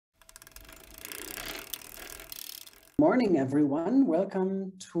Morning, everyone.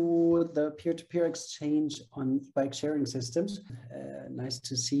 Welcome to the peer-to-peer exchange on e-bike sharing systems. Nice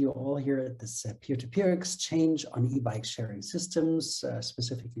to see you all here at this peer-to-peer exchange on e-bike sharing systems,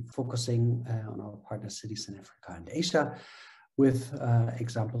 specifically focusing on our partner cities in Africa and Asia, with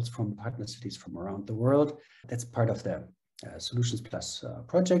examples from partner cities from around the world. That's part of the Solutions Plus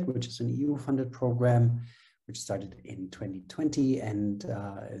project, which is an EU-funded program which started in 2020 and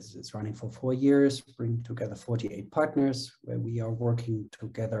is running for 4 years, bringing together 48 partners, where we are working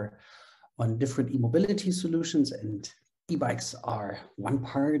together on different e-mobility solutions, and e-bikes are one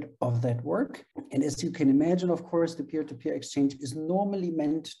part of that work. And as you can imagine, of course, the peer-to-peer exchange is normally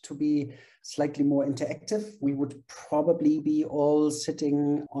meant to be slightly more interactive. We would probably be all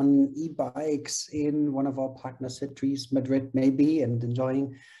sitting on e-bikes in one of our partner cities, Madrid maybe, and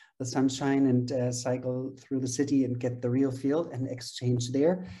enjoying the sunshine and cycle through the city and get the real feel and exchange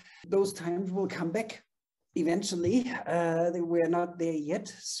there. Those times will come back eventually. We're not there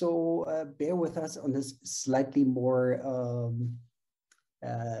yet, so bear with us on this slightly more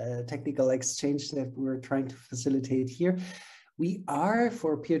technical exchange that we're trying to facilitate here. We are,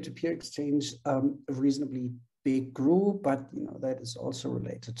 for peer-to-peer exchange, a reasonably big group, but that is also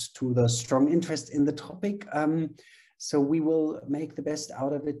related to the strong interest in the topic. So we will make the best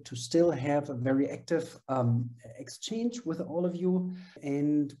out of it to still have a very active exchange with all of you.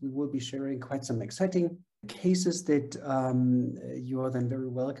 And we will be sharing quite some exciting cases that you are then very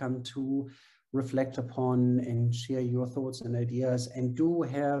welcome to reflect upon and share your thoughts and ideas, and do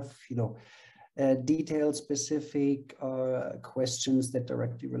have, detailed specific questions that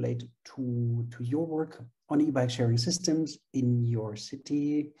directly relate to your work on e-bike sharing systems in your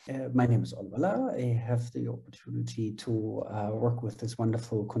city. My name is Oliver. I have the opportunity to work with this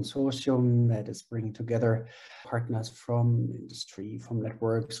wonderful consortium that is bringing together partners from industry, from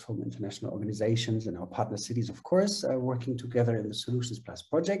networks, from international organizations, and our partner cities, of course, working together in the Solutions Plus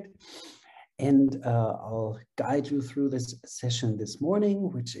project. And I'll guide you through this session this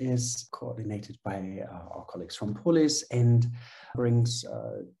morning, which is coordinated by our colleagues from Polis and brings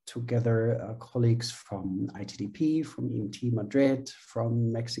together colleagues from ITDP, from EMT Madrid,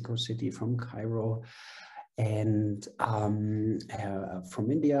 from Mexico City, from Cairo, and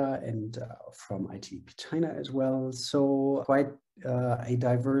from India, and from ITDP China as well. So quite a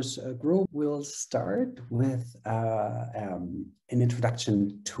diverse group. We'll start with an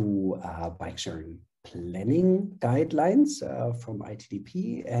introduction to bike sharing planning guidelines from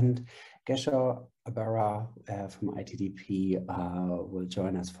ITDP, and Gesha Abara from ITDP will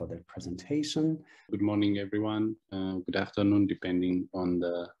join us for the presentation. Good morning, everyone. Good afternoon, depending on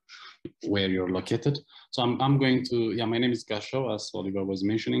where you're located. So I'm going to, my name is Gesha, as Oliver was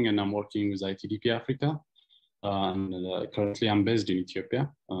mentioning, and I'm working with ITDP Africa. Currently, I'm based in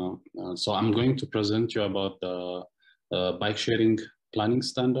Ethiopia. So I'm going to present you about the bike sharing planning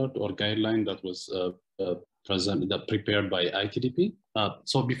standard or guideline that was prepared by ITDP.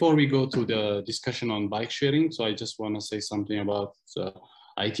 So before we go to the discussion on bike sharing, so I just want to say something about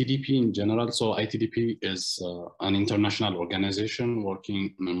ITDP in general. So ITDP is an international organization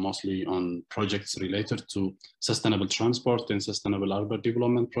working mostly on projects related to sustainable transport and sustainable urban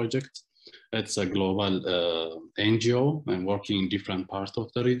development projects. It's a global NGO and working in different parts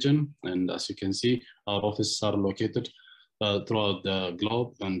of the region. And as you can see, our offices are located throughout the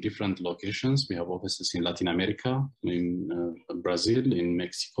globe and different locations. We have offices in Latin America, in Brazil, in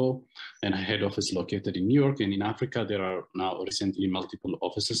Mexico, and a head office located in New York. And in Africa, there are now recently multiple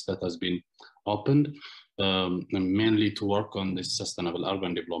offices that has been opened, mainly to work on this sustainable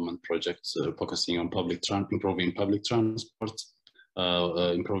urban development projects, focusing on improving public transport,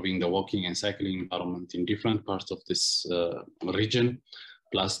 improving the walking and cycling environment in different parts of this region,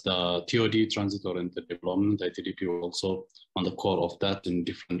 plus the TOD, transit-oriented development. ITDP also on the core of that in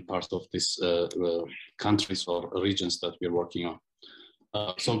different parts of these countries or regions that we're working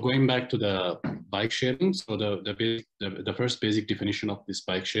on. So going back to the bike sharing, so the first basic definition of this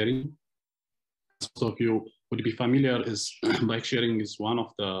bike sharing. So if you would be familiar, is bike sharing is one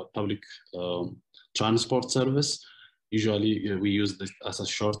of the public transport service. Usually we use this as a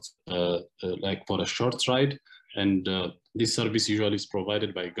short, like for a short ride. And this service usually is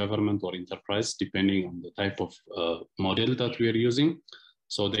provided by government or enterprise, depending on the type of model that we are using.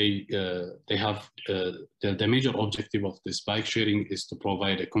 So they have the major objective of this bike sharing is to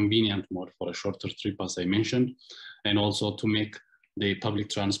provide a convenient mode for a shorter trip, as I mentioned, and also to make the public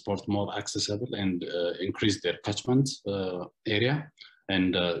transport more accessible and increase their catchment area.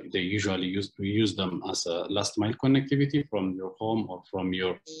 And they usually use them as a last mile connectivity from your home or from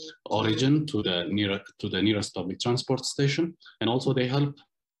your origin to the nearest public transport station. And also they help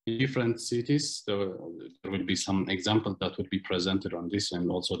in different cities. There will be some examples that will be presented on this and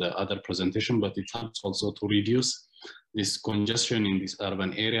also the other presentation, but it helps also to reduce this congestion in these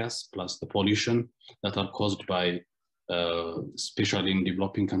urban areas, plus the pollution that are caused by, especially in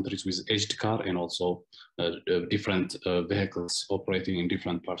developing countries with aged car and also different vehicles operating in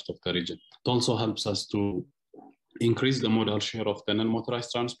different parts of the region. It also helps us to increase the modal share of the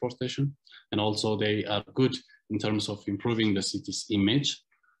non-motorized transportation, and also they are good in terms of improving the city's image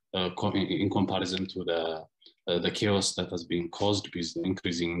in comparison to the chaos that has been caused with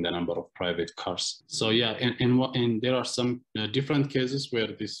increasing the number of private cars. So yeah, and there are some different cases where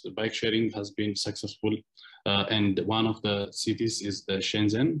this bike sharing has been successful, and one of the cities is the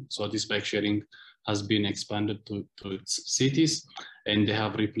Shenzhen. So this bike sharing has been expanded to its cities, and they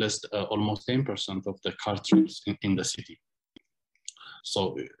have replaced almost 10% of the car trips in the city.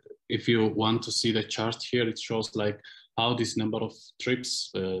 So if you want to see the chart here, it shows like how this number of trips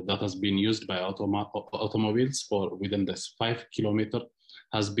that has been used by automobiles for within this 5 kilometer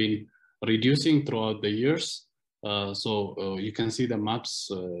has been reducing throughout the years. So you can see the maps,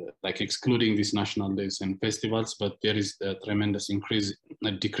 like excluding these national days and festivals, but there is a tremendous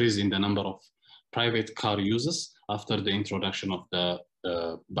decrease in the number of private car users after the introduction of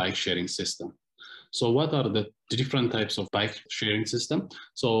the bike sharing system. So what are the different types of bike sharing system?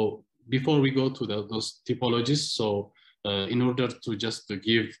 So before we go to those typologies, so in order to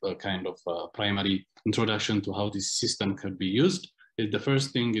give a kind of primary introduction to how this system can be used, the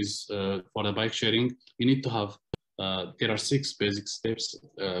first thing is for the bike sharing, you need to have, there are 6 basic steps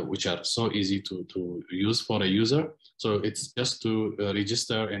which are so easy to use for a user. So it's just to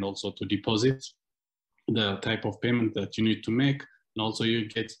register and also to deposit the type of payment that you need to make, and also you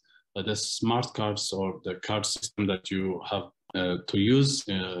get the smart cards or the card system that you have to use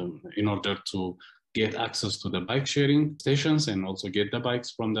in order to get access to the bike sharing stations and also get the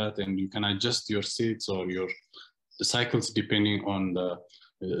bikes from that, and you can adjust your seats or the cycles depending on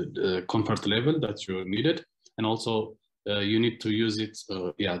the comfort level that you needed. And also you need to use it,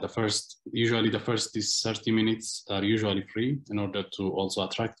 usually the first 30 minutes are usually free in order to also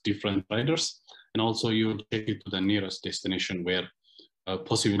attract different riders. And also you take it to the nearest destination where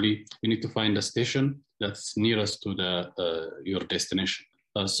possibly you need to find a station that's nearest to your destination.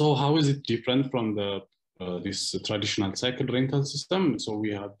 So how is it different from this traditional cycle rental system? So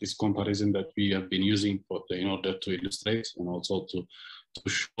we have this comparison that we have been using in order to illustrate and also to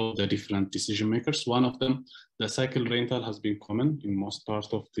show the different decision makers. One of them, the cycle rental has been common in most parts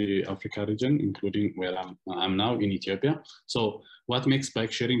of the Africa region, including where I'm now in Ethiopia. So what makes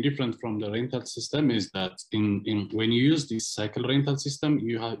bike sharing different from the rental system is that when you use this cycle rental system,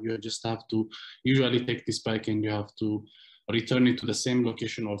 you just have to usually take this bike and you have to return it to the same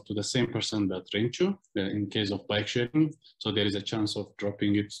location or to the same person that rent you in case of bike sharing. So there is a chance of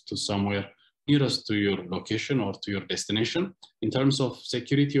dropping it to somewhere nearest to your location or to your destination. In terms of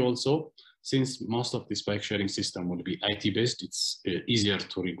security also, since most of this bike sharing system will be IT based, it's easier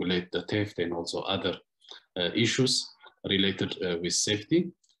to regulate the theft and also other issues related with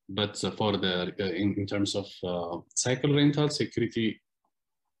safety. But for in terms of cycle rental, security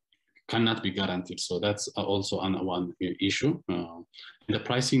cannot be guaranteed. So that's also one issue. The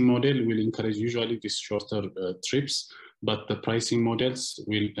pricing model will encourage usually these shorter trips, but the pricing models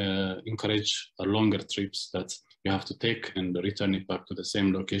will encourage longer trips that you have to take and return it back to the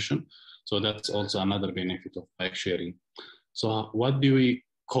same location. So that's also another benefit of bike sharing. So what do we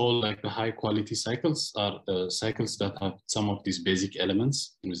call like the high quality cycles? Are cycles that have some of these basic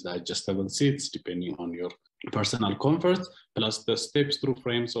elements with the adjustable seats depending on your personal comfort, plus the steps through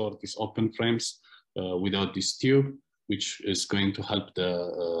frames or these open frames without this tube, which is going to help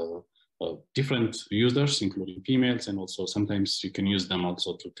the different users, including females, and also sometimes you can use them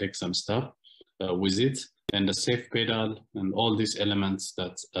also to take some stuff with it, and the safe pedal and all these elements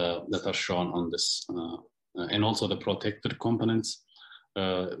that are shown on this, and also the protected components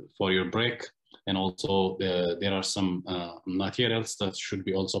for your brake. And also there are some materials that should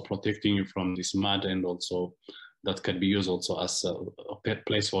be also protecting you from this mud, and also that can be used also as a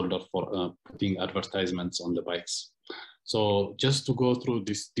placeholder for putting advertisements on the bikes. So just to go through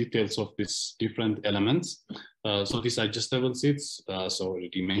these details of these different elements. So these adjustable seats, so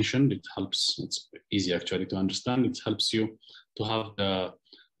already mentioned, it helps, it's easy actually to understand. It helps you to have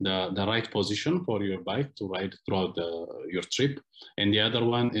the right position for your bike to ride throughout your trip. And the other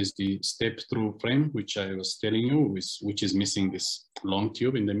one is the step through frame, which I was telling you, which is missing this long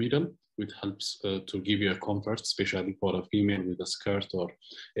tube in the middle, which helps to give you a comfort, especially for a female with a skirt or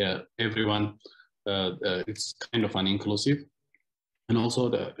everyone. It's kind of inclusive. And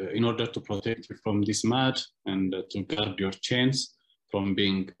also in order to protect you from this mud and to guard your chains from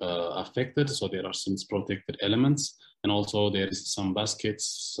being affected. So there are some protected elements, and also there is some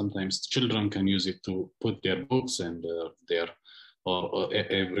baskets. Sometimes children can use it to put their books and or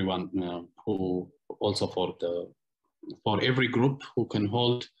everyone who also for every group who can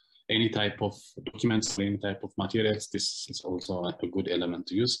hold any type of documents, any type of materials. This is also a good element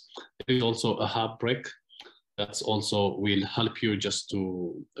to use. There is also a hub brake that also will help you just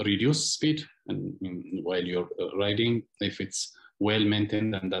to reduce speed and while you're riding. If it's well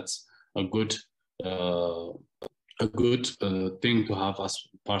maintained, then that's a good thing to have as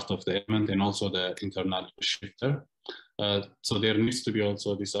part of the element, and also the internal shifter. So there needs to be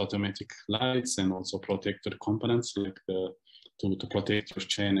also these automatic lights and also protected components like to protect your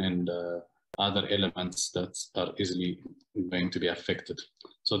chain and other elements that are easily going to be affected.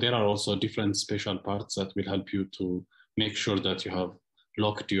 So there are also different special parts that will help you to make sure that you have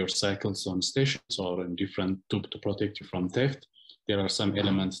locked your cycles on stations or in different to protect you from theft. There are some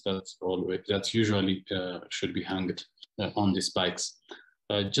elements that usually should be hanged on these bikes.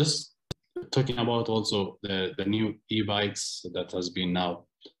 Just talking about also the new e-bikes that has been now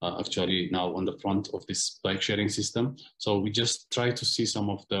actually now on the front of this bike sharing system. So we just try to see some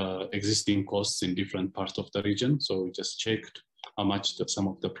of the existing costs in different parts of the region. So we just checked how much some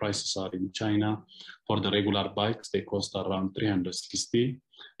of the prices are in China. For the regular bikes, they cost around 360.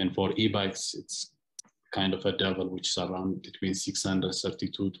 And for e-bikes, it's kind of a double, which is around between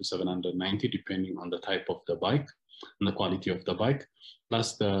 632 to 790, depending on the type of the bike and the quality of the bike.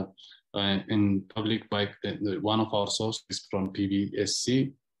 Plus the in public bike, one of our sources from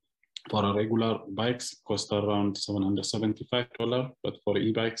PBSC. For a regular bikes, cost around $775, but for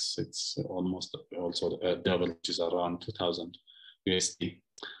e-bikes, it's almost also a double, which is around 2,000 USD.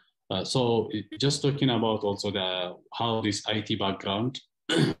 So just talking about also how this IT background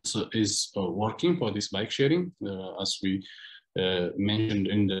is working for this bike sharing, as we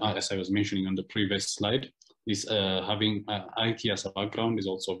mentioned as I was mentioning on the previous slide. This having IT as a background is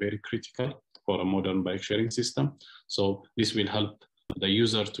also very critical for a modern bike sharing system. So this will help the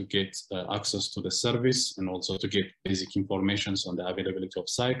user to get access to the service and also to get basic information on the availability of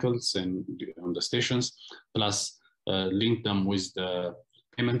cycles and on the stations, plus link them with the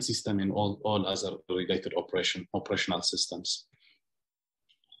payment system and all other related operational systems.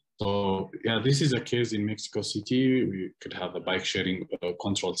 So yeah, this is a case in Mexico City. We could have a bike sharing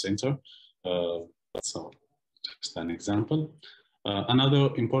control center. So just an example.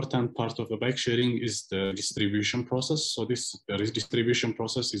 Another important part of the bike sharing is the distribution process. So this distribution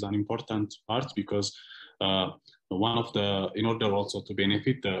process is an important part because in order also to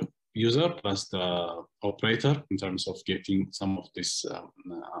benefit the user plus the operator in terms of getting some of this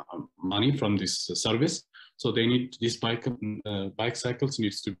money from this service. So they need this bike cycles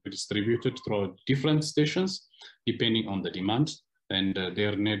needs to be distributed through different stations depending on the demand. And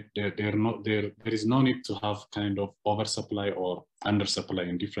there is no need to have kind of oversupply or undersupply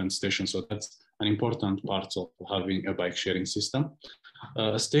in different stations. So that's an important part of having a bike sharing system.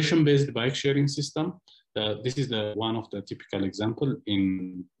 A station-based bike sharing system. This is one of the typical example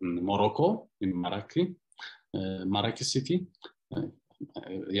in Morocco, in Marrakech city.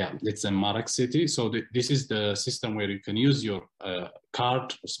 Yeah, it's a Marrakech city. So this is the system where you can use your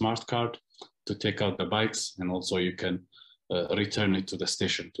smart card to take out the bikes, and also you can return it to the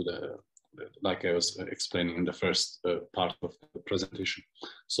station, like I was explaining in the first part of the presentation.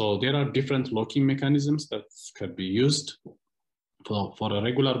 So there are different locking mechanisms that can be used. For a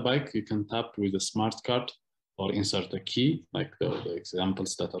regular bike, you can tap with a smart card or insert a key, like the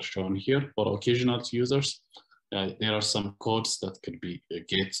examples that are shown here. For occasional users, there are some codes that could be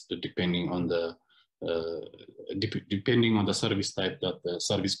gates depending on the service type that the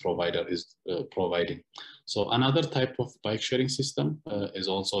service provider is providing. So another type of bike sharing system is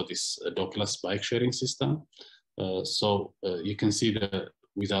also this dockless bike sharing system. So you can see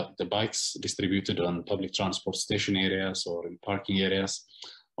without the bikes distributed on public transport station areas or in parking areas,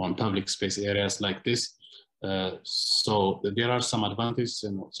 on public space areas like this. So there are some advantages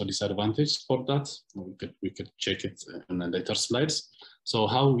and also disadvantages for that. We could check it in the later slides. So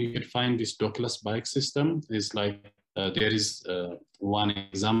how we could find this dockless bike system is like, there is one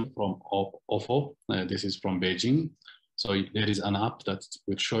example from OFO. This is from Beijing. So there is an app that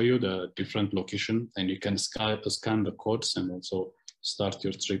will show you the different location, and you can scan the codes and also start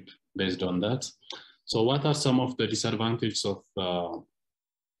your trip based on that. So what are some of the disadvantages of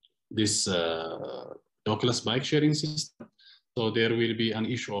this dockless bike sharing system? So there will be an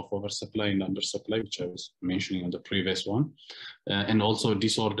issue of oversupply and undersupply, which I was mentioning on the previous one, and also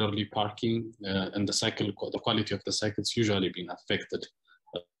disorderly parking, and the quality of the cycles usually being affected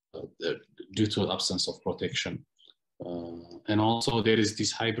due to absence of protection. And also there is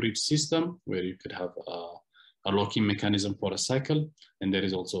this hybrid system where you could have a locking mechanism for a cycle, and there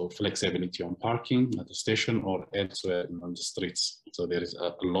is also flexibility on parking at the station or elsewhere on the streets. So there is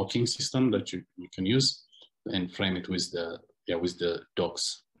a locking system that you can use and frame it with the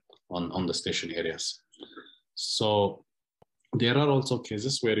docks on the station areas. So there are also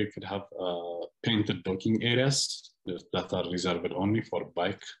cases where you could have painted docking areas that are reserved only for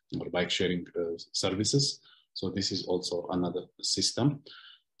bike or bike sharing services. So this is also another system.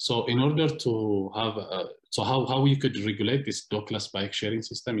 So in order to have, so how you could regulate this dockless bike sharing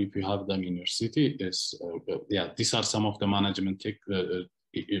system if you have them in your city is, these are some of the management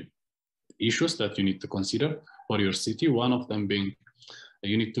issues that you need to consider for your city. One of them being,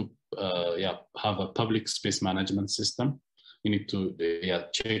 you need to have a public space management system. You need to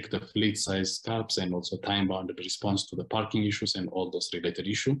check the fleet size caps and also time-bounded response to the parking issues and all those related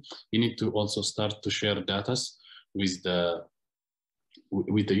issues. You need to also start to share data with the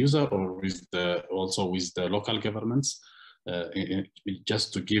user or also with the local governments,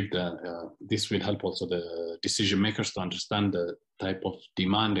 just to give this will help also the decision makers to understand the type of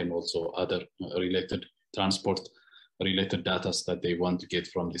demand and also other related transport related data that they want to get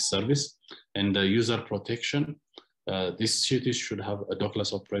from this service. And the user protection, these cities should have a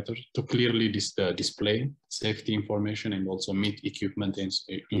dockless operator to clearly display safety information and also meet equipment and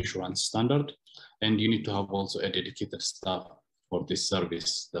insurance standard. And you need to have also a dedicated staff for this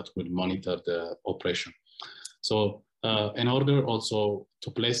service that will monitor the operation. So in order also to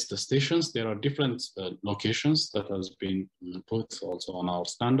place the stations, there are different locations that has been put also on our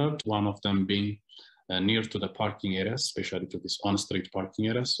standard. One of them being near to the parking areas, especially to this on-street parking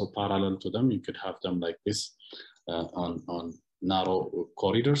areas. So parallel to them, you could have them like this on narrow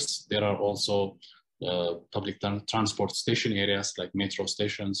corridors. There are also public transport station areas like metro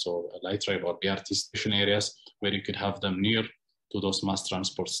stations or light rail or BRT station areas where you could have them near to those mass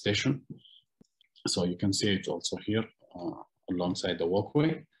transport station. So you can see it also here alongside the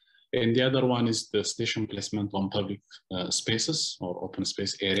walkway. And the other one is the station placement on public spaces or open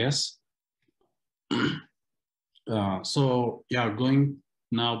space areas. So yeah, going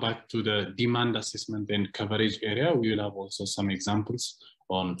now back to the demand assessment and coverage area, we will have also some examples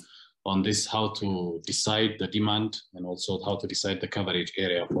on this, how to decide the demand and also how to decide the coverage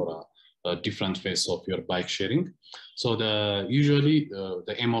area for a different phase of your bike sharing. So usually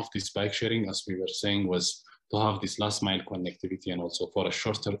the aim of this bike sharing, as we were saying, was to have this last mile connectivity and also for a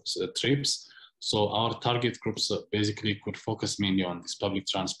shorter trips. So our target groups basically could focus mainly on these public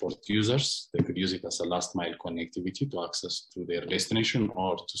transport users. They could use it as a last mile connectivity to access to their destination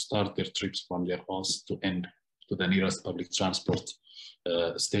or to start their trips from their house to end to the nearest public transport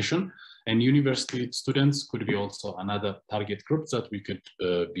station. And university students could be also another target group that we could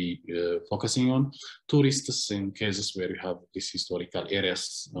be focusing on. Tourists in cases where you have these historical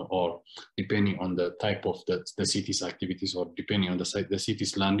areas or depending on the type of the city's activities or depending on the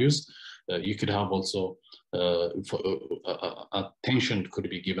city's land use, you could have also attention could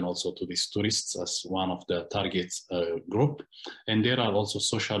be given also to these tourists as one of the target group. And there are also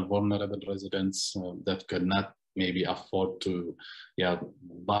social vulnerable residents that could not maybe afford to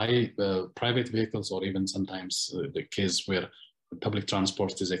buy private vehicles, or even sometimes the case where public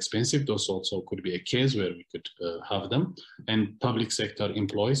transport is expensive. Those also could be a case where we could have them. And public sector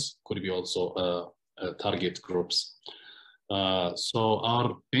employees could be also target groups. So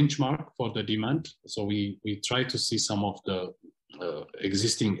our benchmark for the demand, so we try to see some of the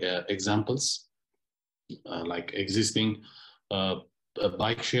existing examples, like existing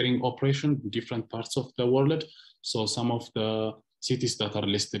bike sharing operation in different parts of the world. So some of the cities that are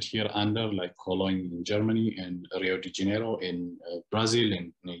listed here under, like Cologne in Germany and Rio de Janeiro in Brazil,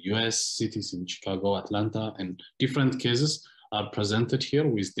 and US cities in Chicago, Atlanta, and different cases are presented here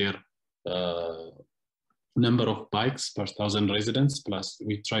with their number of bikes per 1,000 residents, plus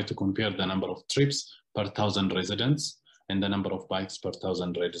we try to compare the number of trips per 1,000 residents and the number of bikes per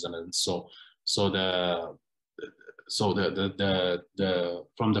 1,000 residents.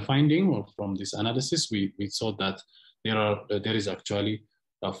 From the finding or from this analysis, we saw that there is actually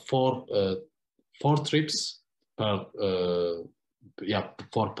four trips per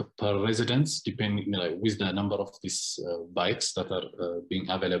residents, depending with the number of these bikes that are being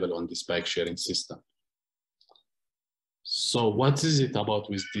available on this bike sharing system. So what is it about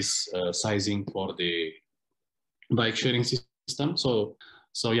with this sizing for the bike sharing system? So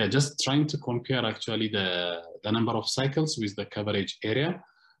yeah, just trying to compare actually the number of cycles with the coverage area.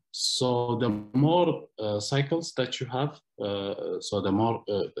 So the more cycles that you have, so the more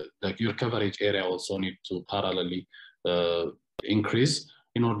your coverage area also need to parallelly increase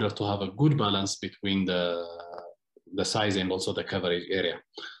in order to have a good balance between the the size and also the coverage area.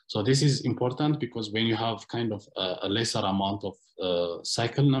 So this is important because when you have kind of a lesser amount of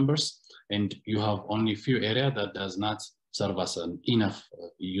cycle numbers and you have only few area that does not serve as an enough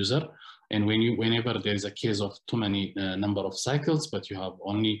user, and whenever there is a case of too many number of cycles, but you have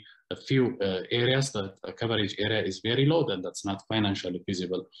only a few areas that a coverage area is very low, then that's not financially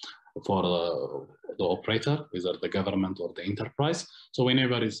feasible for the operator, either the government or the enterprise. So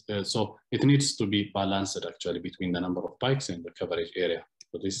whenever it's, so it needs to be balanced actually between the number of bikes and the coverage area.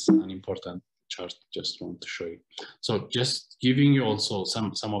 So this is an important chart, just want to show you. So just giving you also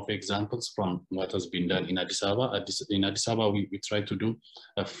some of the examples from what has been done in Addis Ababa. In Addis Ababa, we try to do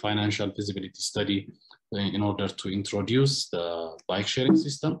a financial feasibility study in order to introduce the bike sharing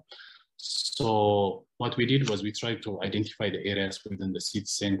system. So what we did was we tried to identify the areas within the city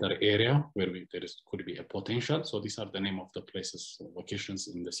center area where could be a potential. So these are the name of the places, locations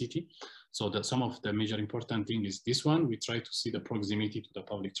in the city. So that some of the major important thing is this one. We try to see the proximity to the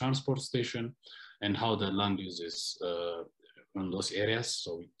public transport station and how the land uses on those areas.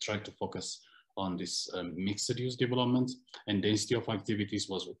 So we try to focus on this mixed use development, and density of activities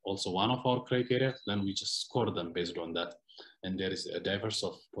was also one of our criteria. Then we just score them based on that. And there is a diverse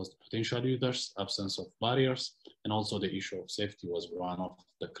of potential users, absence of barriers, and also the issue of safety was one of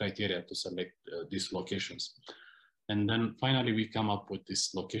the criteria to select these locations. And then finally, we come up with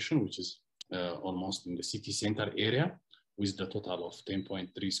this location, which is almost in the city center area with the total of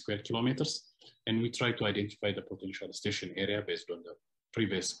 10.3 square kilometers. And we try to identify the potential station area based on the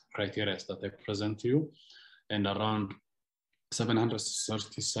previous criteria that I present to you, and around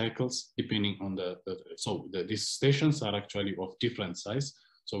 730 cycles, depending on these stations are actually of different size.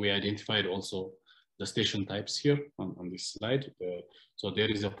 So we identified also the station types here on this slide. So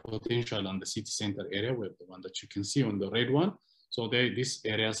there is a potential on the city center area, where the one that you can see on the red one. So these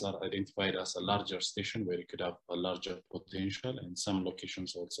areas are identified as a larger station where you could have a larger potential, and some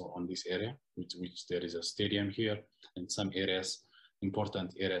locations also on this area, which there is a stadium here, and some areas,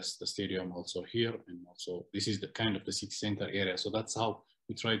 important areas, the stadium also here, and also this is the kind of the city center area. So that's how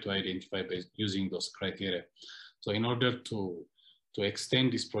we try to identify by using those criteria. So in order to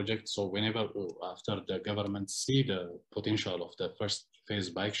extend this project, so whenever after the government see the potential of the first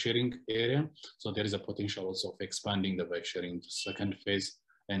phase bike sharing area, so there is a potential also of expanding the bike sharing to second phase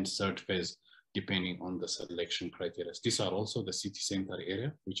and third phase, depending on the selection criteria. These are also the city center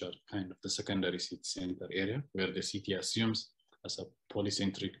area, which are kind of the secondary city center area, where the city assumes as a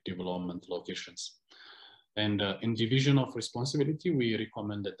polycentric development locations. And in division of responsibility, we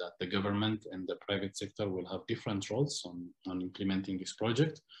recommended that the government and the private sector will have different roles on implementing this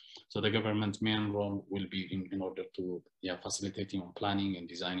project. So the government main role will be in order to facilitating on planning and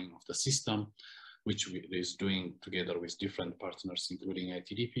designing of the system, which is doing together with different partners, including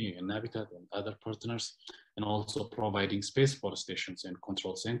ITDP and Habitat and other partners, and also providing space for stations and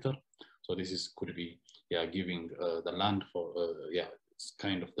control center. So this could be giving the land for it's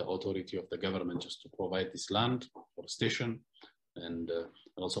kind of the authority of the government just to provide this land for station, and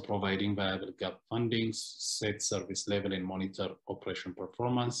also providing viable gap fundings, set service level and monitor operation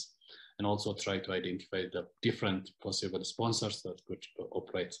performance, and also try to identify the different possible sponsors that could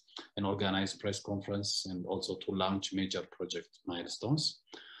operate and organize press conference, and also to launch major project milestones.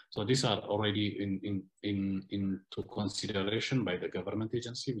 So these are already into consideration by the government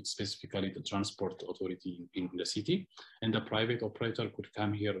agency, which specifically the transport authority in the city, and the private operator could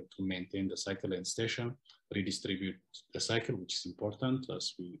come here to maintain the cycle and station, redistribute the cycle, which is important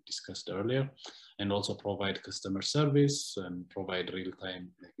as we discussed earlier, and also provide customer service and provide real-time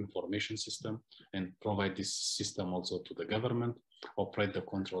information system, and provide this system also to the government, operate the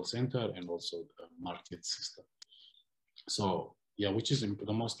control center, and also the market system. So which is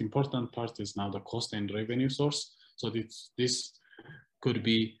the most important part is now the cost and revenue source. So this could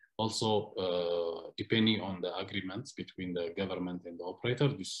be also depending on the agreements between the government and the operator.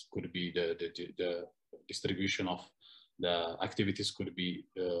 This could be the distribution of the activities could be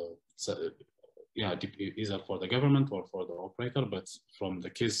either for the government or for the operator. But from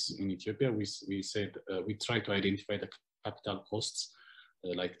the case in Ethiopia, we said we try to identify the capital costs,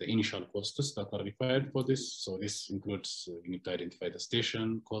 like the initial costs that are required for this. So this includes, you need to identify the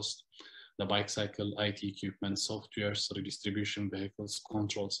station cost, the bike cycle, IT equipment, softwares, redistribution vehicles,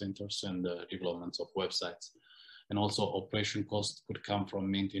 control centers, and the development of websites. And also operation costs could come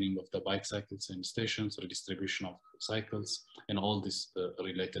from maintaining of the bike cycles and stations, redistribution of cycles, and all these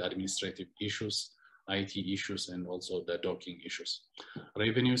related administrative issues, IT issues, and also the docking issues.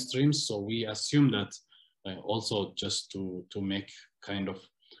 Revenue streams, so we assume that also just to make kind of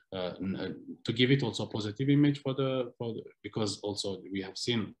to give it also a positive image because also we have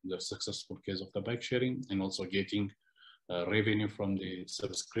seen the successful case of the bike sharing, and also getting revenue from the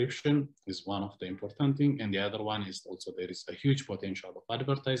subscription is one of the important things. And the other one is also there is a huge potential of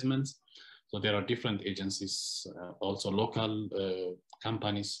advertisements. So there are different agencies, also local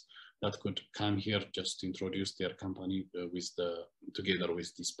companies that could come here just to introduce their company together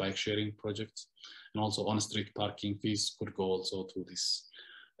with these bike sharing projects. And also on-street parking fees could go also to this.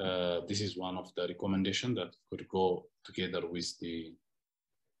 This is one of the recommendations that could go together with the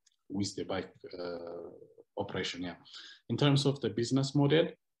bike operation. Yeah. In terms of the business model,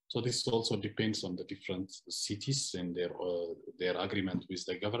 so this also depends on the different cities and their agreement with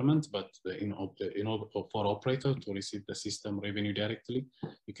the government. But for operator to receive the system revenue directly,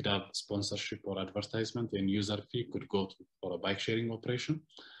 you could have sponsorship or advertisement, and user fee could go for a bike sharing operation.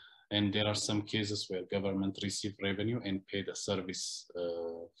 And there are some cases where government receive revenue and pay the service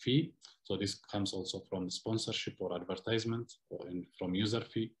fee. So this comes also from the sponsorship or advertisement, and from user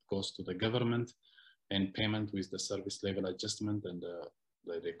fee goes to the government, and payment with the service level adjustment, and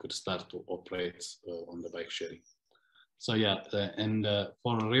they could start to operate on the bike sharing. So yeah, and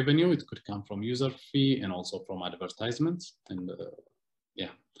for revenue, it could come from user fee and also from advertisements. And yeah,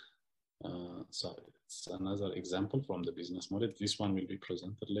 so it's another example from the business model. This one will be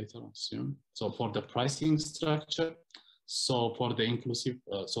presented later, I assume. So for the pricing structure, so for the inclusive,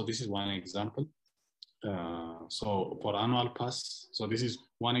 so this is one example. So for annual pass, so this is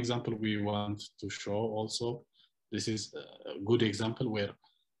one example we want to show also. This is a good example where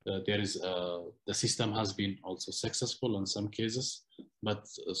there is the system has been also successful in some cases, but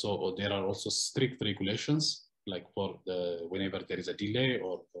so there are also strict regulations, like for whenever there is a delay,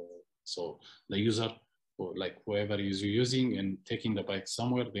 or so the user, or like whoever is using and taking the bike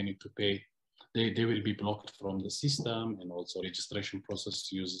somewhere, they need to pay. They will be blocked from the system, and also registration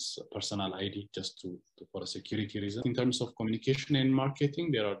process uses personal ID just for a security reason. In terms of communication and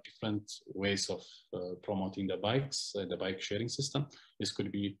marketing, there are different ways of promoting the bikes, the bike sharing system. This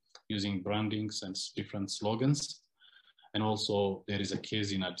could be using brandings and different slogans. And also there is a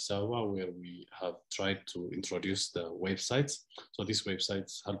case in Addis Ababa where we have tried to introduce the websites. So this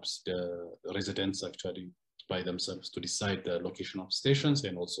website helps the residents actually by themselves to decide the location of stations,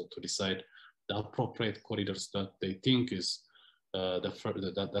 and also to decide the appropriate corridors that they think is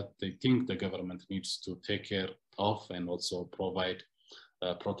that they think the government needs to take care of, and also provide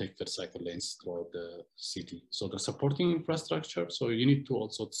protected cycle lanes throughout the city. So the supporting infrastructure, so you need to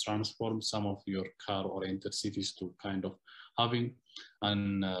also transform some of your car-oriented cities to kind of having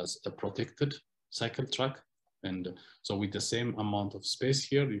a protected cycle track. And so with the same amount of space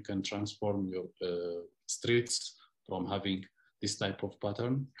here, you can transform your streets from having this type of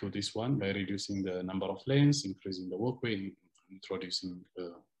pattern to this one by reducing the number of lanes, increasing the walkway, introducing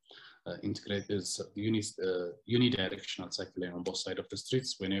integrated unidirectional cycle lane on both sides of the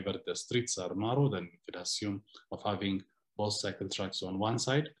streets. Whenever the streets are narrow, then you could assume of having both cycle tracks on one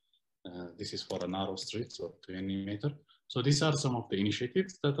side. This is for a narrow street, so 20 meters. So these are some of the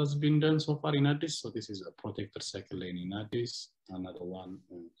initiatives that has been done so far in Addis. So this is a protected cycle lane in Addis. Another one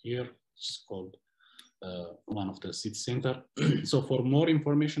here, which is called one of the city center. So for more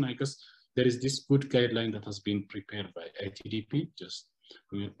information, I guess there is this good guideline that has been prepared by ITDP. Just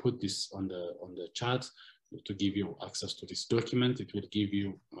we will put this on the chat to give you access to this document. It will give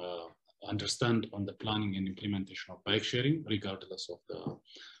you understand on the planning and implementation of bike sharing, regardless of the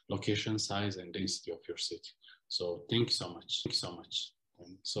location, size, and density of your city. So thank you so much. Thank you so much.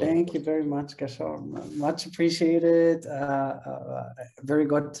 So, thank you very much, Gasho. Much appreciated. Very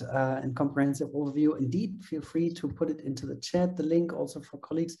good and comprehensive overview. Indeed, feel free to put it into the chat, the link also for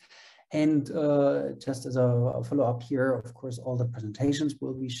colleagues. And just as a follow-up here, of course, all the presentations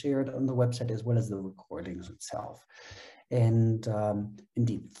will be shared on the website, as well as the recordings itself. And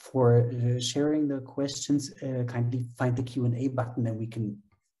indeed, for sharing the questions, kindly find the Q&A button, and we can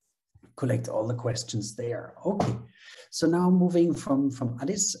collect all the questions there. Okay, so now moving from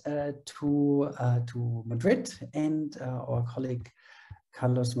Addis to Madrid, and our colleague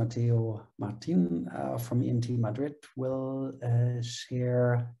Carlos Mateo Martin from ENT Madrid will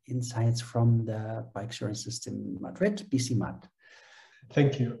share insights from the bike sharing system in Madrid, BCMAD.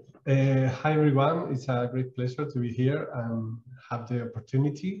 Thank you. Hi everyone, it's a great pleasure to be here and have the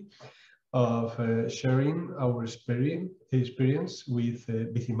opportunity of sharing our experience with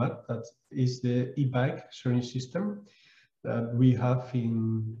BCMAD, that is the e-bike sharing system that we have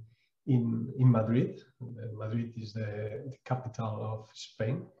in Madrid. Madrid is the capital of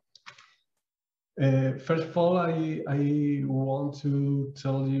Spain. First of all, I want to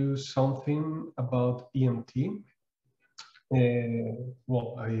tell you something about EMT.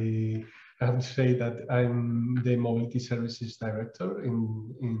 Well, I have to say that I'm the mobility services director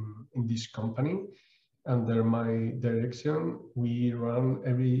in this company. Under my direction, we run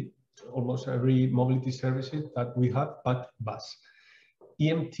almost every mobility services that we have, but bus.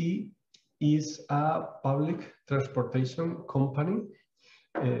 EMT is a public transportation company.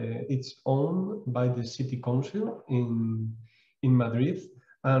 It's owned by the city council in Madrid,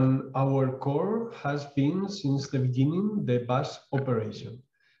 and our core has been since the beginning the bus operation.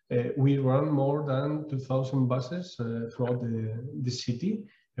 We run more than 2,000 buses throughout the city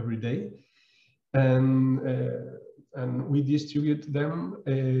every day, and we distribute them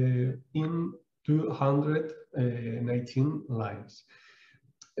in 219 lines.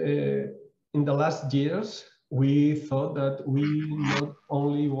 In the last years, we thought that we not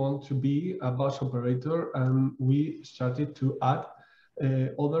only want to be a bus operator, and we started to add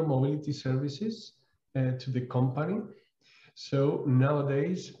other mobility services to the company. So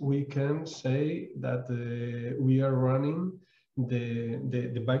nowadays we can say that we are running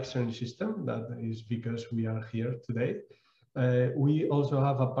the bike sharing system. That is because we are here today. We also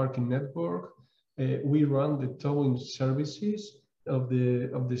have a parking network. We run the towing services of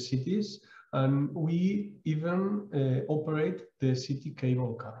the cities, and we even operate the city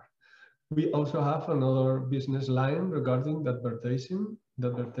cable car. We also have another business line regarding the advertising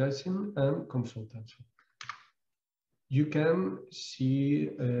and consultancy. You can see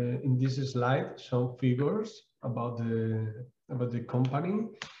in this slide some figures about the company.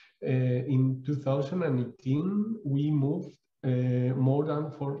 In 2018, we moved more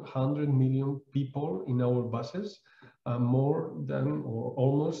than 400 million people in our buses, more than or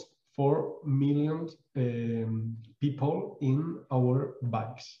almost 4 million people in our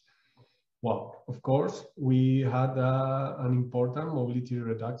bikes. Well, of course, we had an important mobility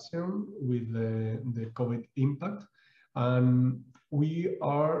reduction with the COVID impact, and we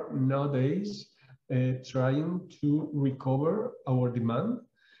are nowadays trying to recover our demand,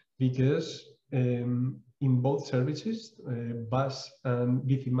 because in both services, bus and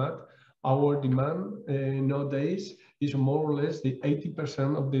Bicimat, our demand nowadays is more or less the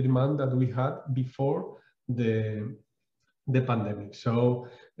 80% of the demand that we had before the pandemic. So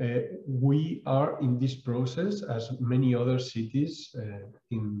we are in this process as many other cities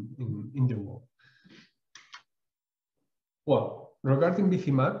in the world. Well, regarding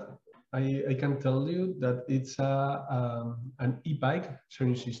Bicimat, I can tell you that it's an e-bike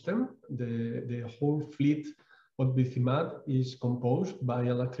sharing system. The whole fleet of Bicimat is composed by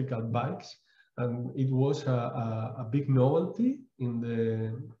electrical bikes, and it was a big novelty in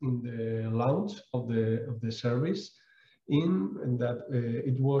the launch of the service. In that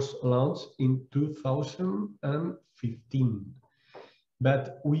it was launched in 2015.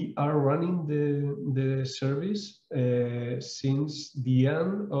 But we are running the service since the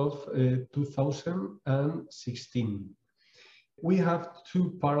end of 2016. We have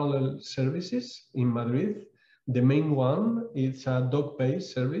two parallel services in Madrid. The main one is a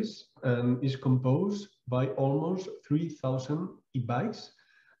dog-based service and is composed by almost 3,000 e-bikes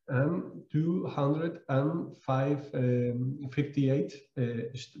and 258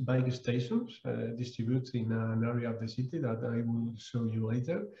 bike stations distributed in an area of the city that I will show you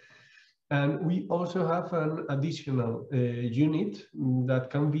later. And we also have an additional unit that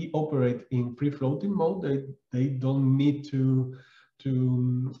can be operated in free-floating mode. They don't need to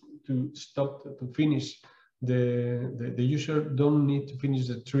stop to finish the user don't need to finish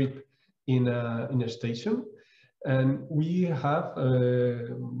the trip in a station. And we have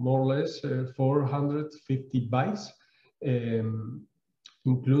more or less 450 bikes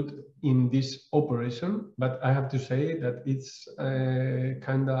included in this operation. But I have to say that it's a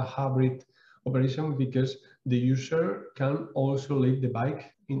kind of hybrid operation, because the user can also leave the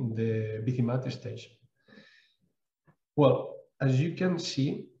bike in the Bicimat station. Well, as you can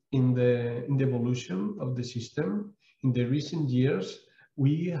see in the evolution of the system, in the recent years,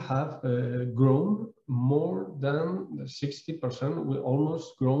 we have grown more than 60%. We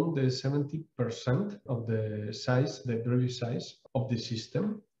almost grown the 70% of the size, the previous size of the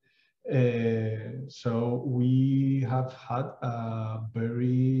system. So we have had a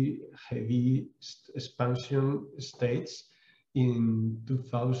very heavy expansion stage in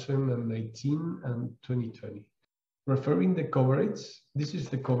 2019 and 2020. Referring the coverage, this is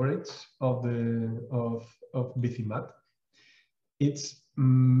the coverage of Bicimat. It's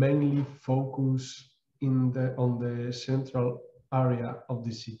mainly focused on the central area of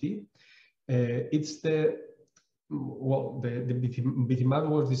the city. It's the Bicimat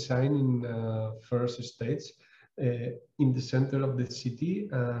was designed in first stage in the center of the city,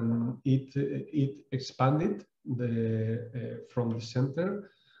 and it expanded from the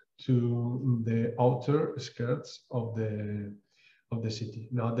center to the outer skirts of the city.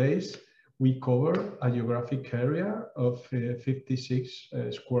 Nowadays, we cover a geographic area of 56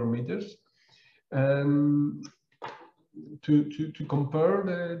 square meters. And to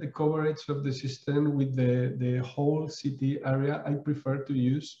compare the coverage of the system with the whole city area, I prefer to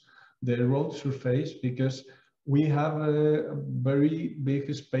use the road surface, because we have very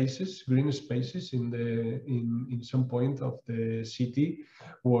big spaces, green spaces in some point of the city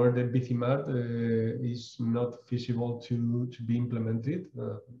where the BCMAT is not feasible to be implemented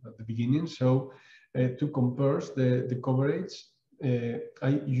at the beginning. So to compare the coverage,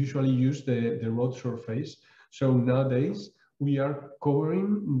 I usually use the road surface. So nowadays we are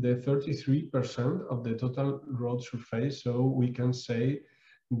covering the 33% of the total road surface. So we can say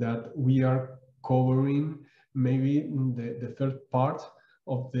that we are covering maybe the third part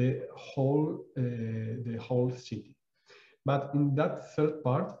of the whole city. But in that third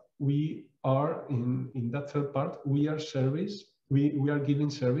part, we are giving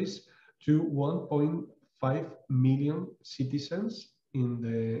service to 1.5 million citizens in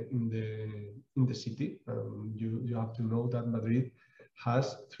the city. You have to know that Madrid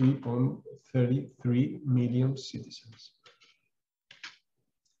has 3.33 million citizens.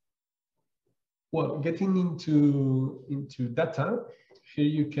 Well, getting into data, here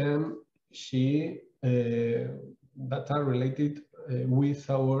you can see data related with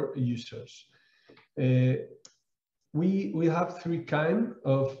our users. We have three kinds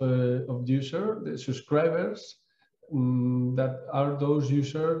of users: the subscribers, that are those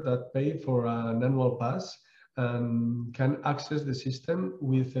users that pay for an annual pass and can access the system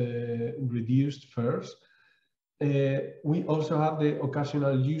with reduced fares. We also have the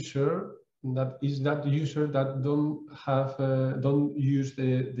occasional user, that is that user that don't use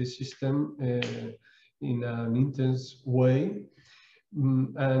the system in an intense way,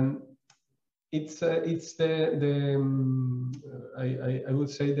 and it's I would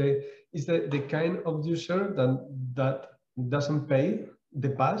say it's the kind of user that doesn't pay the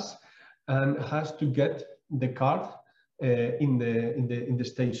pass and has to get the card in the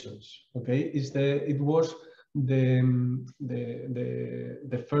stations. Okay, it was the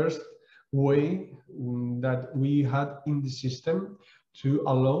first way that we had in the system to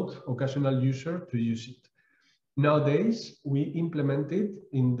allow occasional user to use it. Nowadays, we implemented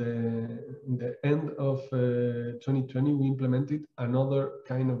in the end of 2020, we implemented another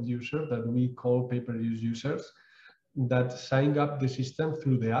kind of user that we call pay-per-use users that sign up the system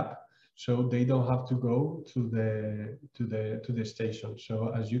through the app, so they don't have to go to the station.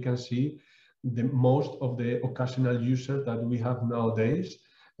 So as you can see, most of the occasional users that we have nowadays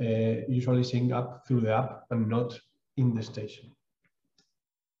usually sign up through the app and not in the station.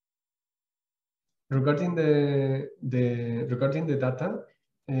 Regarding the data,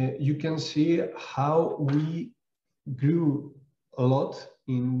 you can see how we grew a lot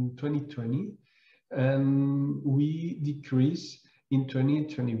in 2020 and we decreased in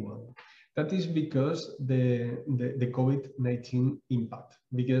 2021. That is because the COVID-19 impact.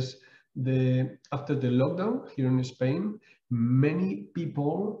 Because after the lockdown here in Spain, many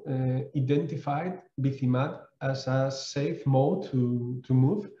people identified BCMAT as a safe mode to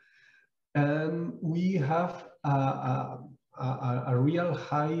move. And we have a real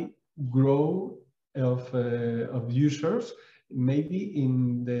high growth of users, maybe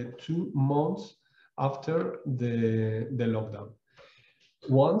in the 2 months after the lockdown.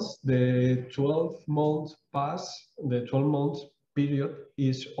 Once the 12-month period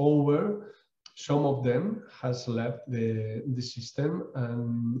is over, some of them has left the system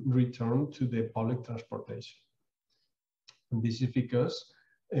and returned to the public transportation. And this is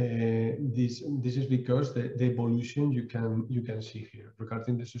because the evolution you can see here.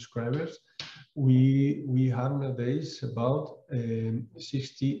 Regarding the subscribers, we have nowadays about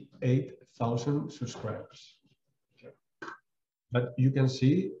 68,000 subscribers. Okay. But you can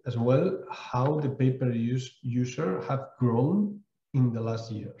see as well how the pay-per-use user have grown in the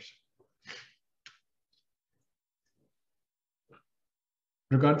last years.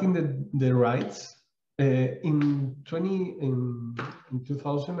 Regarding the rights, in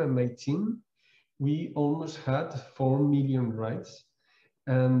 2019, we almost had 4 million rights,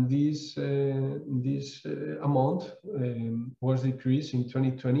 and this amount was decreased in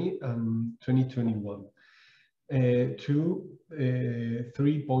 2020 and 2021 to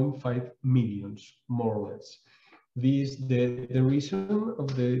 3.5 million, more or less. The reason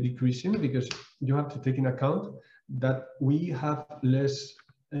of the decreasing, because you have to take in account that we have less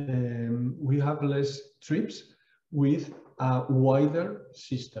trips with a wider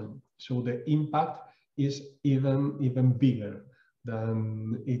system. So the impact is even bigger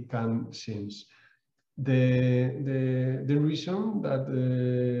than it can seem. The reason that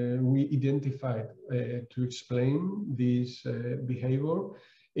we identified to explain this behavior,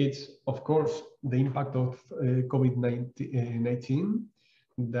 it's of course the impact of COVID-19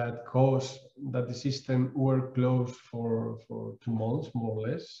 that caused that the system were closed for 2 months, more or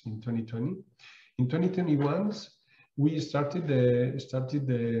less, in 2020. In 2021, we started the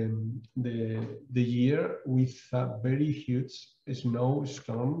year with a very huge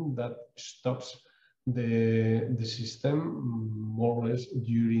snowstorm that stops the system more or less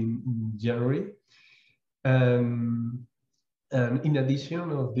during January. And in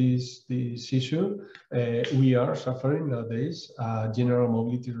addition of this issue, we are suffering nowadays general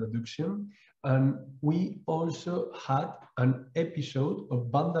mobility reduction. And we also had an episode of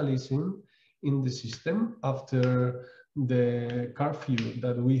vandalism in the system after the curfew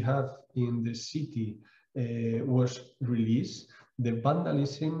that we have in the city was released. The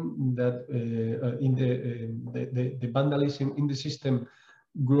vandalism that the vandalism in the system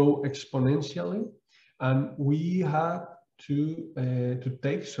grew exponentially, and we had to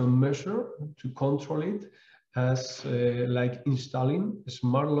take some measure to control it, as like installing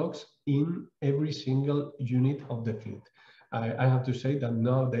smart locks in every single unit of the fleet. I have to say that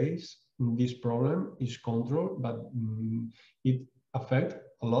nowadays this problem is controlled, but it affects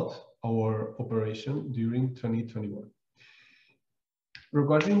a lot our operation during 2021.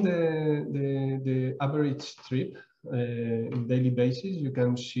 Regarding the average trip on daily basis, you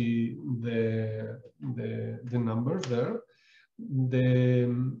can see the numbers there.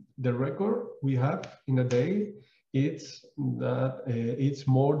 The record we have in a day, it's that it's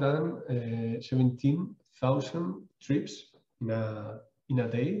more than 17,000 trips in a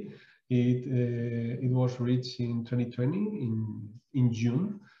day. It was reached in 2020 in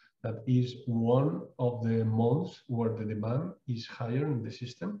June. That is one of the months where the demand is higher in the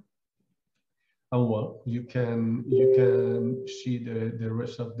system. And well, you can see the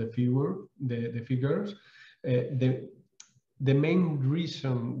rest of the figures. The main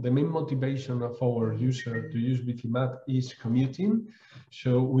reason, the main motivation of our user to use Bicimap is commuting.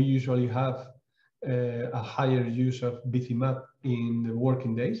 So we usually have a higher use of Bicimap in the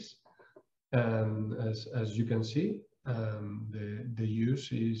working days. And as you can see, the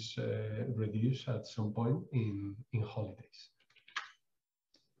use is reduced at some point in holidays.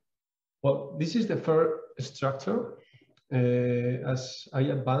 Well, this is the first structure. As I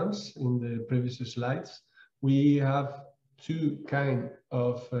advanced in the previous slides, we have two kinds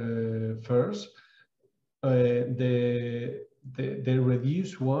of fares. The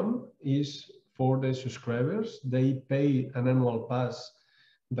reduced one is for the subscribers. They pay an annual pass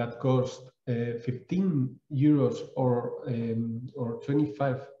that costs 15 euros or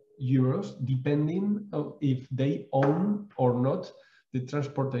 25 euros, depending on if they own or not the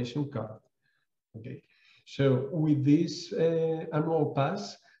transportation card. Okay, so with this annual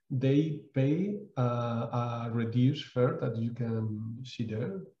pass, they pay a reduced fare that you can see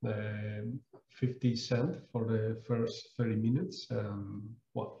there, 50 cents for the first 30 minutes.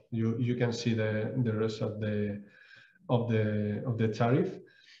 Well, you can see the rest of the tariff.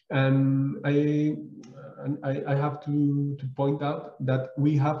 And I have to point out that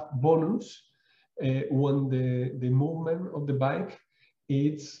we have bonus when the movement of the bike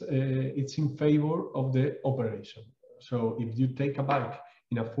it's in favor of the operation. So if you take a bike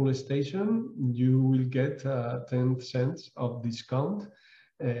in a full station, you will get 10 cents of discount,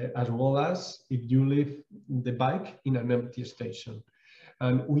 as well as if you leave the bike in an empty station.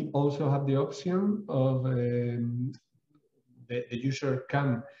 And we also have the option of the user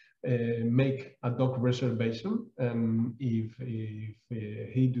can make a dock reservation, and if he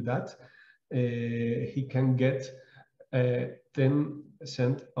do that, he can get 10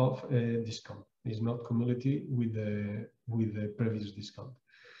 cents of discount. It's not cumulative with the previous discount.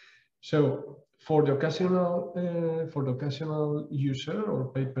 So for the occasional user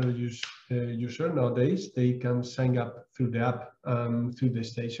or pay-per-use user nowadays, they can sign up through the app and through the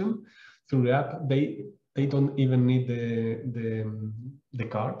station. Through the app, they don't even need the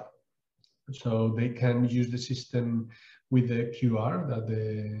card, so they can use the system with the QR that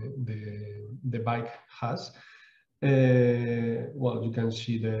the bike has. Well, you can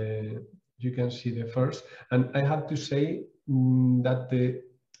see the first, and I have to say that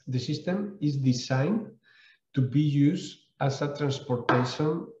the system is designed to be used as a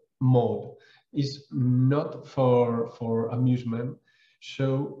transportation mode. It's not for amusement.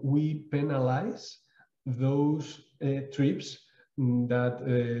 So we penalize those trips that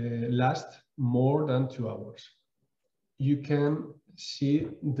last more than 2 hours. you can see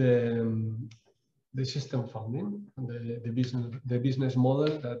the system funding, the business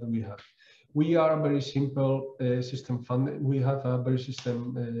model that we have. We are a very simple system funding. We have a very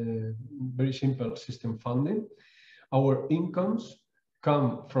simple system funding. Our incomes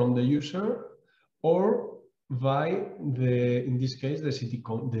come from the user or by in this case, the city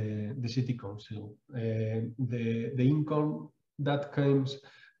council. The income that comes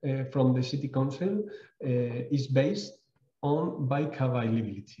from the city council is based on bike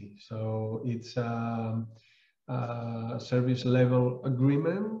availability. So it's a service level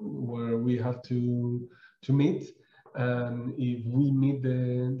agreement where we have to meet, and if we meet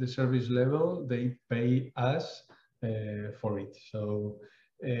the service level, they pay us for it. So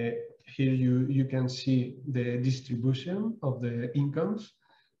here you can see the distribution of the incomes.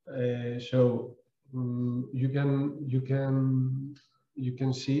 So you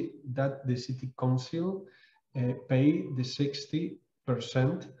can see that the city council pay the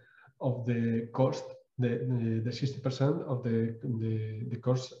 60% of the cost, the 60% of the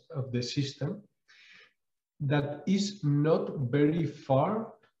cost of the system. That is not very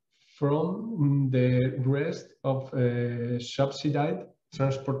far from the rest of subsidized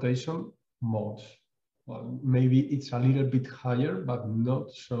transportation modes. Well, maybe it's a little bit higher, but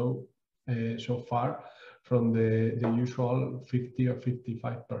not so far from the usual 50 or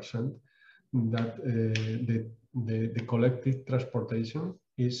 55% that the collective transportation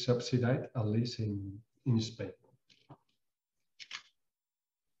is subsidized, at least in Spain.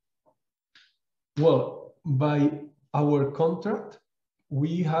 Well, by our contract,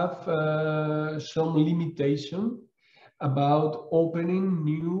 we have some limitation about opening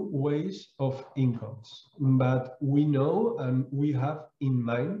new ways of incomes, but we know and we have in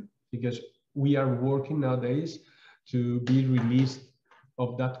mind, because we are working nowadays to be released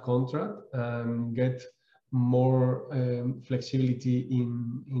of that contract and get more flexibility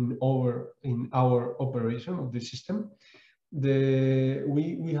in our operation of the system.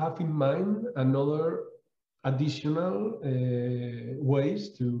 We have in mind another additional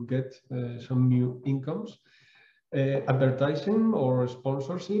ways to get some new incomes. Advertising or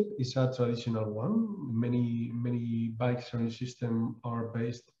sponsorship is a traditional one. Many bike sharing systems are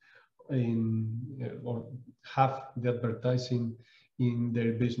based in or have the advertising in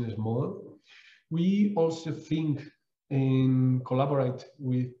their business model. We also think in collaborate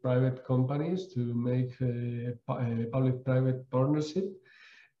with private companies to make a public-private partnership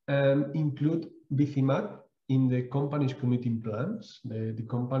and include BCMAT in the companies' committing plans. The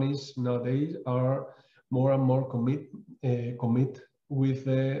companies nowadays are more and more commit with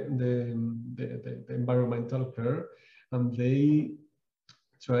the environmental care, and they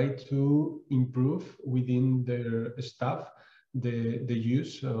try to improve within their staff the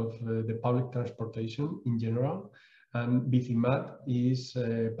use of the public transportation in general. And BCMAT is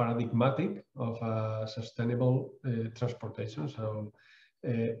paradigmatic of a sustainable transportation. So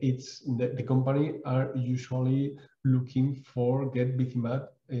it's the company are usually looking for get BCMAT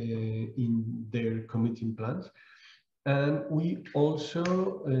in their committing plans. And we also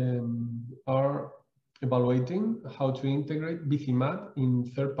are evaluating how to integrate BCMAT in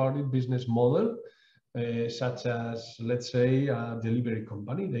third-party business model, such as, let's say, a delivery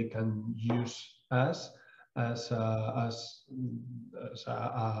company. They can use us as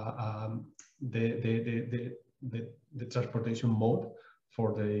the transportation mode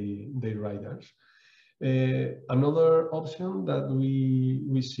for the riders. Another option that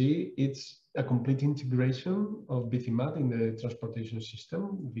we see, it's a complete integration of BCMAT in the transportation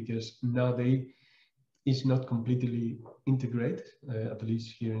system, because nowadays it's not completely integrated, at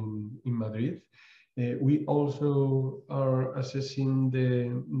least here in Madrid. We also are assessing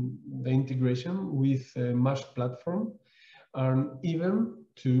the integration with MAS platform, and even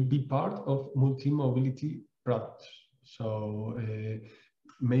to be part of multi-mobility products. So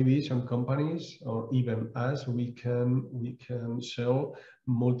maybe some companies or even us, we can sell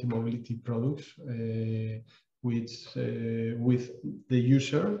multi-mobility products, which with the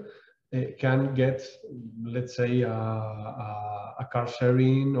user can get, let's say, a car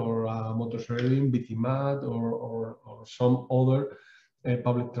sharing or a motor sharing, BCMAT or some other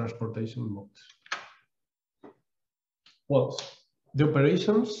public transportation modes. Well, the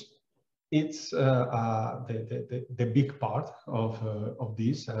operations, it's the big part of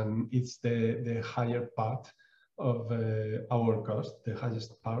this, and it's the higher part of our cost, the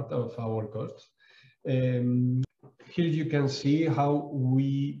highest part of our cost. Here you can see how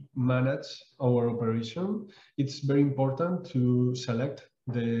we manage our operation. It's very important to select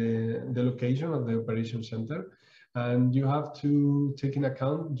the location of the operation center, and you have to take in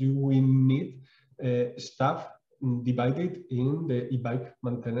account, do we need staff divided in the e-bike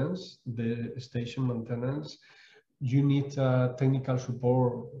maintenance, the station maintenance. You need technical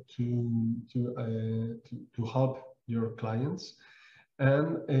support to help your clients,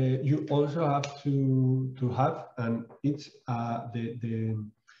 and you also have to have, and it's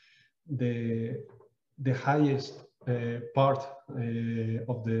the highest part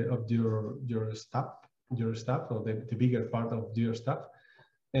of your staff, or the bigger part of your staff,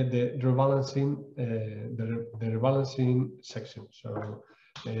 and the rebalancing section. So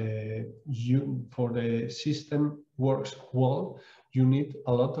for the system works well, you need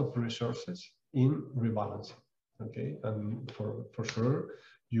a lot of resources in rebalancing. Okay, and for sure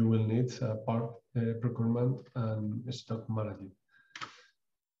you will need part procurement and stock management.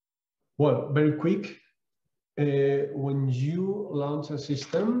 Well, very quick. When you launch a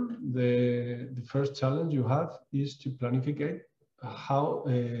system, the first challenge you have is to planify how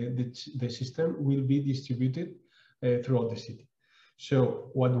the system will be distributed throughout the city. So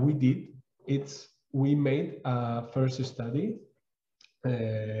what we did, we made a first study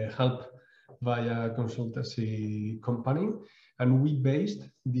helped by a consultancy company, and we based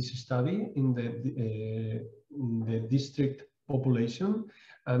this study in the district population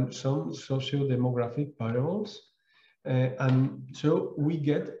and some socio-demographic variables. And so we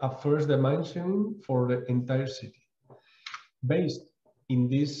get a first dimension for the entire city. Based in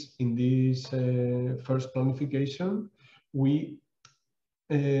this first planification, we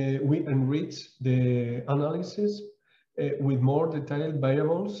enrich the analysis with more detailed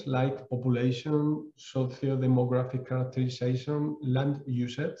variables like population, socio-demographic characterization, land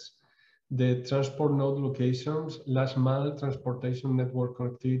usage, the transport node locations, last mile transportation network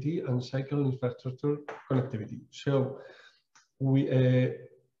connectivity, and cycle infrastructure connectivity. So with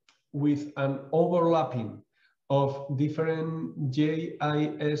an overlapping of different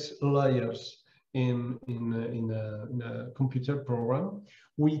GIS layers in a computer program,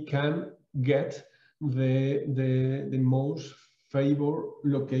 we can get the most favored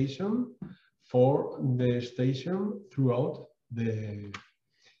location for the station throughout the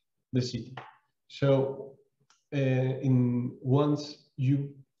city. So once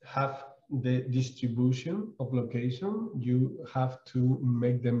you have the distribution of location, you have to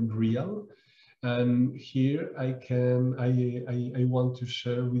make them real. And here I want to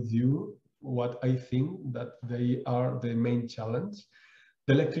share with you what I think that they are the main challenge.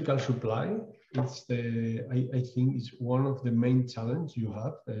 The electrical supply, I think is one of the main challenge you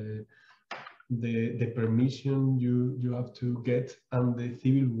have. The permission you have to get and the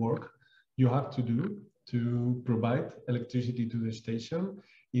civil work you have to do to provide electricity to the station.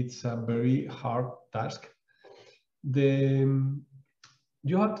 It's a very hard task.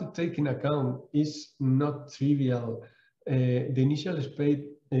 You have to take in account is not trivial. The initial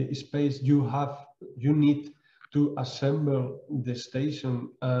space you need to assemble the station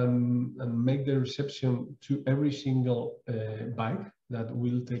and make the reception to every single bike that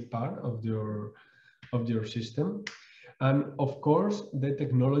will take part of your system. And of course, the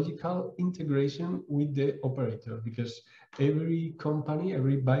technological integration with the operator, because every company,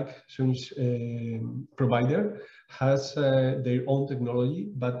 every bike service provider has their own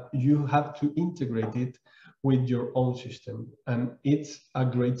technology, but you have to integrate it with your own system. And it's a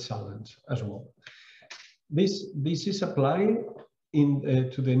great challenge as well. This is applied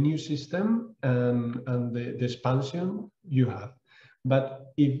to the new system and the expansion you have.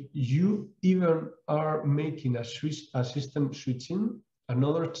 But if you even are making a system switching,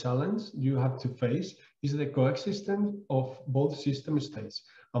 another challenge you have to face is the coexistence of both system states,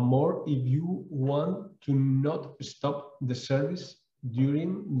 and more if you want to not stop the service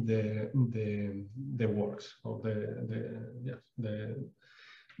during the works of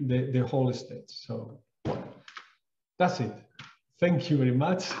the whole state. So that's it. Thank you very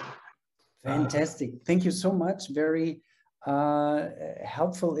much. Fantastic. Thank you so much. Very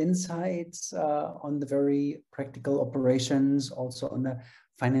helpful insights on the very practical operations, also on the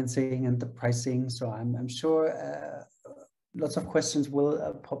financing and the pricing. So I'm sure lots of questions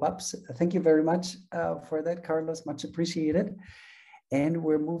will pop up. So thank you very much for that, Carlos. Much appreciated. And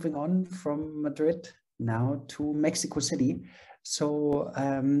we're moving on from Madrid now to Mexico City. So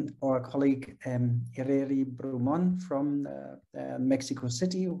our colleague Ireri Brumon from Mexico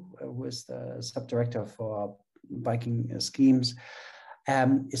City, who is the subdirector for biking schemes,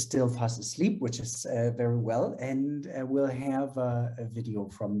 is still fast asleep, which is very well, and we'll have a video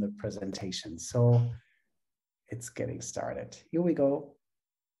from the presentation. So it's getting started. Here we go.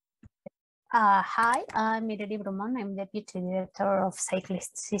 Hi, I'm Ireri Brumon. I'm Deputy Director of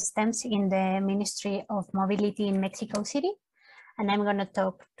Cyclist Systems in the Ministry of Mobility in Mexico City. and I'm going to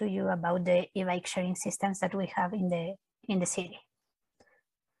talk to you about the e-bike sharing systems that we have in the city.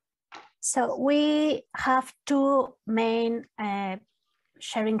 So we have two main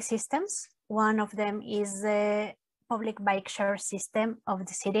sharing systems. One of them is the public bike share system of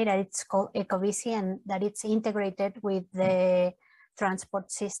the city that it's called Ecobici, and that it's integrated with the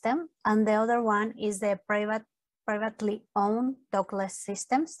transport system. And the other one is the privately owned dockless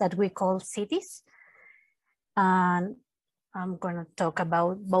systems that we call cities. And I'm going to talk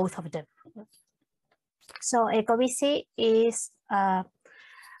about both of them. So Ecobici is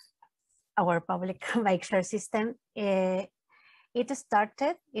our public bike share system. It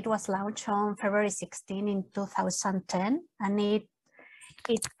was launched on February 16 in 2010, and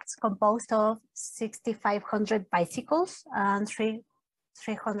it's composed of 6,500 bicycles, and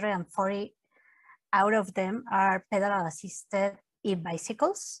 340 out of them are pedal assisted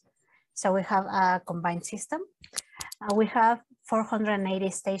e-bicycles. So we have a combined system. We have 480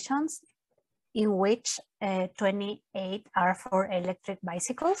 stations, in which 28 are for electric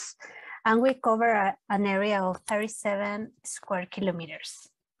bicycles, and we cover an area of 37 square kilometers.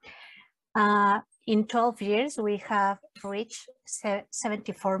 In 12 years, we have reached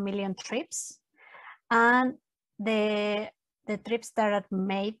 74 million trips, and the trips that are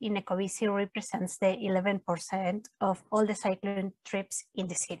made in Ecobici represents the 11% of all the cycling trips in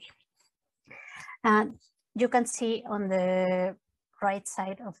the city. And you can see on the right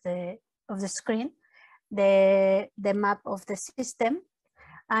side of the screen the map of the system,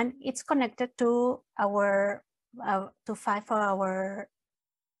 and it's connected to our to 5 of our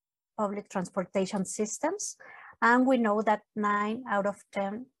public transportation systems, and we know that 9 out of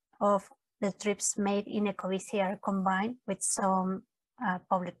 10 of the trips made in Ecobici are combined with some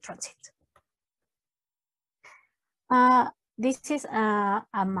public transit. This is a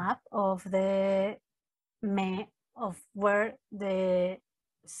map of where the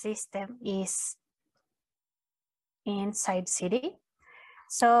system is inside city.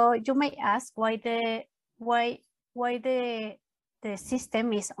 So you may ask why the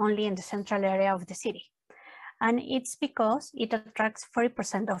system is only in the central area of the city. And it's because it attracts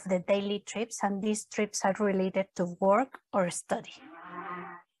 40% of the daily trips, and these trips are related to work or study.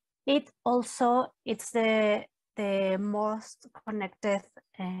 It's the most connected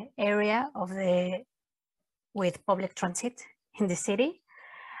area with public transit in the city,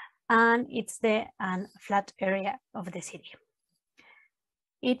 and it's the flat area of the city.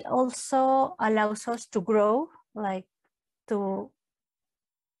 It also allows us to grow, like to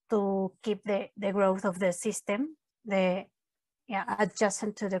keep the growth of the system,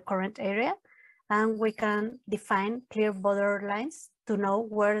 adjacent to the current area, and we can define clear border lines to know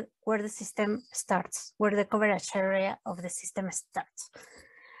where the system starts, where the coverage area of the system starts.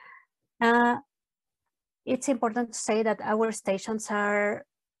 It's important to say that our stations are,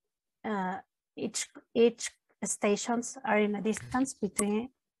 each stations are in a distance between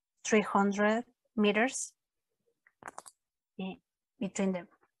 300 meters between them.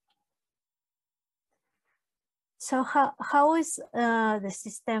 So how is the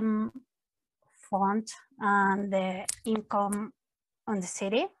system fund and the income on the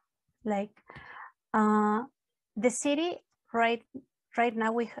city? Like the city right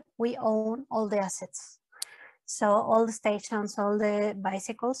now we own all the assets. So all the stations, all the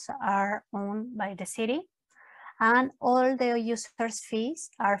bicycles are owned by the city, and all the users' fees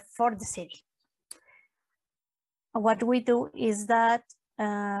are for the city. What we do is that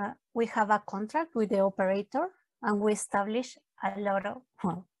we have a contract with the operator, and we establish a lot of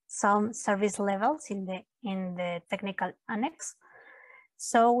some service levels in the technical annex,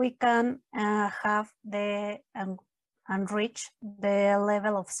 so we can have and reach the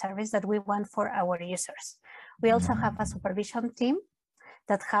level of service that we want for our users. We also have a supervision team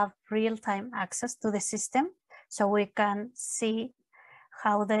that have real-time access to the system, so we can see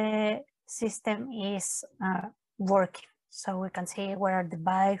how the system is working. So we can see where are the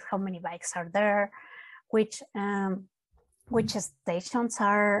bikes, how many bikes are there, which stations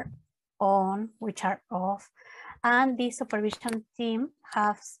are on, which are off. And the supervision team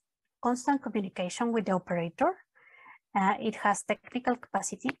has constant communication with the operator. It has technical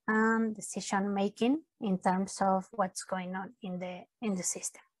capacity and decision making in terms of what's going on in the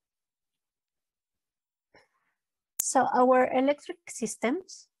system. So our electric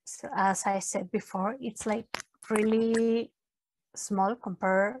systems, as I said before, it's like really small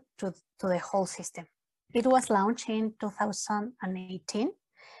compared to the whole system. It was launched in 2018.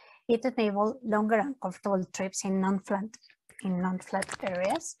 It enabled longer and comfortable trips in non-flat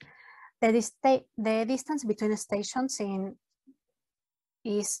areas. The distance between stations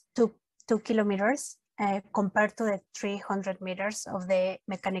is 2 kilometers compared to the 300 meters of the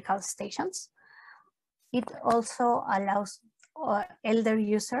mechanical stations. It also allows elder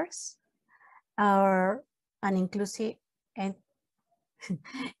users or an inclusive and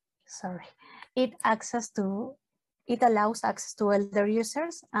sorry, it allows access to elder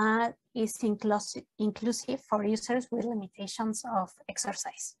users and is inclusive for users with limitations of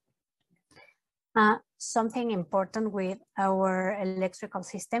exercise. Something important with our electrical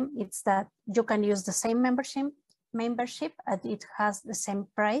system is that you can use the same membership and it has the same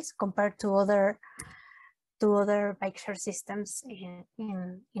price compared to other bike share systems in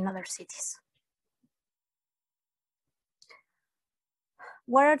other cities.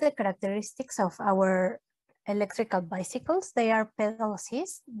 What are the characteristics of our electrical bicycles? They are pedal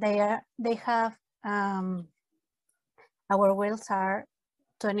assist. They have our wheels are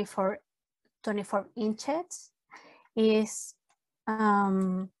 24 inches. Is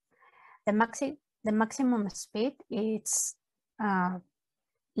the maximum speed is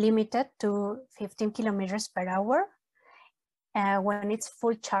limited to 15 kilometers per hour. When it's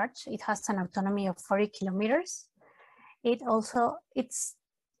full charge, it has an autonomy of 40 kilometers.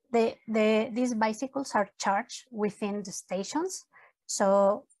 These bicycles are charged within the stations.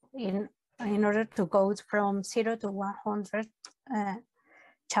 So in order to go from 0 to 100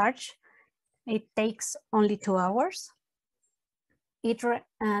 charge, it takes only 2 hours. The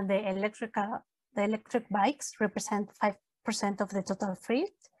electric bikes represent 5% of the total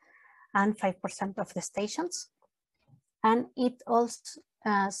fleet and 5% of the stations. And it also,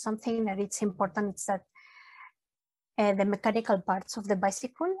 something that it's important is that the mechanical parts of the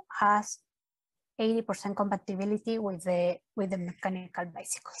bicycle has 80% compatibility with the mechanical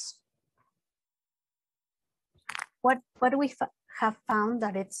bicycles. What we have found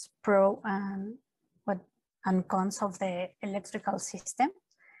that it's pro and cons of the electrical system.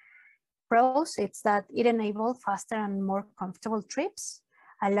 Pros, it's that it enables faster and more comfortable trips,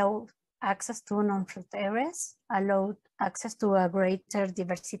 allow access to non-food areas, allow access to a greater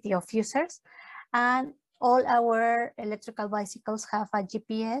diversity of users, and all our electrical bicycles have a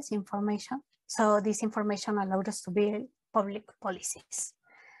GPS information. So this information allowed us to build public policies.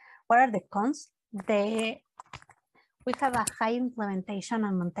 What are the cons? We have a high implementation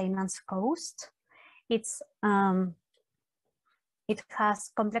and maintenance cost. It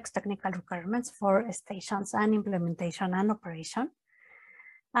has complex technical requirements for stations and implementation and operation.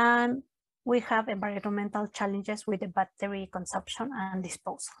 And we have environmental challenges with the battery consumption and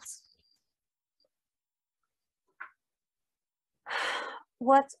disposals.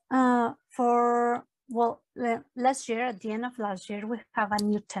 Last year, at the end of last year, we have a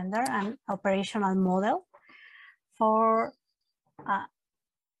new tender and operational model for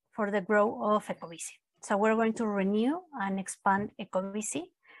the growth of Ecobici. So we're going to renew and expand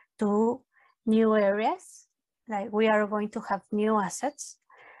Ecobici to new areas. Like we are going to have new assets.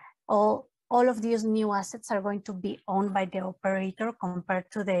 All of these new assets are going to be owned by the operator compared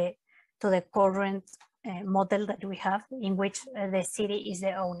to the current model that we have, in which the city is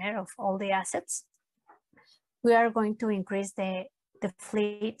the owner of all the assets. We are going to increase the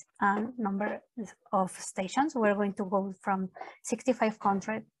fleet and number of stations. We're going to go from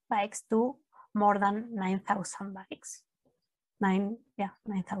 6,500 bikes to more than 9,000 bikes.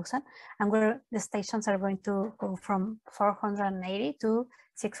 9,000. And the stations are going to go from 480 to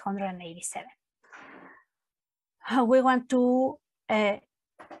 687. We want to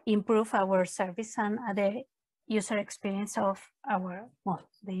improve our service and the user experience of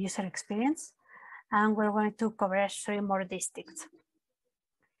the user experience. And we're going to cover 3 more districts.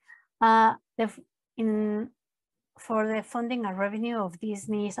 For the funding and revenue of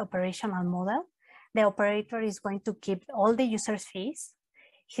Disney's operational model, the operator is going to keep all the users' fees.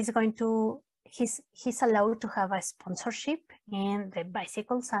 He's allowed to have a sponsorship in the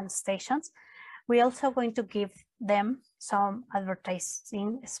bicycles and stations. We're also going to give them some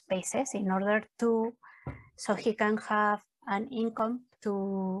advertising spaces in order so he can have an income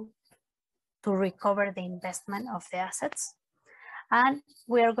to recover the investment of the assets. And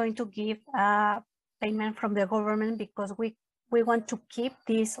we are going to give a payment from the government because we want to keep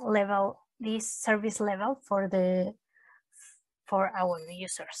this service level for our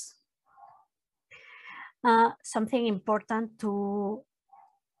users. Something important to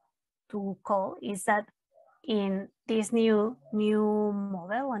call is that in this new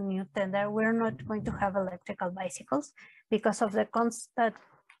model and new tender, we're not going to have electrical bicycles because of the cons that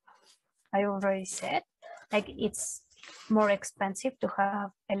I already said. Like it's more expensive to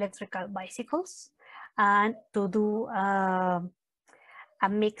have electrical bicycles and to do a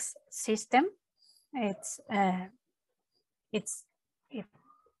mixed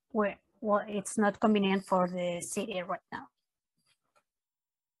well, it's not convenient for the city right now.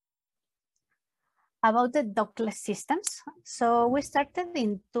 About the dockless systems. So we started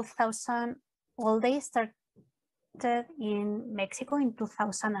in 2000, well, they started in Mexico in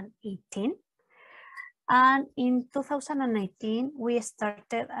 2018. And in 2019, we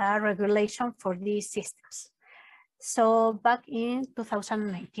started a regulation for these systems. So back in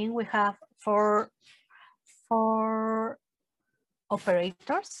 2019, we have four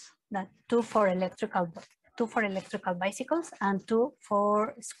operators, that two for electrical bicycles and two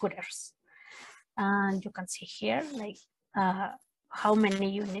for scooters. And you can see here, like how many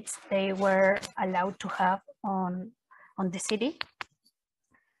units they were allowed to have on the city.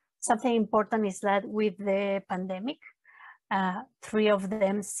 Something important is that with the pandemic, 3 of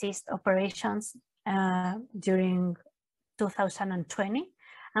them ceased operations during 2020,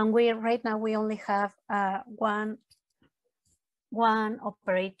 and right now we only have one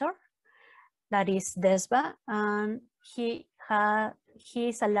operator, that is DESBA, and he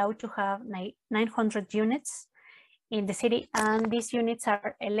is allowed to have 900 units in the city, and these units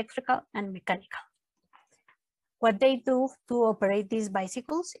are electrical and mechanical. What they do to operate these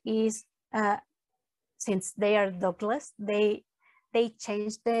bicycles is, since they are dockless, they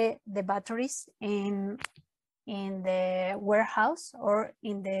change the batteries in the warehouse, or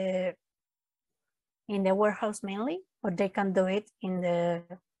in the warehouse mainly, or they can do it in the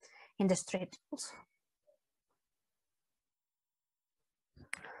street also.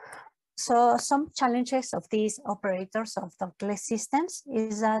 So some challenges of these operators of dockless systems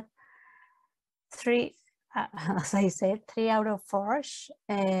is that as I said, 3 out of 4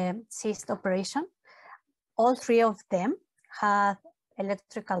 ceased operation. All 3 of them have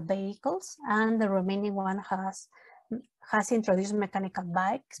electrical vehicles, and the remaining one has introduced mechanical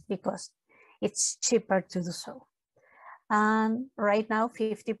bikes because it's cheaper to do so. And right now,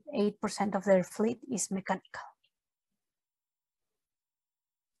 58% of their fleet is mechanical.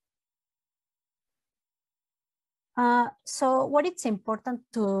 So what it's important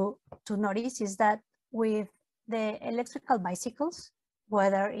to notice is that with the electrical bicycles,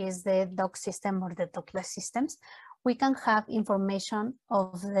 whether it's the dock system or the dockless systems, we can have information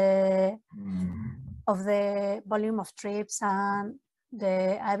of the volume of trips and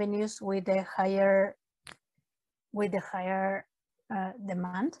the avenues with the higher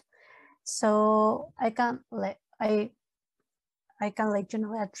demand. So I can let you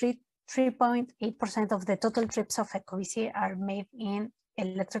know that 3.8% of the total trips of Ecobici are made in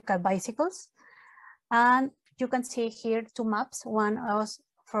electrical bicycles. And you can see here 2 maps. One is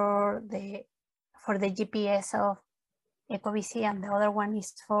for the GPS of Ecobici, and the other one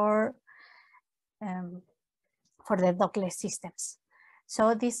is for the dockless systems.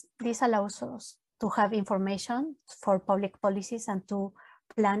 So this allows us to have information for public policies and to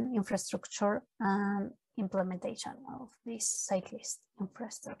plan infrastructure and implementation of this cyclist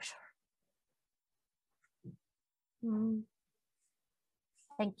infrastructure.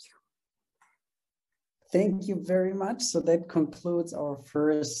 Thank you. Thank you very much. So that concludes our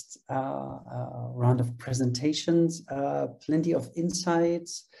first round of presentations, plenty of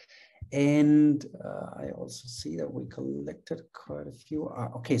insights. And I also see that we collected quite a few.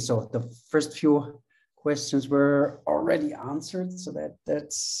 Okay, so the first few questions were already answered, so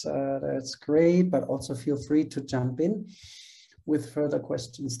that's great, but also feel free to jump in with further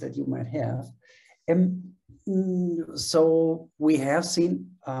questions that you might have. So we have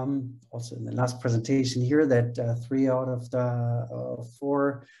seen also in the last presentation here that 3 out of the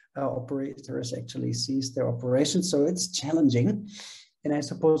 4 operators actually ceased their operations. So it's challenging. And I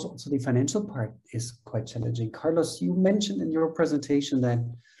suppose also the financial part is quite challenging. Carlos, you mentioned in your presentation that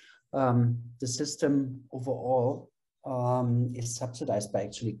the system overall is subsidized by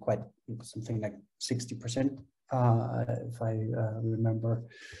actually quite something like 60%, if I remember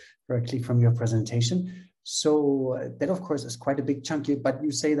correctly from your presentation. So that, of course, is quite a big chunk, but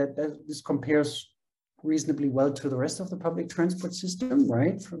you say that this compares reasonably well to the rest of the public transport system,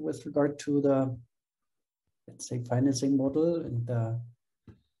 right? With regard to the, let's say, financing model and the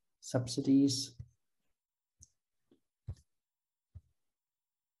subsidies.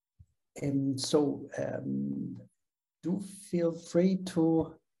 And so do feel free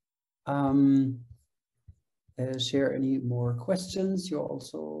to share any more questions. You're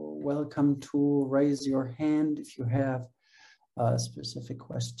also welcome to raise your hand if you have specific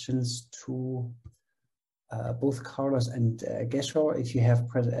questions to both Carlos and Gesho. If you have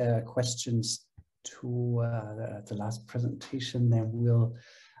questions to the last presentation, then we'll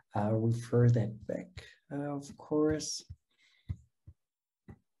refer that back, of course.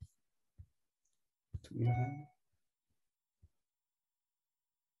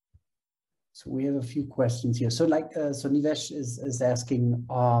 So we have a few questions here. So like, so Nivesh is asking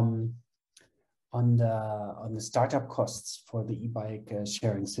on the startup costs for the e-bike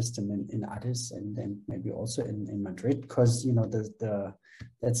sharing system in Addis and maybe also in Madrid, because you know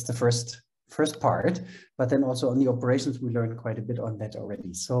that's the first part, but then also on the operations we learned quite a bit on that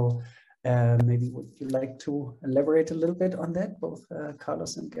already. So maybe would you like to elaborate a little bit on that, both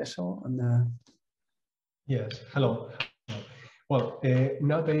Carlos and Gesho, on the... Yes, hello. Well,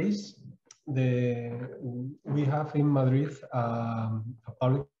 nowadays we have in Madrid a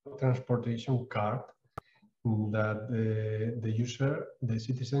public transportation card that the user, the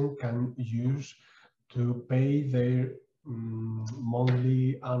citizen, can use to pay their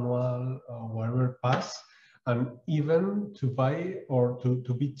monthly, annual, whatever pass, and even to buy or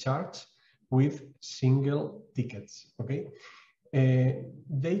to be charged with single tickets. Okay,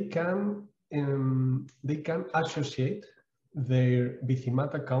 they can associate their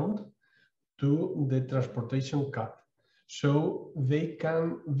Bicimat account to the transportation card, so they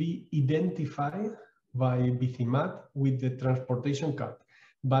can be identified by Bicimat with the transportation card,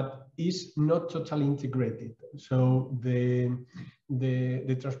 but is not totally integrated. So the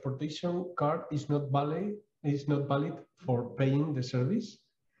transportation card is not valid for paying the service,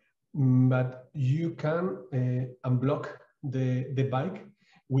 but you can unblock the bike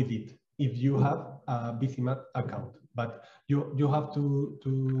with it if you have a Bicimat account. But you have to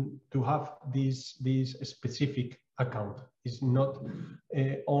have this specific account. It's not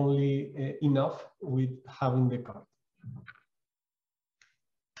only enough with having the card.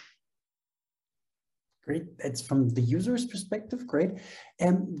 Great, that's from the user's perspective. Great.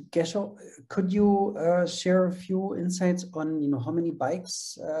 Gesho, could you share a few insights on how many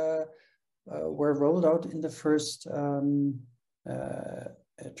bikes were rolled out in the first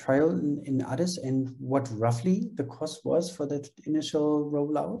trial in Addis, and what roughly the cost was for that initial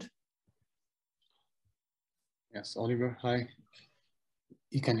rollout? Yes, Oliver, hi.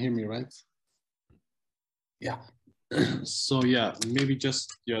 You can hear me, right? Yeah. So yeah, maybe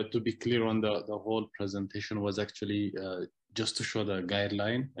just to be clear on the whole presentation was actually just to show the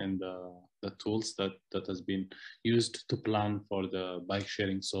guideline and the tools that has been used to plan for the bike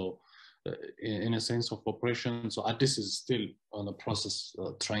sharing. So in a sense of operation, so Addis is still on the process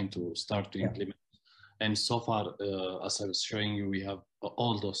trying to start to implement. And so far, as I was showing you, we have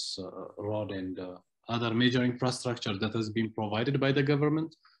all those road and other major infrastructure that has been provided by the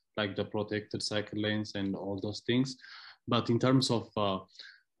government, like the protected cycle lanes and all those things. But in terms of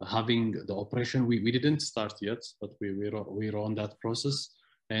having the operation, we didn't start yet, but we're on that process.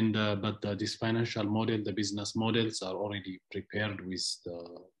 And but this financial model, the business models are already prepared with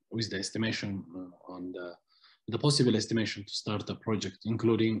the estimation on the possible estimation to start the project,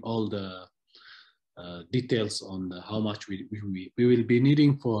 including all the details on how much we will be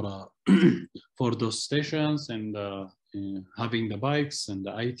needing for for those stations, and having the bikes and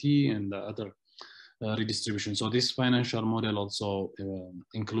the IT and the other redistribution. So this financial model also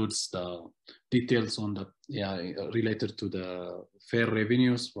includes the details on the related to the fare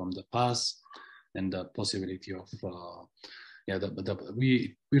revenues from the pass and the possibility of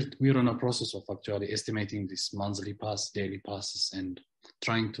we're in a process of actually estimating this monthly pass, daily passes, and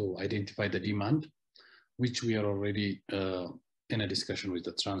trying to identify the demand, which we are already in a discussion with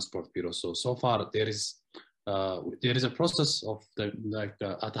the transport bureau. So far there is a process of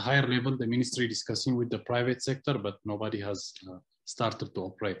at a higher level, the ministry discussing with the private sector, but nobody has started to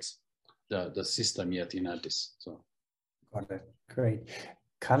operate the system yet in Addis. So, got it. Great.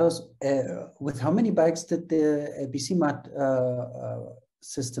 Carlos, with how many bikes did the Bicimat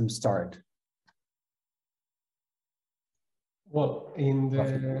system start? Well, in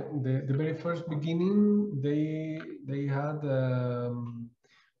the very first beginning, they had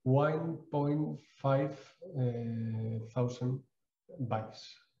 1.5 thousand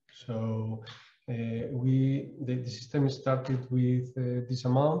bikes. So the system started with this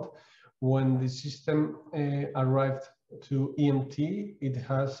amount. When the system arrived to EMT, it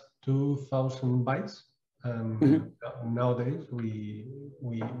has 2,000 bikes, and nowadays we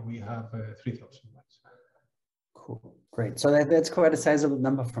have 3,000 bikes. Cool, great. So that's quite a sizable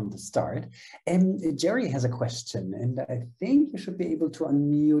number from the start. And Jerry has a question, and I think you should be able to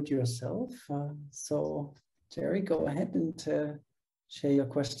unmute yourself. So Jerry, go ahead and share your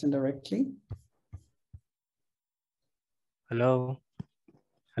question directly. Hello.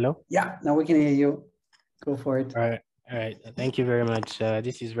 Hello? Yeah, now we can hear you. Go for it. All right. Thank you very much.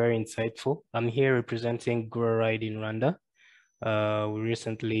 This is very insightful. I'm here representing Grow Ride in Rwanda. We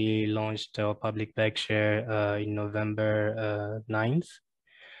recently launched our public bike share in November 9th.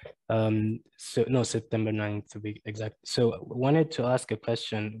 So no, September 9th to be exact. So wanted to ask a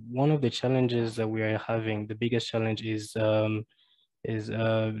question. One of the challenges that we are having, the biggest challenge is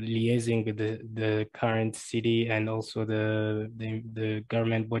liaising with the current city and also the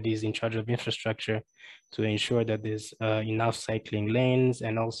government bodies in charge of infrastructure to ensure that there's enough cycling lanes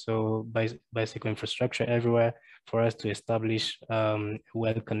and also bicycle infrastructure everywhere for us to establish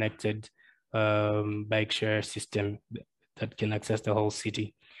well-connected bike share system that can access the whole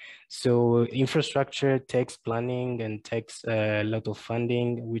city. So infrastructure takes planning and takes a lot of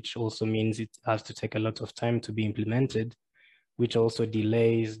funding, which also means it has to take a lot of time to be implemented, which also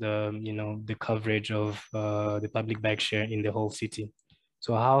delays the coverage of the public bike share in the whole city.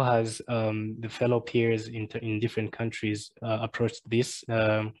 So how has the fellow peers in different countries approached this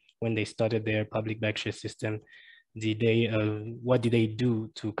when they started their public bike share system? What did they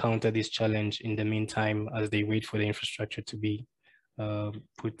do to counter this challenge in the meantime as they wait for the infrastructure to be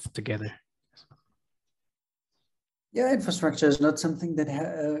put together? Yeah, infrastructure is not something that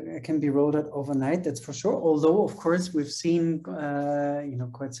can be rolled out overnight, that's for sure. Although, of course, we've seen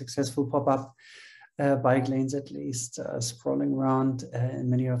quite successful pop-up bike lanes, at least sprawling around in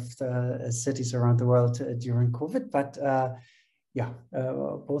many of the cities around the world during COVID. But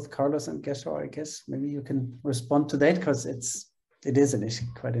both Carlos and Gesho, I guess maybe you can respond to that, because it is an issue,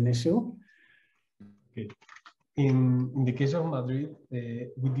 quite an issue. Okay. In the case of Madrid,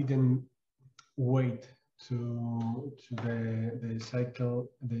 we didn't wait to the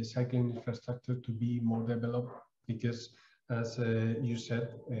cycling infrastructure to be more developed, because as you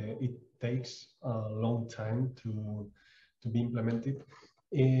said, it takes a long time to be implemented.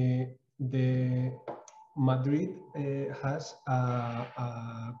 The Madrid has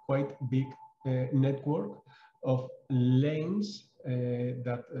a quite big network of lanes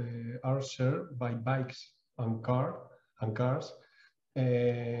that are shared by bikes and cars.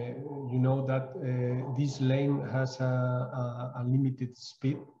 You know that this lane has a limited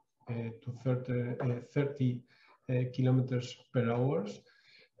speed to 30 kilometers per hour.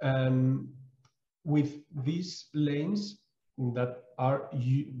 And with these lanes that are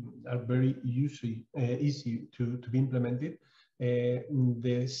very easy to be implemented,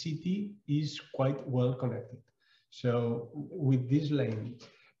 the city is quite well connected. So with this lane,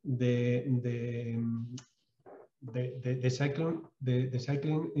 the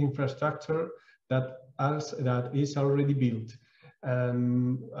cycling infrastructure that is already built,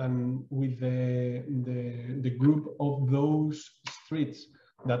 and with the group of those streets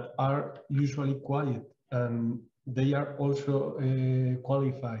that are usually quiet, and they are also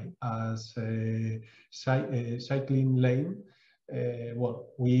qualified as a cycling lane.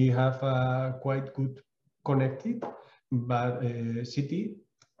 Well, we have a quite good connected city.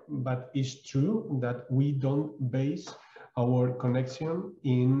 But it's true that we don't base our connection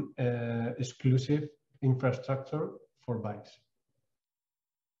in exclusive infrastructure for bikes.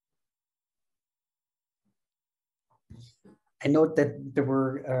 I note that there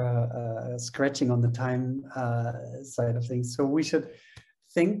were scratching on the time side of things. So we should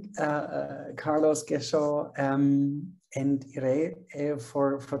thank Carlos, Gesho, and Ire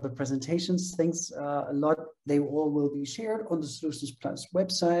for the presentations. Thanks a lot. They all will be shared on the Solutions Plus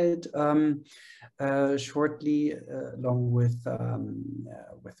website shortly, along with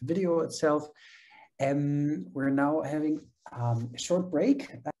the video itself. We're now having a short break.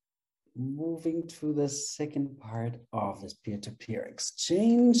 Moving to the second part of this peer-to-peer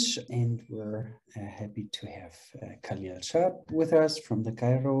exchange, and we're happy to have Khalil Shab with us from the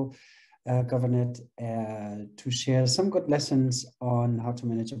Cairo Governorate to share some good lessons on how to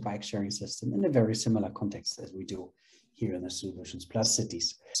manage a bike sharing system in a very similar context as we do here in the Solutions Plus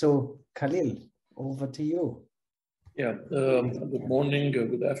cities. So Khalil, over to you. Yeah, good morning,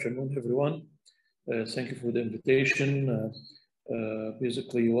 good afternoon, everyone. Thank you for the invitation.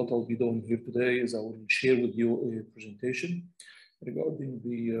 Basically, what I'll be doing here today is I will share with you a presentation regarding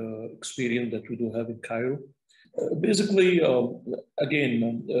the experience that we do have in Cairo. Basically,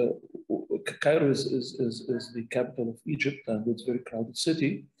 again, Cairo is the capital of Egypt, and it's a very crowded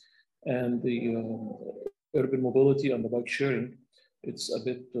city. And the urban mobility and the bike sharing, it's a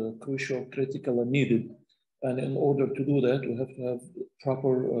bit crucial, critical, and needed. And in order to do that, we have to have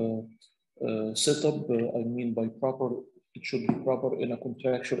proper setup. I mean by proper, it should be proper in a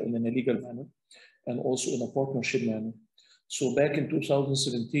contractual and in a legal manner, and also in a partnership manner. So back in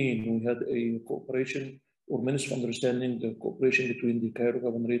 2017, we had a cooperation or Ministry of Understanding, the cooperation between the Cairo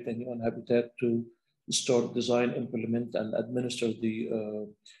Governorate and UN Habitat to start, design, implement, and administer the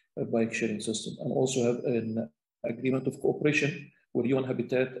bike sharing system, and also have an agreement of cooperation where UN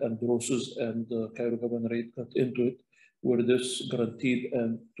Habitat and Rosus and the Cairo Governorate got into it where this guaranteed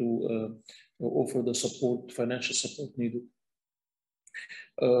and to offer the support, financial support needed.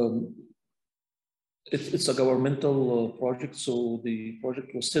 It's a governmental project, so the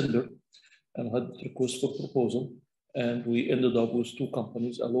project was tendered and had request for proposal. And we ended up with two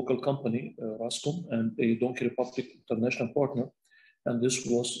companies, a local company, Rascom, and a Donkey Republic international partner. And this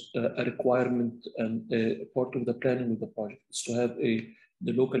was a requirement and a part of the planning of the project, is to have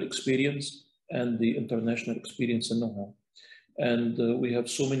the local experience and the international experience and know-how. And we have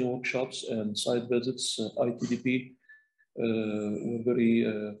so many workshops and site visits. ITDP were very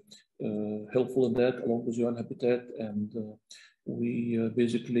helpful in that, along with UN Habitat. And we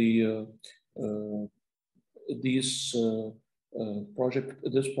basically, this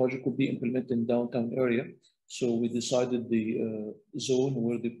project would be implemented in downtown area. So we decided the zone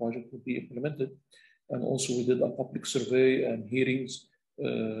where the project would be implemented. And also we did a public survey and hearings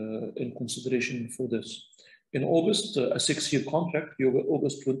in consideration for this. In August, a 6-year contract,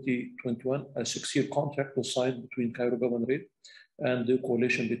 August 2021, a 6-year contract was signed between Cairo Governorate and the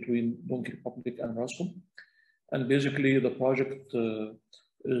coalition between Donkey Republic and Rascom. And basically the project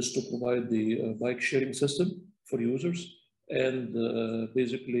is to provide the bike sharing system for users. And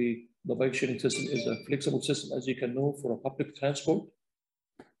basically the bike sharing system is a flexible system, as you can know, for a public transport.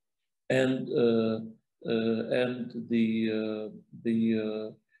 And the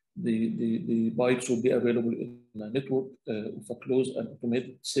bikes will be available in a network of a closed and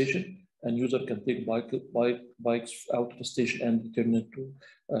automated station, and user can take bikes out of the station and return it to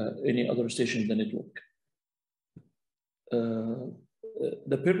any other station in the network.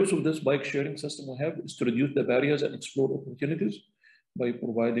 The purpose of this bike sharing system we have is to reduce the barriers and explore opportunities by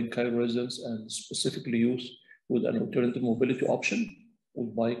providing Cairo residents and specifically youth with an alternative mobility option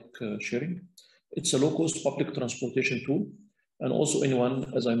with bike sharing. It's a low-cost public transportation tool, and also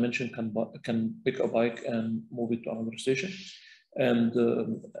anyone, as I mentioned, can pick a bike and move it to another station. And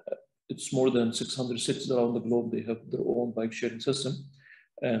it's more than 600 cities around the globe. They have their own bike sharing system,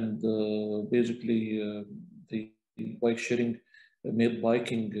 and basically the bike sharing made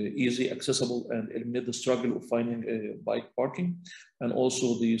biking easy, accessible, and eliminate the struggle of finding a bike parking. And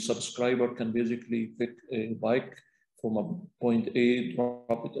also the subscriber can basically pick a bike from a point A,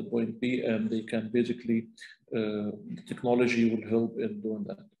 drop it at point B, and they can basically, the technology will help in doing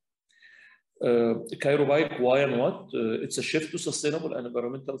that. Cairo Bike, why and what? It's a shift to sustainable and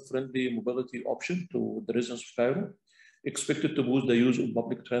environmental friendly mobility option to the residents of Cairo, expected to boost the use of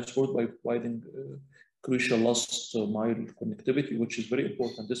public transport by providing crucial last mile connectivity, which is very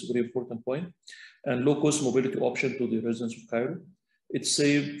important. This is a very important point. And low-cost mobility option to the residents of Cairo. It's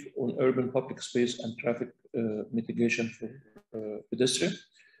safe on urban public space and traffic mitigation for pedestrian.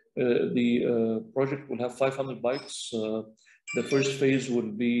 The project will have 500 bikes. The first phase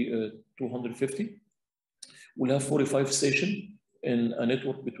will be 250. We'll have 45 stations in a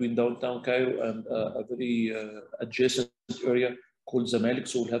network between downtown Cairo and a very adjacent area called Zamalek.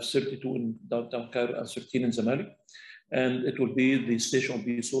 So we'll have 32 in downtown Cairo and 13 in Zamalek. And the station will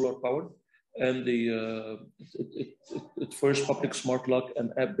be solar powered. And it's first public smart lock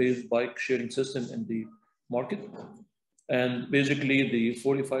and app-based bike sharing system in the market. And basically the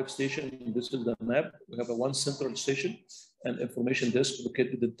 45 station, this is the map. We have one central station and information desk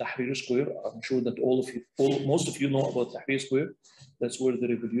located in Tahrir Square. I'm sure that most of you know about Tahrir Square. That's where the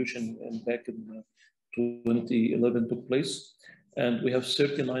revolution back in 2011 took place. And we have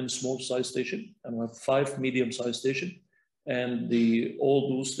 39 small size stations, and we have 5 medium size stations. And all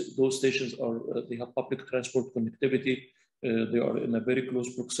those stations they have public transport connectivity. They are in a very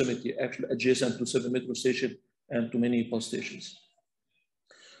close proximity, actually adjacent to 7 metro stations and to many bus stations.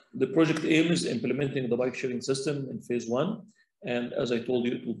 The project aim is implementing the bike sharing system in phase 1. And as I told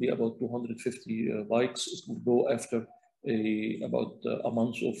you, it will be about 250 bikes. It will go after about a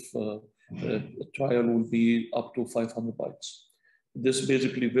month of trial will be up to 500 bikes. This is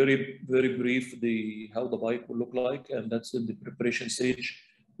basically very, very brief, how the bike will look like. And that's in the preparation stage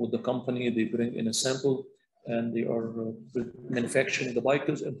with the company. They bring in a sample and they are manufacturing the bike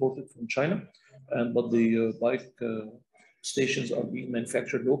is imported from China. But the bike stations are being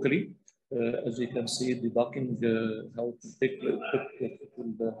manufactured locally. As you can see, the docking, how it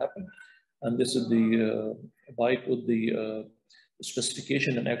will happen. And this is the bike with the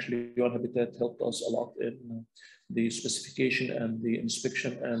specification, and actually UN Habitat helped us a lot in the specification and the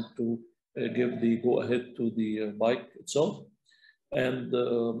inspection and to give the go-ahead to the bike itself. And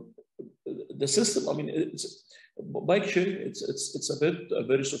the system, I mean, bike sharing, it's a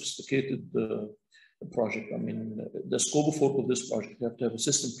very sophisticated project. I mean, the scope of work of this project, you have to have a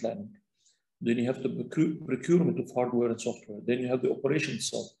system planning. Then you have the procurement of hardware and software. Then you have the operation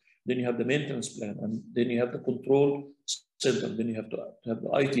itself. then you have the maintenance plan, and then you have the control center, then you have to have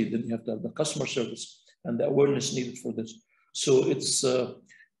the IT, then you have to have the customer service and the awareness needed for this. So it's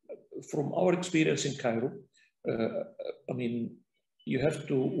from our experience in Cairo, I mean, you have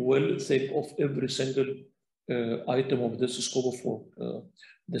to well think of every single item of this scope of work.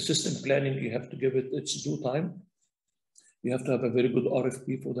 The system planning, you have to give it its due time. You have to have a very good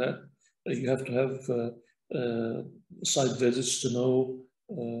RFP for that. You have to have site visits to know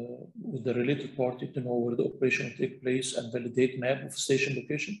with the related party to know where the operation will take place and validate map of station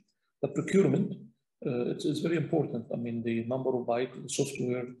location. The procurement, it's very important. I mean, the number of bikes, the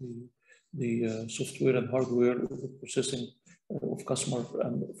software, the software and hardware, the processing of customer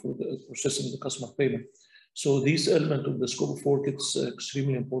and for the processing the customer payment. So these elements of the scope of work, it's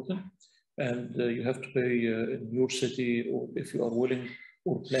extremely important. And you have to pay in your city, or if you are willing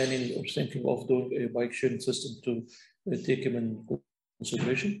or planning or thinking of doing a bike sharing system to take them in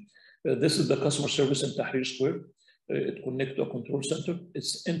consideration. This is the customer service in Tahrir Square. It connects to a control center.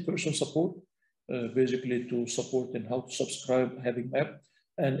 It's in-person support, basically to support in how to subscribe, having map,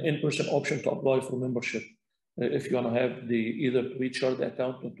 and in-person option to apply for membership. If you want to have either to recharge the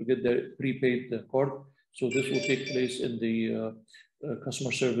account or to get the prepaid card. So this will take place in the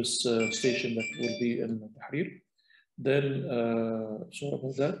customer service station that will be in Tahrir. Then, sorry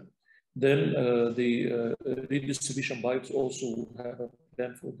about that. Then the redistribution bikes also have a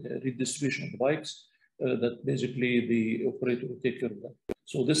plan for the redistribution of the bikes that basically the operator will take care of that.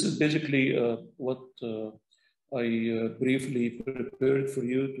 So this is basically what I briefly prepared for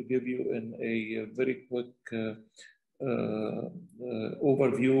you to give you in a very quick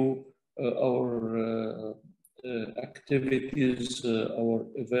overview our activities, our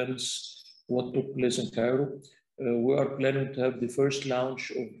events, what took place in Cairo. We are planning to have the first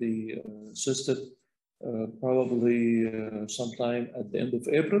launch of the system probably sometime at the end of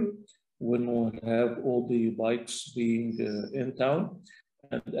April, when we'll have all the bikes being in town.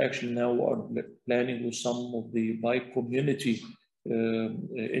 And actually now we are planning with some of the bike community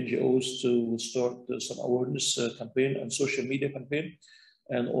NGOs to start some awareness campaign and social media campaign.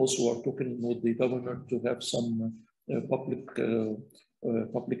 And also are talking with the governor to have some public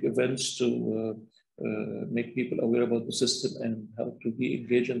events to make people aware about the system and how to be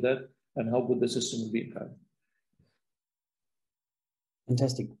engaged in that and how good the system will be in Cairo.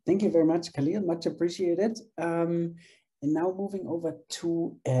 Fantastic. Thank you very much, Khalil. Much appreciated. And now moving over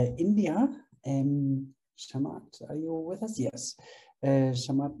to India. Shamat, are you with us? Yes.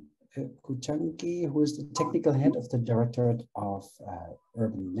 Shamat Kuchangi, who is the technical head of the Directorate of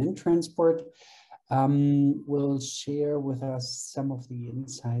Urban Land Transport, will share with us some of the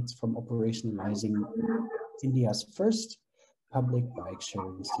insights from operationalizing India's first public bike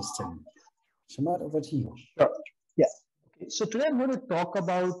sharing system. Shamat, over to you. Sure. Yeah. Okay. So today I'm going to talk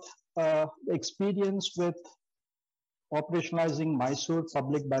about the experience with operationalizing Mysore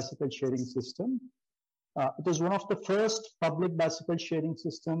public bicycle sharing system. It is one of the first public bicycle sharing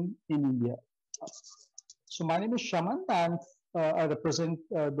system in India. So my name is Shaman, and I represent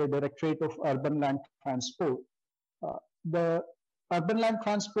the Directorate of Urban Land Transport. The Urban Land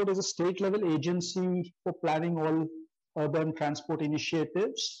Transport is a state-level agency for planning all urban transport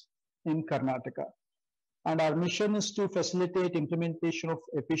initiatives in Karnataka. And our mission is to facilitate implementation of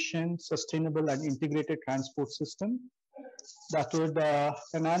efficient, sustainable, and integrated transport system that would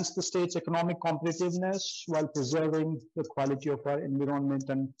enhance the state's economic competitiveness while preserving the quality of our environment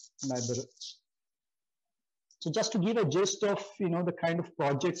and neighborhoods. So just to give a gist of the kind of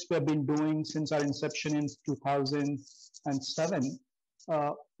projects we have been doing since our inception in 2007,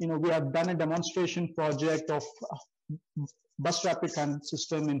 we have done a demonstration project of bus rapid transit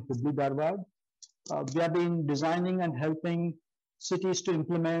system in Hubli Dharwad. We have been designing and helping cities to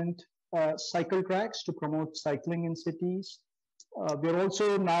implement cycle tracks to promote cycling in cities. We are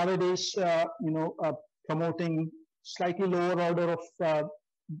also nowadays, promoting slightly lower order of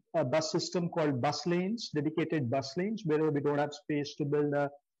a bus system called bus lanes, dedicated bus lanes, where we don't have space to build a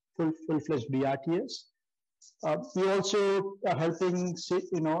full-fledged BRTS. We also are helping,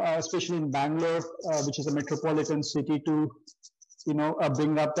 especially in Bangalore, which is a metropolitan city, to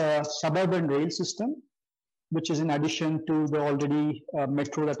bring up a suburban rail system, which is in addition to the already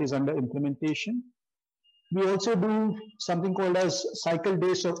metro that is under implementation. We also do something called as cycle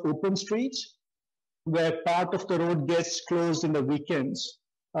days or open streets, where part of the road gets closed in the weekends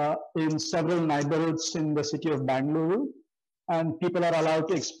in several neighborhoods in the city of Bangalore, and people are allowed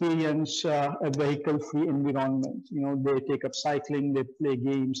to experience a vehicle-free environment. They take up cycling, they play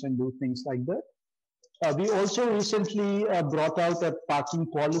games and do things like that. We also recently brought out a parking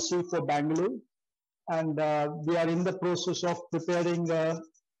policy for Bangalore, and we are in the process of preparing a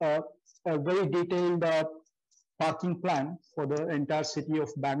a very detailed parking plan for the entire city of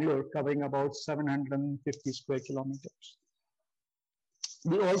Bangalore, covering about 750 square kilometers.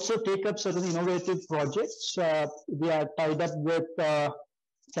 We also take up certain innovative projects. We are tied up with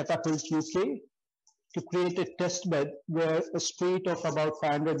Catapult UK to create a test bed where a street of about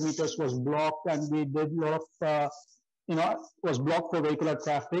 500 meters was blocked, and we did a lot of, was blocked for vehicular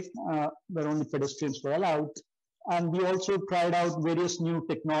traffic, where only pedestrians were allowed. And we also tried out various new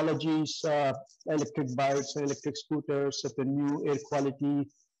technologies, electric bikes, electric scooters, certain new air quality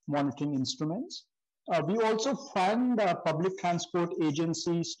monitoring instruments. We also fund public transport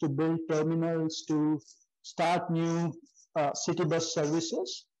agencies to build terminals, to start new city bus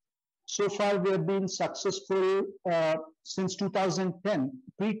services. So far, we have been successful since 2010.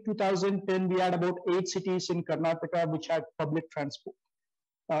 Pre-2010, we had about 8 cities in Karnataka which had public transport.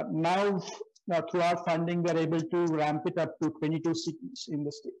 Now, through our funding, we are able to ramp it up to 22 cities in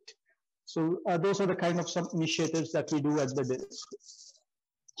the state. So those are the kind of some initiatives that we do at the desk.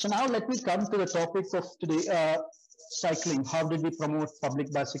 So now let me come to the topic of today, cycling. How did we promote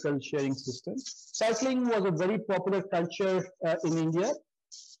public bicycle sharing systems? Cycling was a very popular culture in India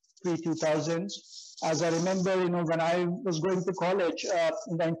pre-2000s. As I remember, when I was going to college,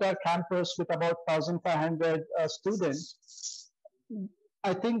 in the entire campus with about 1,500 students,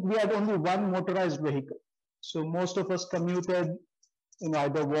 I think we had only one motorized vehicle. So most of us commuted,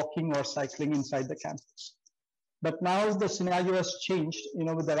 either walking or cycling inside the campus. But now the scenario has changed,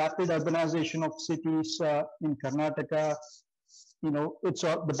 with the rapid urbanization of cities in Karnataka.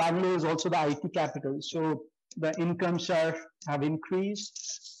 The Bangalore is also the IT capital. So the incomes have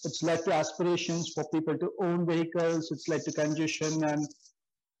increased. It's led to aspirations for people to own vehicles. It's led to congestion and,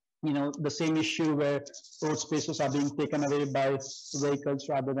 the same issue where road spaces are being taken away by vehicles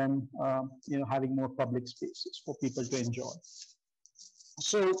rather than, having more public spaces for people to enjoy.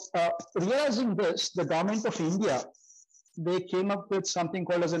 So realizing this, the government of India, they came up with something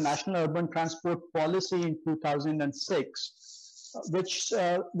called as a National Urban Transport Policy in 2006, which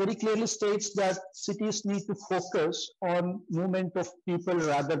very clearly states that cities need to focus on movement of people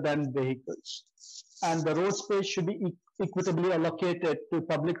rather than vehicles. And the road space should be equitably allocated to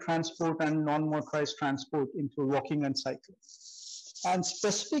public transport and non-motorized transport into walking and cycling. And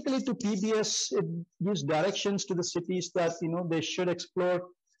specifically to PBS, it gives directions to the cities that, they should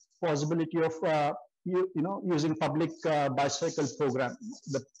explore possibility of, using public bicycle program,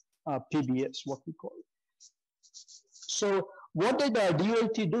 the PBS, what we call it. So what did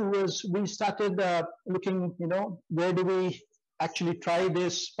DOLT do is we started looking, where do we actually try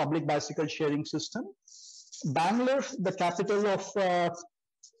this public bicycle sharing system. Bangalore, the capital of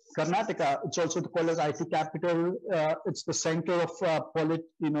Karnataka, it's also called as IT capital. It's the center of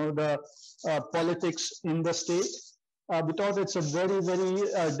politics in the state. We thought it's a very, very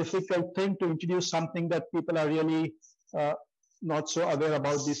difficult thing to introduce something that people are really not so aware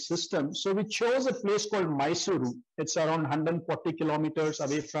about this system. So we chose a place called Mysuru. It's around 140 kilometers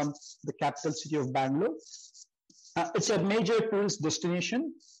away from the capital city of Bangalore. It's a major tourist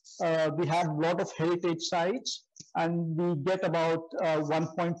destination. We have a lot of heritage sites, and we get about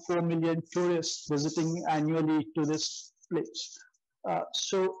 1.4 million tourists visiting annually to this place.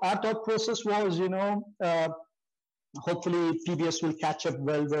 So our thought process was, hopefully PBS will catch up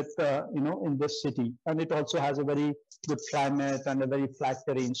well with, in this city. And it also has a very good climate and a very flat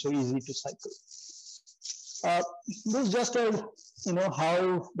terrain, so easy to cycle. This is just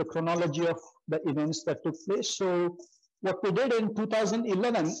how the chronology of the events that took place. So what we did in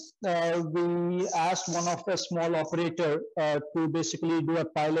 2011, we asked one of the small operator to basically do a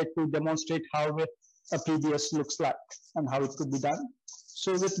pilot to demonstrate how a PBS looks like and how it could be done.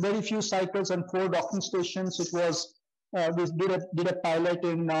 So with very few cycles and 4 docking stations, it was, we did a pilot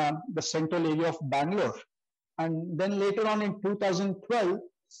in the central area of Bangalore. And then later on in 2012,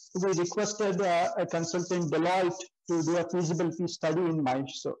 we requested a consultant, Deloitte, to do a feasibility study in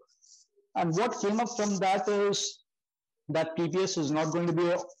Mysore. And what came up from that is that PBS is not going to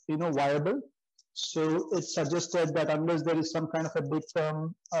be, viable. So it suggested that unless there is some kind of a big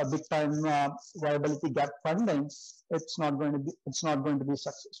time viability gap funding, it's not going to be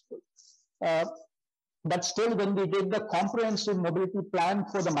successful. But still, when we did the comprehensive mobility plan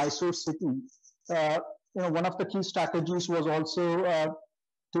for the Mysore city, one of the key strategies was also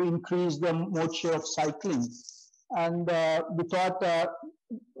to increase the mode share of cycling. And we thought,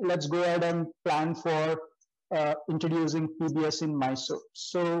 let's go ahead and plan for introducing PBS in Mysore.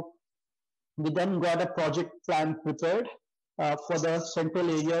 So we then got a project plan prepared for the central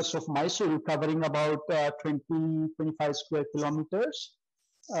areas of Mysore, covering about 20-25 square kilometers.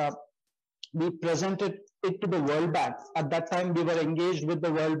 we presented it to the World Bank. At that time, we were engaged with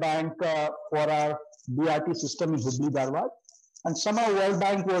the World Bank for our BRT system in Hubli Dharwad. And somehow World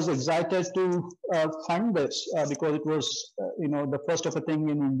Bank was excited to fund this because it was, the first of a thing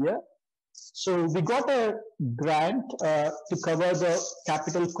in India. So we got a grant to cover the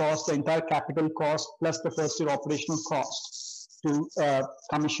capital cost, the entire capital cost, plus the first year operational cost to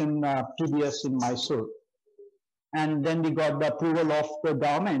commission PBS in Mysore. And then we got the approval of the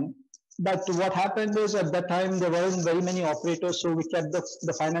government. But what happened is at that time, there weren't very many operators, so we kept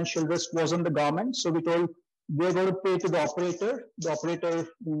the financial risk wasn't the government. So we told we're going to pay to the operator. The operator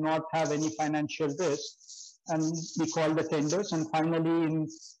will not have any financial risk. And we called the tenders. And finally, in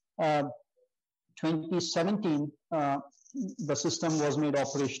 2017, the system was made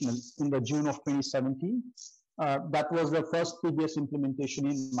operational in the June of 2017. That was the first PBS implementation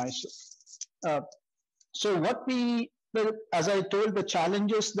in Mysore. So what as I told, the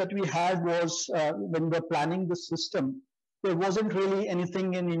challenges that we had was when we were planning the system, there wasn't really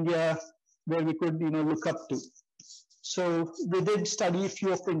anything in India where we could, look up to. So we did study a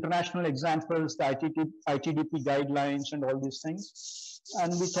few of the international examples, the ITDP guidelines and all these things.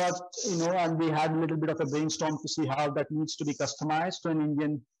 And we thought, and we had a little bit of a brainstorm to see how that needs to be customized to an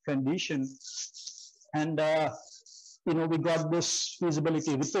Indian condition. And, we got this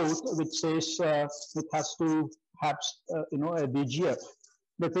feasibility report, which says it has to have, a DGF.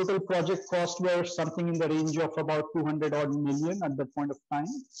 The total project cost were something in the range of about 200 odd million at that point of time.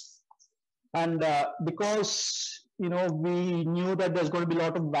 And because, we knew that there's going to be a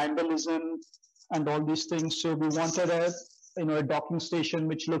lot of vandalism and all these things, so we wanted a docking station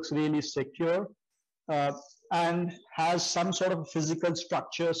which looks really secure and has some sort of physical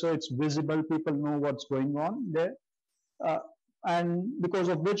structure, so it's visible, people know what's going on there. And because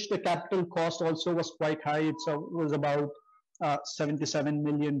of which the capital cost also was quite high. It was about 77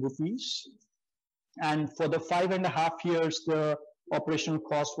 million rupees. And for the 5.5 years, the operational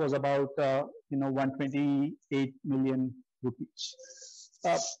cost was about 128 million rupees.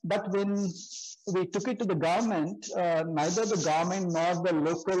 But when we took it to the government, neither the government nor the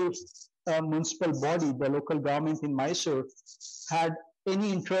local municipal body, the local government in Mysore, had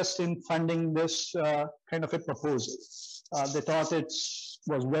any interest in funding this kind of a proposal. They thought it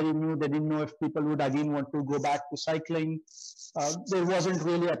was very new. They didn't know if people would again want to go back to cycling. There wasn't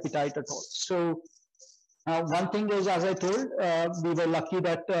really appetite at all. So one thing is, as I told, we were lucky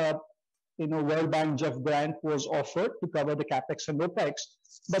that World Bank JEF grant was offered to cover the capex and opex.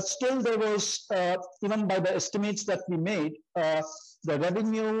 But still, there was even by the estimates that we made, the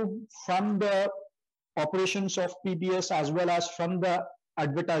revenue from the operations of PBS as well as from the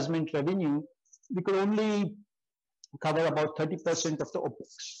advertisement revenue, we could only cover about 30% of the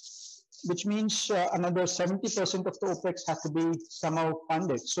OPEX, which means another 70% of the OPEX had to be somehow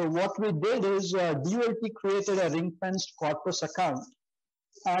funded. So what we did is DULT created a ring-fenced corpus account.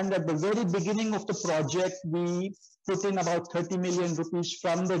 And at the very beginning of the project, we put in about 30 million rupees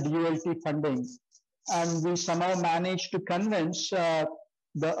from the DULT funding. And we somehow managed to convince the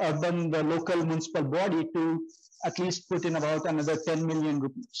local municipal body to at least put in about another 10 million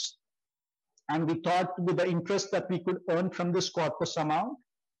rupees. And we thought with the interest that we could earn from this corpus amount,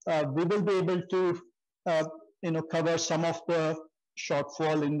 we will be able to, cover some of the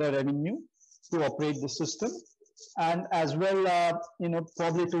shortfall in the revenue to operate the system. And as well,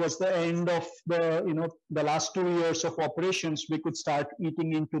 probably towards the end of the, the last 2 years of operations, we could start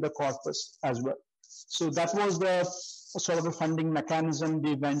eating into the corpus as well. So that was the sort of a funding mechanism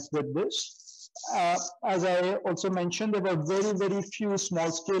we went with this. As I also mentioned, there were very, very few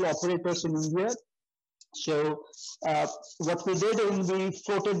small-scale operators in India. So what we did when we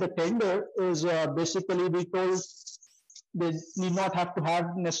floated the tender is basically we told they need not have to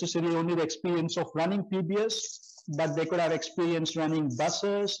have necessarily only the experience of running PBS, but they could have experience running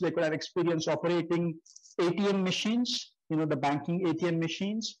buses, they could have experience operating ATM machines, the banking ATM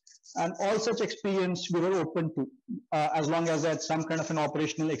machines, and all such experience we were open to, as long as they had some kind of an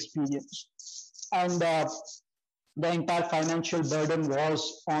operational experience. And the entire financial burden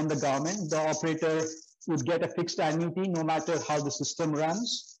was on the government. The operator would get a fixed annuity no matter how the system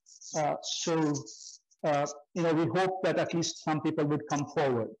runs. We hope that at least some people would come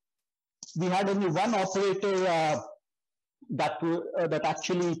forward. We had only one operator that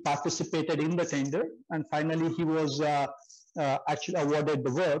actually participated in the tender, and finally he was actually awarded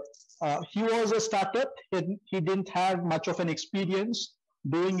the work. He was a startup. He didn't have much of an experience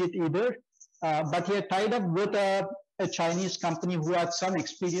doing it either, but he had tied up with a Chinese company who had some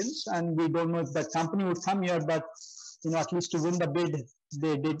experience, and we don't know if that company would come here, but at least to win the bid,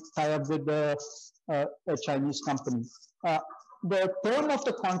 they did tie up with a Chinese company. the term of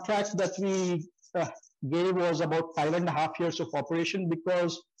the contract that we gave was about 5.5 years of operation,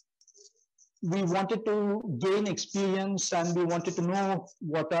 because we wanted to gain experience and we wanted to know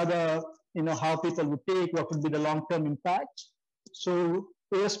what are the, how people would take, what would be the long-term impact. So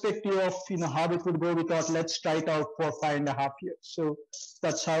irrespective of, how it would go, we thought, let's try it out for 5.5 years. So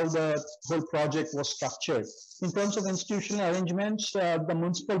that's how the whole project was structured. In terms of institutional arrangements, the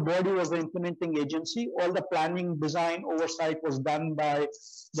municipal body was the implementing agency. All the planning, design, oversight was done by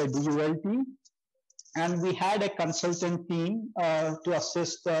the DULT. And we had a consultant team to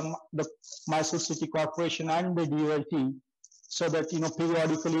assist the Mysore City Corporation and the DULT, so that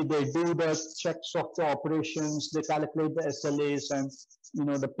periodically they do the checks of the operations, they calculate the SLAs, and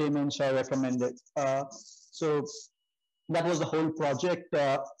the payments are recommended. So that was the whole project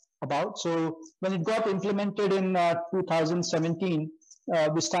about. So when it got implemented in 2017,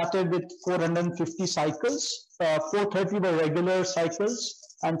 we started with 450 cycles. 430 were regular cycles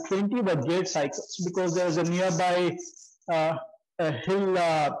and 20 were gate cycles, because there was a nearby a hill,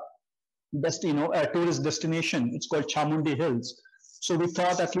 a tourist destination. It's called Chamundi Hills. So we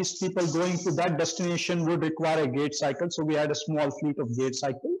thought at least people going to that destination would require a gate cycle. So we had a small fleet of gate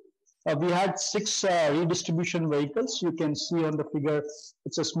cycle. We had 6 redistribution vehicles. You can see on the figure,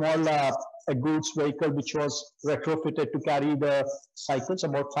 it's a small a goods vehicle which was retrofitted to carry the cycles.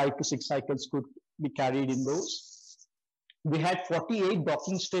 About 5 to 6 cycles could be carried in those. We had 48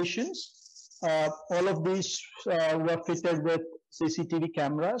 docking stations. All of these were fitted with CCTV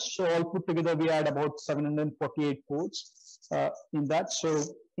cameras. So all put together, we had about 748 ports in that. So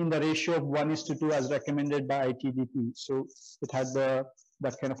in the ratio of 1:2 as recommended by ITDP. So it had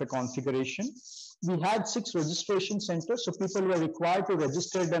that kind of a configuration. We had 6 registration centers. So people were required to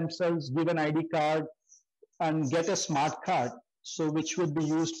register themselves, give an ID card, and get a smart card. So which would be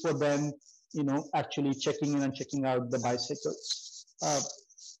used for them, actually checking in and checking out the bicycles.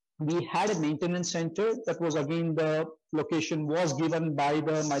 We had a maintenance center. That was, again, the location was given by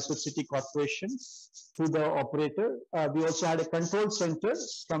the Mysore City Corporation to the operator. We also had a control center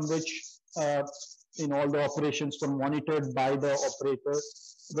from which all the operations were monitored by the operator.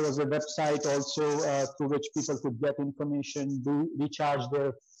 There was a website also through which people could get information, recharge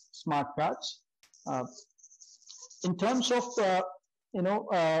their smart cards. In terms of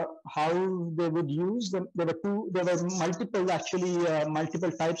how they would use them, there were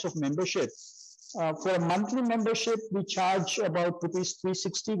multiple types of membership. For a monthly membership, we charge about rupees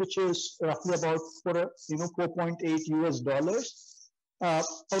 360, which is roughly about $4.8 US.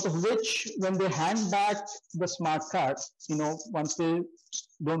 Out of which, when they hand back the smart card, once they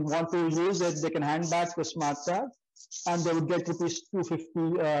don't want to use it, they can hand back the smart card, and they would get rupees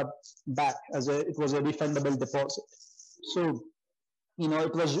 250 back as it was a refundable deposit. So, the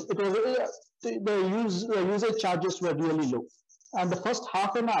user charges were really low, and the first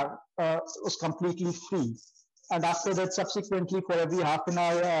half an hour was completely free, and after that, subsequently, for every half an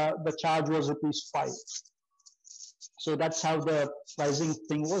hour, the charge was rupees 5. So that's how the pricing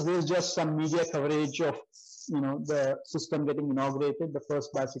thing was. There's just some media coverage of the system getting inaugurated, the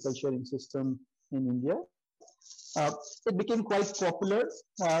first bicycle sharing system in India. It became quite popular.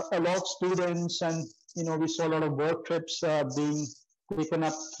 A lot of students and we saw a lot of work trips being taken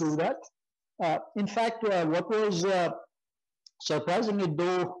up through that. In fact, what was surprisingly,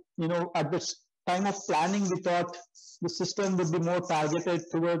 though, at this time of planning, we thought the system would be more targeted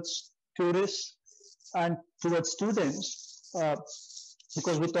towards tourists and towards students,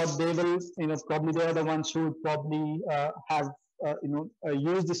 because we thought they will, probably they are the ones who would probably have,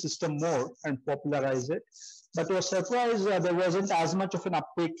 use the system more and popularize it. But to our surprise, there wasn't as much of an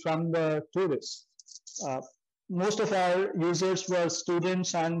uptake from the tourists. Most of our users were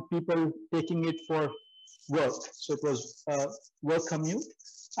students and people taking it for work. So it was work commute.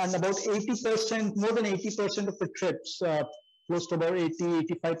 And about 80%, more than 80% of the trips, close to about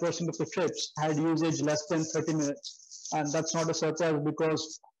 80–85% of the trips had usage less than 30 minutes. And that's not a surprise,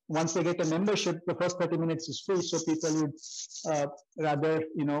 because once they get a membership, the first 30 minutes is free. So people would rather,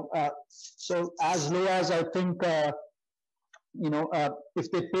 so as low as I think, if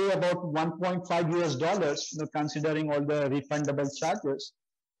they pay about $1.5 US, considering all the refundable charges,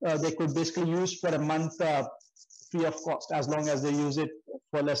 they could basically use for a month free of cost, as long as they use it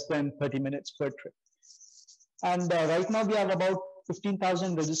for less than 30 minutes per trip. And right now we have about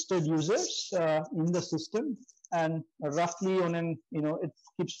 15,000 registered users in the system, and roughly on an, it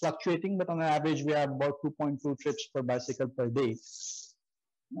keeps fluctuating, but on an average we have about 2.2 trips per bicycle per day.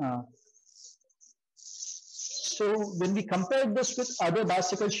 So when we compared this with other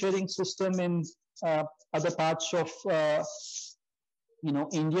bicycle sharing system in other parts of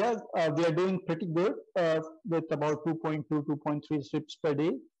India, we are doing pretty good with about 2.2, 2.3 trips per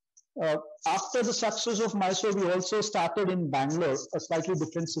day. After the success of Mysore, we also started in Bangalore, a slightly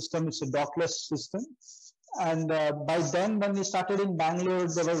different system. It's a dockless system. And by then, when we started in Bangalore,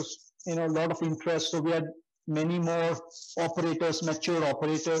 there was a lot of interest. So we had many more operators, mature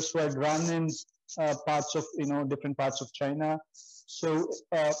operators who had run in parts of different parts of China. So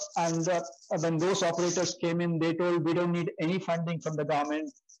when those operators came in, they told we don't need any funding from the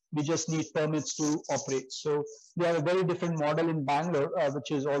government. We just need permits to operate. So we have a very different model in Bangalore,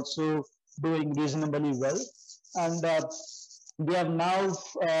 which is also doing reasonably well. And we have now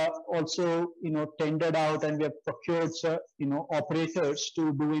also tendered out, and we have procured operators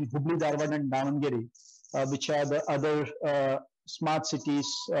to do in Hubli, Dharwad, and Davangere, which are the other smart cities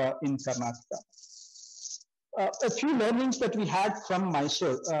in Karnataka. A few learnings that we had from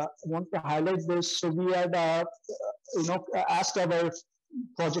Mysore. I want to highlight this. So we had asked our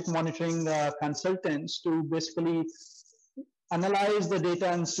project monitoring consultants to basically analyze the data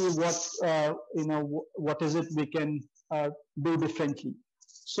and see what is it we can do differently.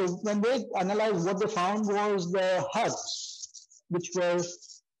 So when they analyzed, what they found was the hubs, which were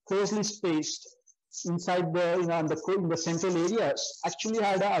closely spaced inside the in the central areas, actually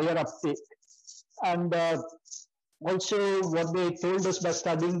had a higher uptake. And also what they told us by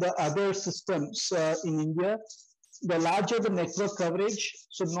studying the other systems in India, the larger the network coverage,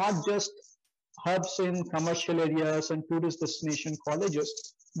 so not just hubs in commercial areas and tourist destination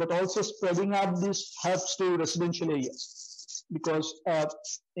colleges, but also spreading out these hubs to residential areas. Because,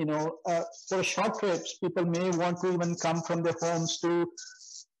 for short trips, people may want to even come from their homes to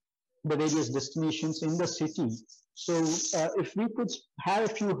the various destinations in the city. So if we could have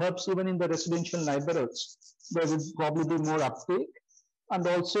a few hubs even in the residential neighborhoods, there would probably be more uptake. And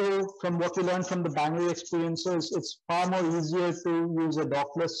also, from what we learned from the Bangalore experiences, it's far more easier to use a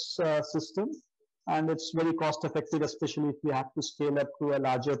dockless system, and it's very cost effective, especially if we have to scale up to a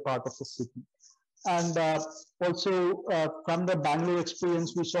larger part of the city. And also, from the Bangalore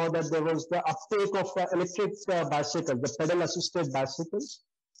experience, we saw that there was the uptake of electric bicycles, the pedal-assisted bicycles,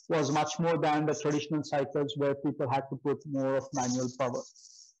 was much more than the traditional cycles where people had to put more of manual power.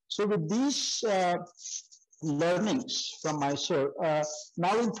 So with these learnings from Mysore,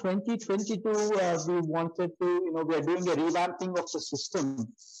 now in 2022, we wanted to, we are doing a revamping of the system.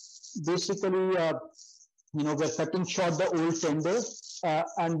 Basically, we're cutting short the old tender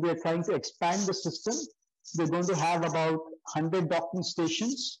and we're trying to expand the system. We're going to have about 100 docking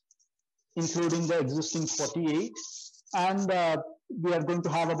stations, including the existing 48. And we are going to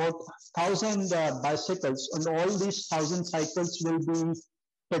have about 1,000 bicycles, and all these 1,000 cycles will be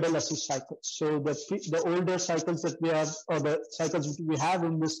pedal assist cycles. So the older cycles that we have, or the cycles we have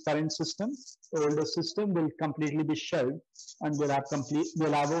in this current system, the older system will completely be shelved, and we'll have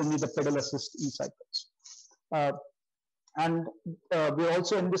only the pedal assist e-cycles. And we're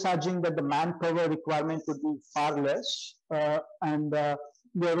also envisaging that the manpower requirement would be far less, and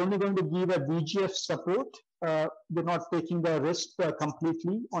we are only going to give a VGF support. We're not taking the risk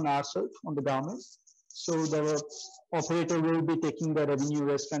completely on ourselves, on the government. So the operator will be taking the revenue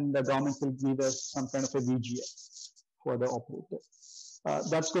risk, and the government will give us some kind of a VGF for the operator.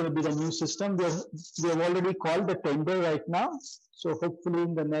 That's going to be the new system. We have already called the tender right now. So hopefully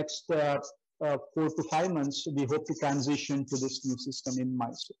in the next 4 to 5 months, we hope to transition to this new system in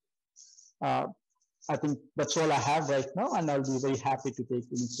Mysore. I think that's all I have right now, and I'll be very happy to take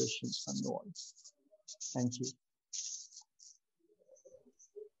any questions from you all. Thank you.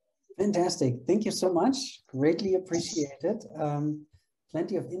 Fantastic. Thank you so much. Greatly appreciated.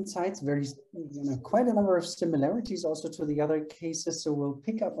 Plenty of insights, quite a number of similarities also to the other cases. So we'll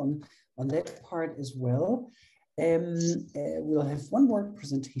pick up on that part as well. We'll have one more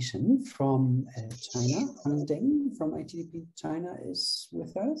presentation from China. Han Deng from ITDP China is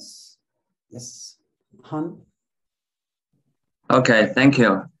with us. Yes, Han. Okay, thank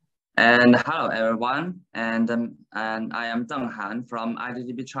you. And hello, everyone. And I am Deng Han from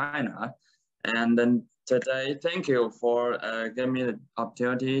ITDP China. And then today, thank you for giving me the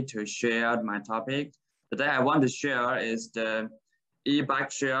opportunity to share my topic. Today, I want to share is the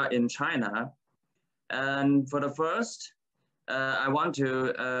e-bike share in China. And for the first, I want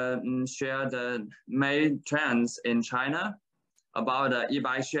to share the main trends in China about the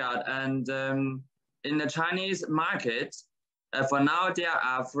e-bike share. And in the Chinese market, for now, there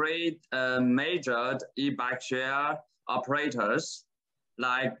are 3 major e-bike share operators,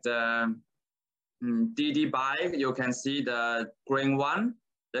 like the Didi Bike. You can see the green one.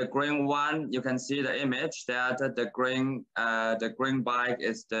 The green one, you can see the image that the green bike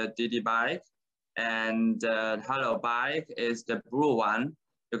is the Didi Bike. and Hello Bike is the blue one.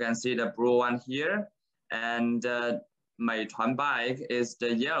 You can see the blue one here, and Meituan Bike is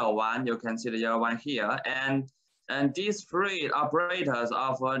the yellow one. You can see the yellow one here, and these three operators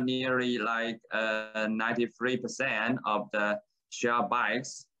offer nearly like 93% of the share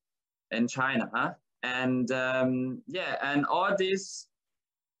bikes in China, and yeah, and all these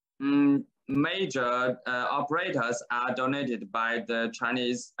major operators are donated by the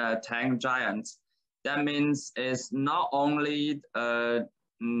Chinese tech giants. That means it's not only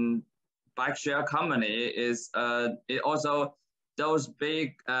bike share company, it also those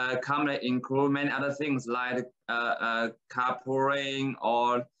big company include many other things like carpooling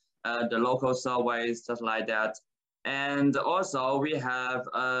or the local subways, just like that. And also we have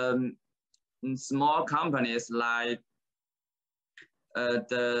small companies like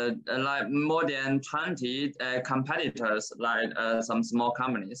like more than 20 competitors, like some small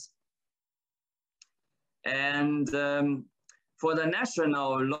companies. And for the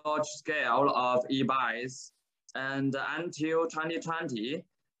national large scale of e-bikes, and until 2020,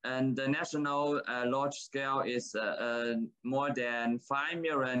 and the national large scale is more than 5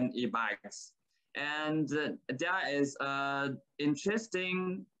 million e-bikes. And there is an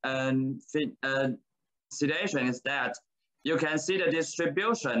interesting situation is that you can see the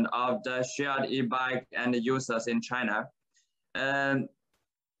distribution of the shared e-bike and the users in China.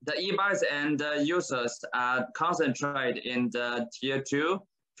 The e-bikes and the users are concentrated in the tier 2,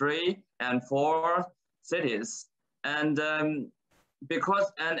 3, and 4 cities. And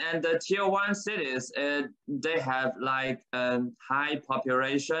because and the tier 1 cities, they have like high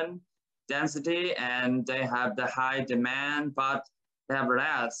population density and they have the high demand, but they have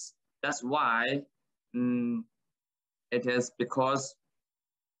less. That's why it is because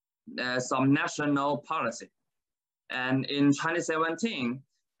some national policy. And in 2017,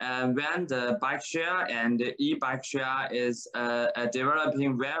 when the bike share and the e-bike share is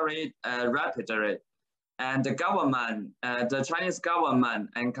developing very rapidly, and the government, the Chinese government,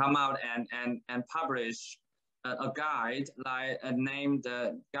 and come out and publish a guide like named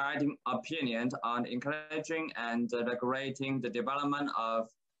the Guiding Opinion on Encouraging and Regulating the Development of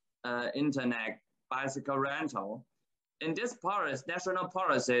Internet Bicycle Rental. In this policy, national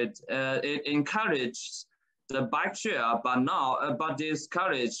policy, it encourages the bike share, but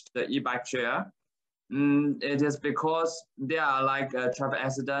discouraged the e-bike share. It is because there are like traffic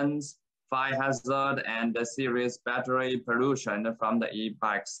accidents, fire hazard, and serious battery pollution from the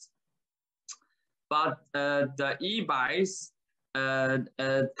e-bikes. But the e-bikes,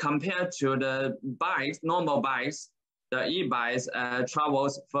 compared to the bikes, normal bikes, the e-bikes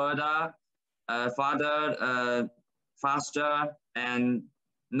travels further, faster, and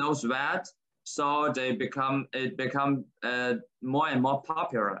no sweat. So it become more and more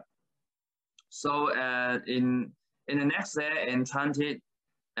popular. So in the next year, in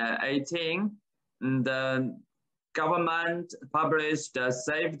 2018, the government published the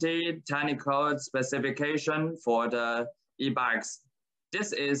safety technical specification for the e-bikes.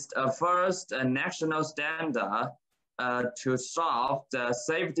 This is the first national standard to solve the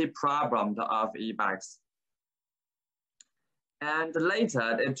safety problem of e-bikes. And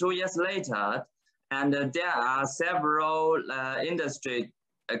later, 2 years later, and there are several industry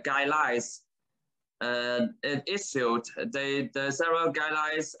guidelines issued. The several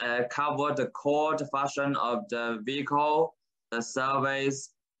guidelines cover the core function of the vehicle, the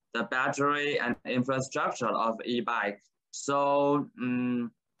service, the battery, and infrastructure of e-bike. So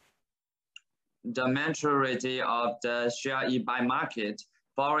the majority of the share e-bike market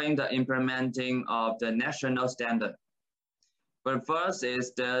following the implementing of the national standard. But first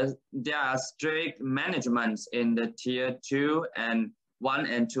is there are strict managements in the tier 2 and 1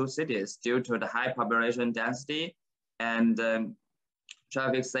 and 2 cities due to the high population density and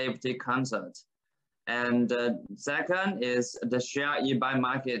traffic safety concerns. And second is the share e-bike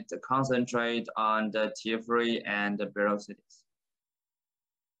market concentrate on the tier 3 and the below cities.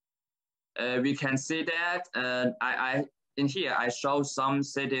 We can see that in here I show some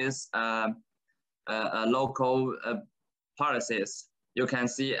cities local policies. You can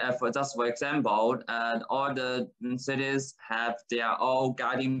see, for example, all the cities have their own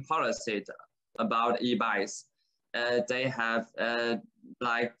guiding policy about e-bikes. They have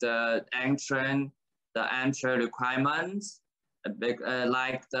like the entry requirements,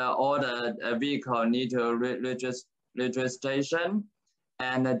 like all the vehicle need to registration,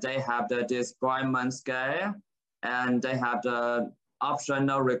 and they have the deployment scale, and they have the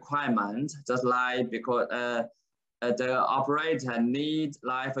optional requirement, just like because the operator need,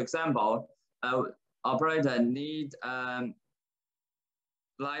 like for example, operator need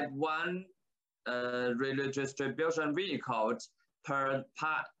like one redistribution vehicles per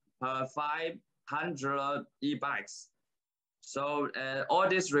 500 e-bikes. So all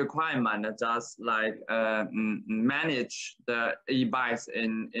this requirement just like manage the e-bikes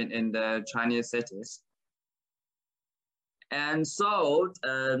in the Chinese cities. And so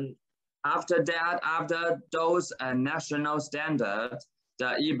after those national standards,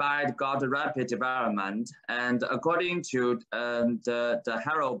 the e-bike got rapid development. And according to the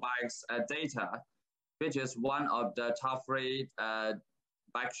Hero Bikes data, which is one of the top 3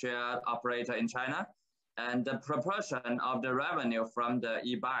 bike share operator in China, and the proportion of the revenue from the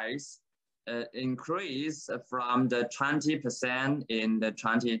e-bikes increased from the 20% in the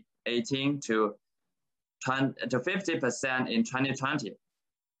 2018 to 50% in 2020.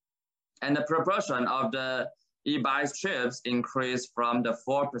 And the proportion of the e-bike trips increased from the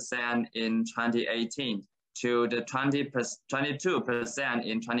 4% in 2018 to the 22%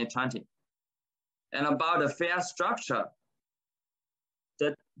 in 2020. And about the fare structure,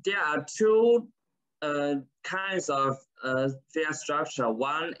 there are 2 kinds of fare structure.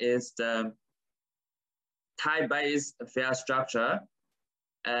 One is the type-based fare structure.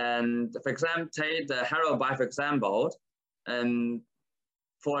 And for example, take the Hero bike for example, and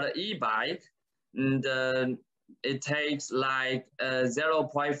for the e-bike, it takes like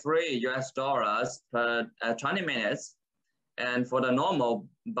 $0.3 US per 20 minutes. And for the normal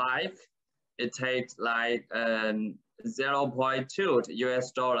bike, it takes like $0.2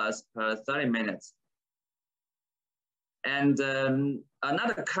 US per 30 minutes. And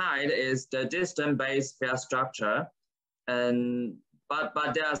another kind is the distance-based fare structure. And but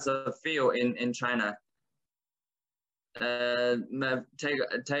there's a few in China. Take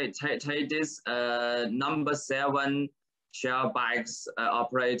this number 7 share bikes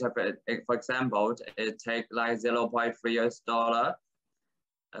operator, for example, it takes like $0.3 US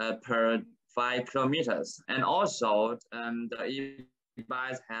per 5 kilometers. And also the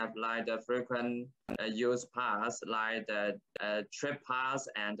e-bikes have like the frequent use pass, like the trip pass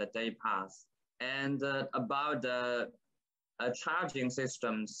and the day pass. And about the charging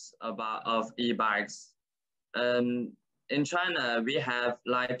systems of e-bikes. In China, we have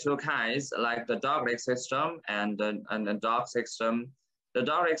like 2 kinds, like the dogleg system and the dog system. The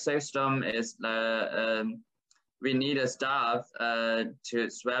dogleg system is we need a staff to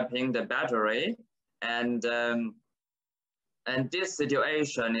swapping the battery, and this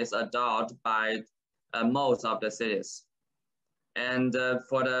situation is adopted by most of the cities. And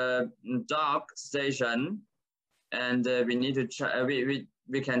for the dog station, and we need to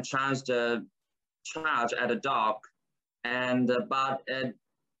we can charge at the dock, and but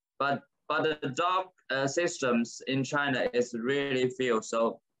the dock systems in China is really few.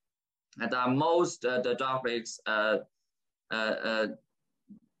 So at most the docklegs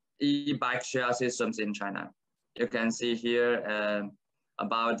e-bike share systems in China. You can see here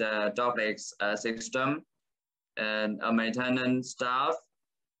about the docklegs system, and a maintenance staff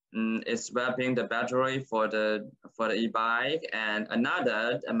is swapping the battery for the e-bike, and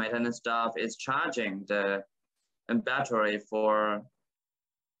another maintenance staff is charging the battery for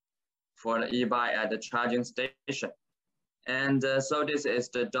the e-bike at the charging station. And so this is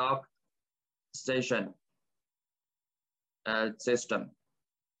the dock station system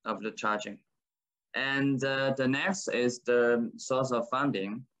of the charging. And the next is the source of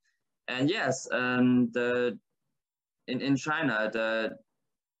funding. And yes, in China,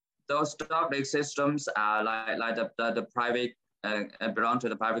 those dogleg systems are like the private, belong to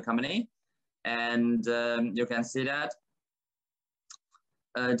the private company. And you can see that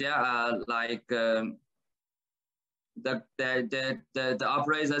there are like the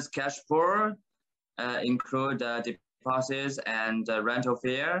operator's cash pool include deposits and rental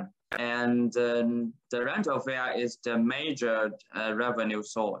fare. And the rental fare is the major revenue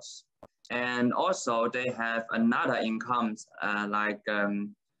source. And also they have another incomes like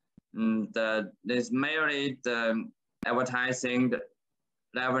there's mainly the advertising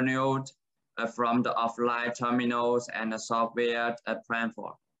revenue from the offline terminals and the software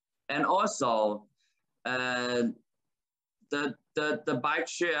platform. And also the bike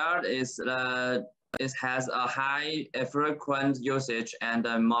share has a high frequent usage and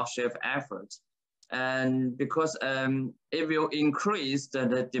more shift effort. And because it will increase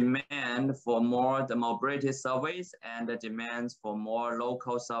the demand for more the mobility service and the demands for more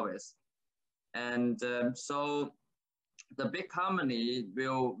local service. And so the big company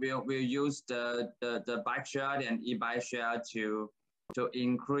will use the bike share and e-bike share to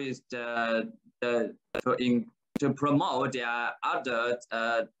increase to promote their other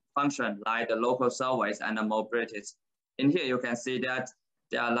function like the local service and the mobilities. In here you can see that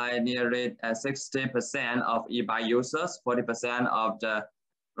They are like nearly 60% of e-bike users, 40% of the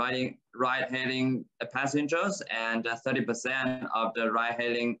ride-hailing passengers, and 30% of the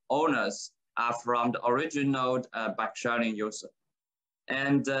ride-hailing owners are from the original bike-sharing user.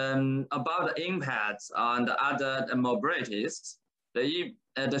 And about the impacts on the other mobilities,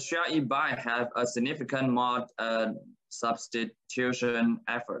 the share e-bike have a significant more substitution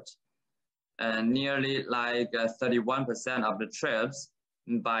effort. Nearly like 31% of the trips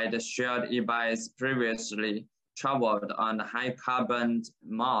by the shared e-bikes previously traveled on the high carbon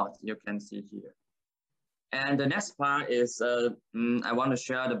mode, you can see here. And the next part is I want to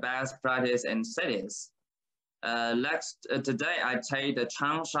share the best practice in cities. Today I take the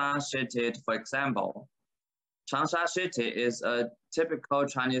Changsha city for example. Changsha city is a typical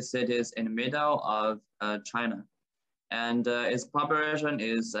Chinese city in the middle of China, and its population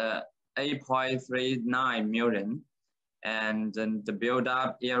is 8.39 million. And then the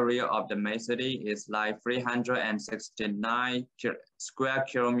build-up area of the main city is like 369 square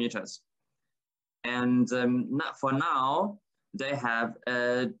kilometers. And for now, they have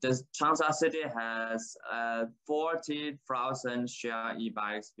the Changsha city has 40,000 share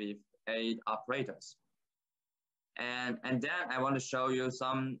e-bikes with 8 operators. And then I want to show you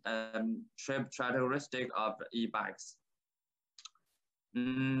some trip characteristic of e-bikes.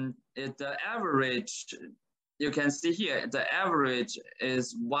 The average, you can see here, the average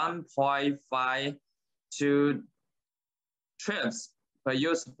is 1.52 trips per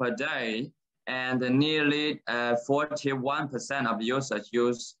user per day, and nearly 41% of users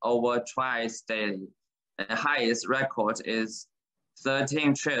use over twice daily. The highest record is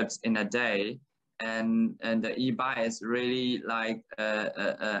 13 trips in a day, and the e-bike is really like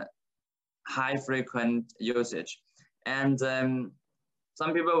a high frequent usage. And some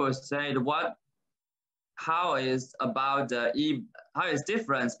people will say, how is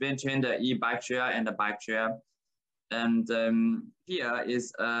difference between the e-bike share and the bike share? And here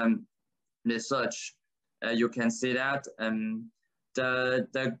is research. You can see that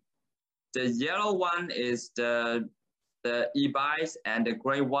the yellow one is the e-bikes, and the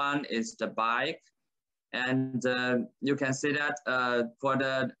gray one is the bike. And you can see that for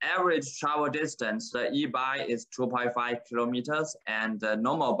the average travel distance, the e-bike is 2.5 kilometers, and the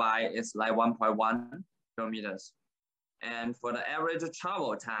normal bike is like 1.1 kilometers. And for the average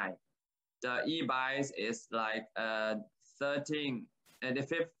travel time, the e-bikes is like 15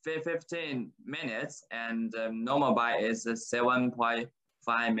 minutes, and the normal bike is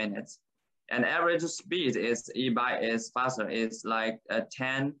 7.5 minutes. And average speed is e-bike is faster, is like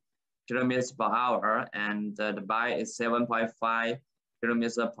 10 kilometers per hour, and the bike is 7.5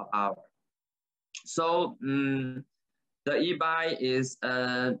 kilometers per hour. So the e-bike is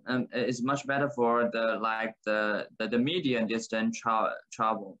much better for the medium distance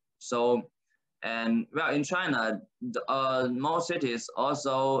travel. So, and well, in China, most cities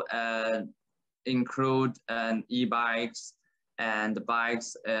also include e-bikes and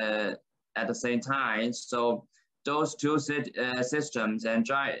bikes at the same time. So those two systems and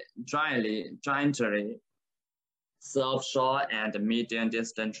jointly serve short and medium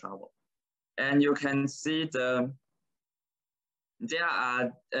distance travel. And you can see there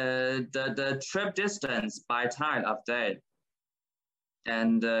are the trip distance by time of day.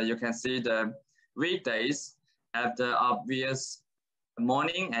 And you can see the weekdays have the obvious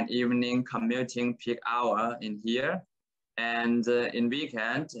morning and evening commuting peak hour in here. And in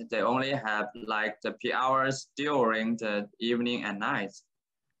weekend, they only have like the peak hours during the evening and night.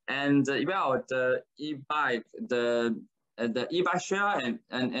 And well, the e-bike, the e-bike share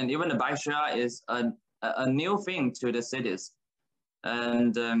and even the bike share is a new thing to the cities.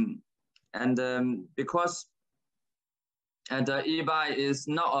 And because the e-bike is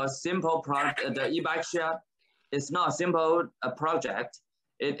not a simple project, the e-bike share is not a simple project.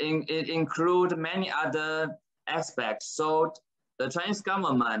 It includes many other aspects. So the Chinese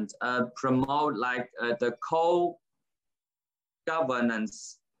government promote like the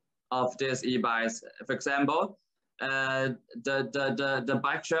co-governance of these e-bikes. For example, the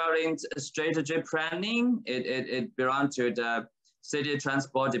bike sharing strategy planning, it belongs to the city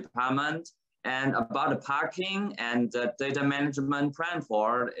transport department. And about the parking and the data management plan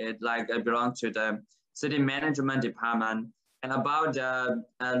for it, like it belongs to the city management department. And about the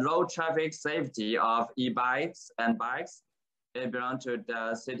road traffic safety of e-bikes and bikes, it belongs to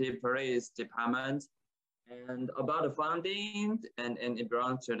the city police department. And about the funding, and it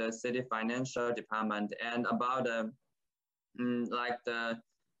belongs to the city financial department. And about the like the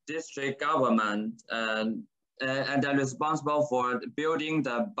district government they're responsible for building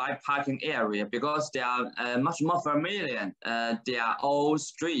the bike parking area because they are much more familiar. Their old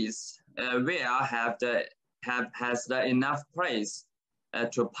streets where has the enough place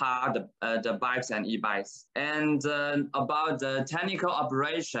to park the bikes and e-bikes. And about the technical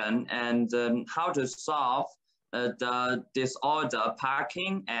operation and how to solve the disorder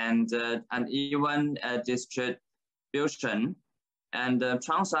parking and uneven distribution. And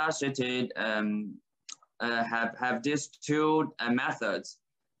Changsha City have these two methods.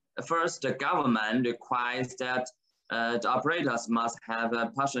 First, the government requires that the operators must have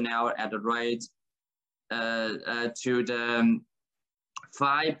personnel at the rate to the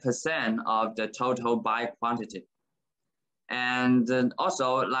 5% of the total bike quantity. And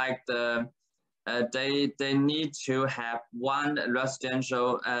also like they need to have one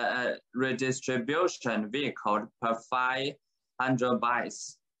residential redistribution vehicle per 500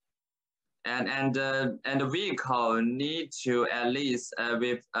 bikes. And the vehicle need to at least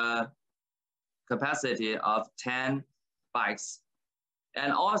with a capacity of 10 bikes.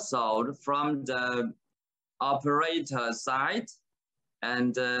 And also from the operator side,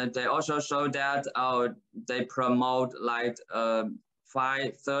 and they also show that they promote like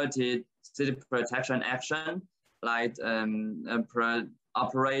 530 city protection action, like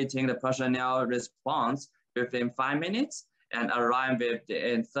operating the personnel response within 5 minutes and arrive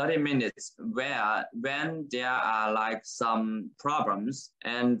within 30 minutes when there are like some problems.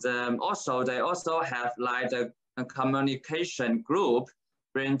 And also they also have like a communication group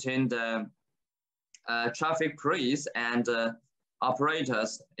bringing the traffic police and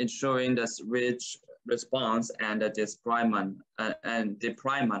operators, ensuring the switch response and the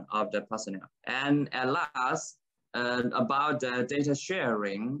deployment of the personnel. And at last, about the data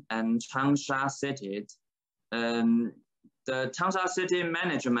sharing and Changsha City, the Changsha City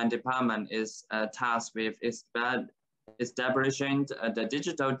Management Department is tasked with establishing the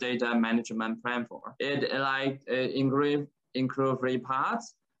digital data management platform. It includes 3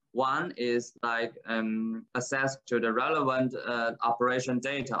 parts. One is like access to the relevant operation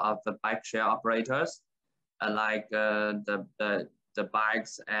data of the bike share operators, like the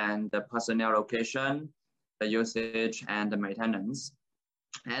bikes and the personnel location, the usage and the maintenance.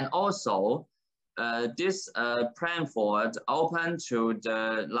 And also this platform open to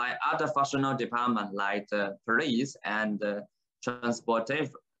the other functional department like the police and the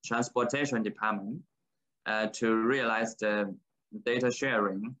transportation department to realize the data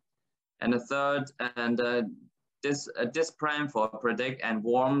sharing. And the third, this plan for predict and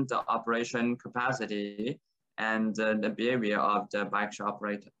warm the operation capacity and the behavior of the bike share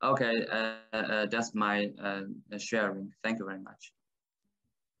operator. Okay, that's my sharing. Thank you very much.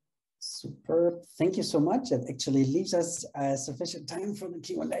 Superb. Thank you so much. That actually leaves us sufficient time for the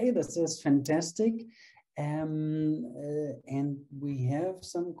Q&A. This is fantastic. And we have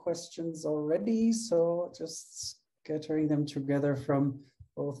some questions already. So just scattering them together from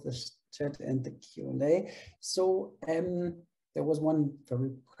both the chat and the Q&A. So there was one very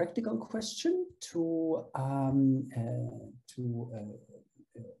practical question to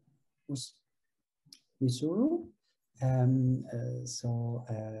Misuru.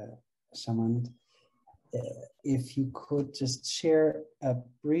 Shamant, if you could just share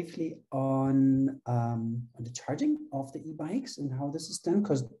briefly on the charging of the e-bikes and how this is done,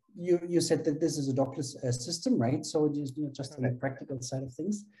 because you said that this is a dockless system, right? So just on the practical side of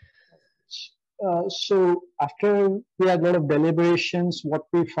things. So after we had a lot of deliberations, what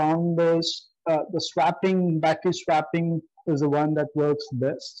we found is the battery swapping is the one that works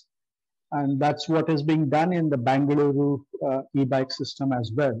best. And that's what is being done in the Bangalore e-bike system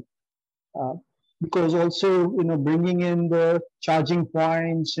as well. Because also, bringing in the charging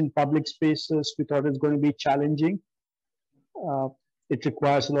points in public spaces, we thought it's going to be challenging. It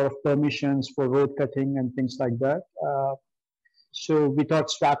requires a lot of permissions for road cutting and things like that. So we thought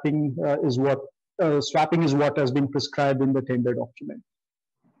swapping is what has been prescribed in the tender document.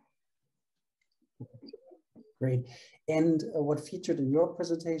 Great. And what featured in your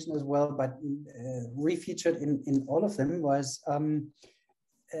presentation as well, but refeatured in all of them was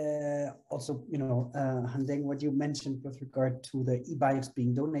also, Handeng, what you mentioned with regard to the e-bikes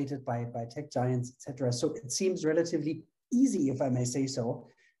being donated by tech giants, etc. So it seems relatively easy, if I may say so,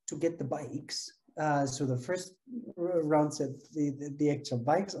 to get the bikes. So the first round set the actual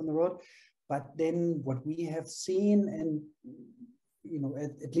bikes on the road, but then what we have seen, and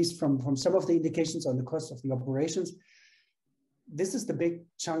at least from some of the indications on the cost of the operations, this is the big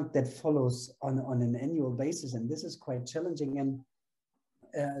chunk that follows on an annual basis, and this is quite challenging. And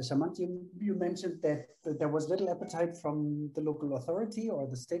Shamant, you mentioned that there was little appetite from the local authority or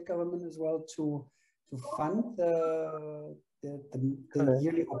the state government as well to fund the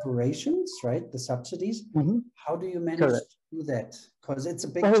yearly operations, right? The subsidies. How do you manage to do that? Because it's a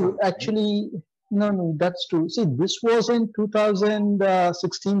big chunk, actually, right? No, that's true. See, this was in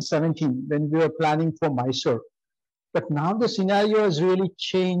 2016-17 when we were planning for Mysore. But now the scenario has really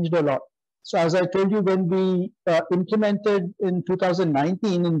changed a lot. So as I told you, when we implemented in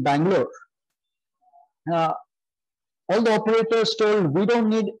 2019 in Bangalore, all the operators told we don't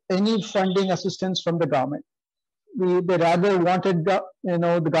need any funding assistance from the government. They rather wanted the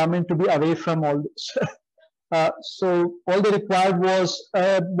government to be away from all this. So all they required was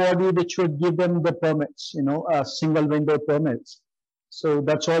a body which would give them the permits, single window permits. So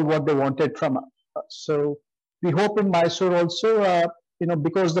that's all what they wanted from us. So we hope in Mysore also,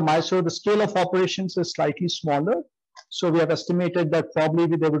 because the scale of operations is slightly smaller. So we have estimated that probably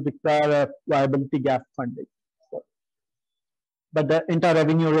they would require a viability gap funding. But the entire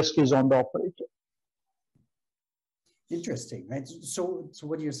revenue risk is on the operator. Interesting, right? So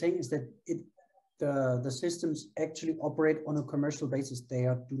what you're saying is that the systems actually operate on a commercial basis. They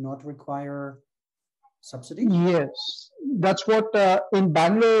do not require subsidy? Yes, that's what in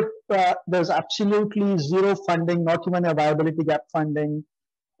Bangalore, there's absolutely zero funding, not even a viability gap funding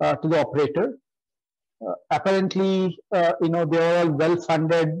to the operator. Apparently, they're all well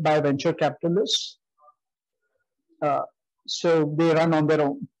funded by venture capitalists. So they run on their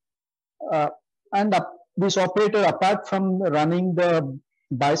own. And this operator, apart from running the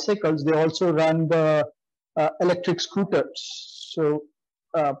bicycles, they also run the electric scooters, so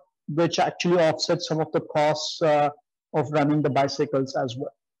which actually offset some of the costs of running the bicycles as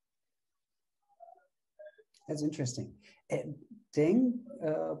well. That's interesting. Ding,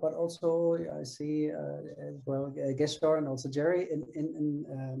 but also I see as well Geshwar and also Jerry in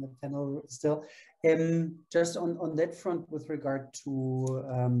the panel still. Just on that front, with regard to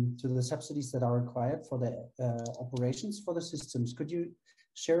the subsidies that are required for the operations for the systems, could you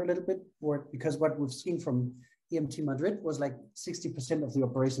share a little bit more? Because what we've seen from EMT Madrid was like 60% of the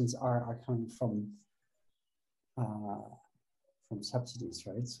operations are coming from subsidies,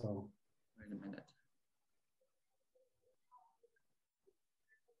 right? So wait a minute.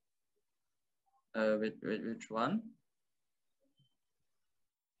 Which one?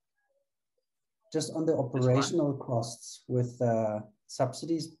 Just on the operational costs with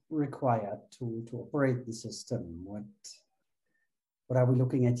subsidies required to operate the system. What are we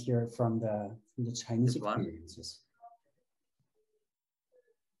looking at here from the Chinese experiences?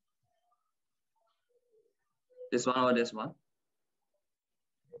 This one or this one?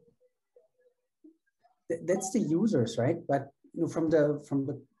 That's the users, right? But from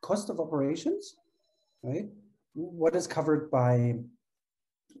the cost of operations, right? What is covered by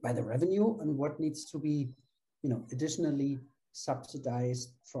the revenue and what needs to be, additionally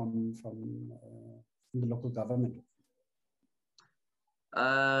subsidized from the local government?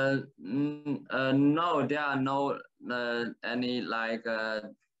 No, there are no any like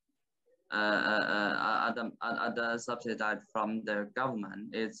other subsidized from the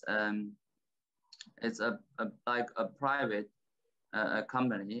government. It's like a private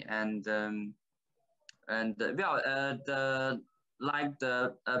company, and the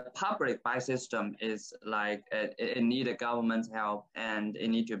public bike system is like it need a government help, and it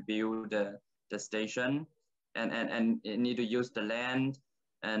need to build the station, and it need to use the land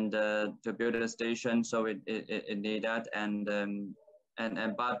and to build a station, so it need that,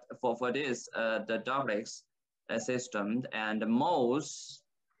 but for this the Doglex system and most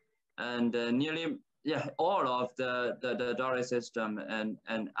and nearly all of the Doglex system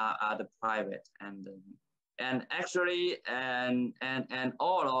and are the private, and actually and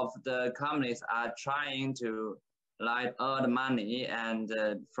all of the companies are trying to like earn money and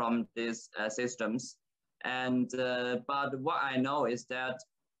from these systems, and but what I know is that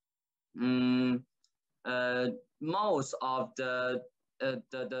most of the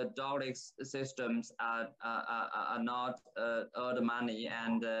Doglex systems are not earn money,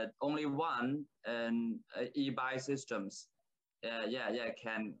 and only one e-bike systems can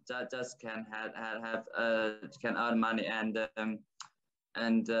earn money, and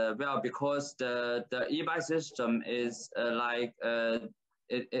well, because the e-bike system is it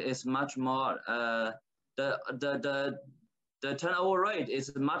is much more the turnover rate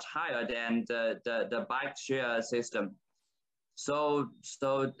is much higher than the bike share system. So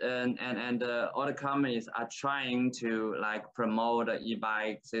and other companies are trying to like promote the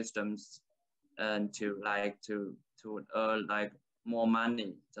e-bike systems and to earn like more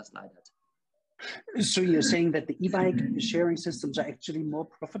money, just like that. So you're saying that the e-bike sharing systems are actually more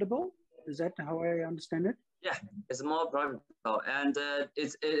profitable? Is that how I understand it? yeah, it's more profitable, and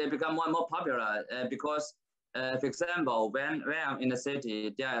it become more and more popular because, for example, when I'm in the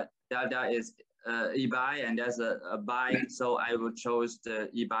city, there is e-bike and there's a bike, so I would choose the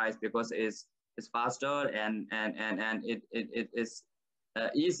e-bikes because it's faster and it is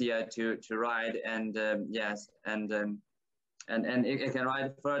easier to ride, and yes, and it can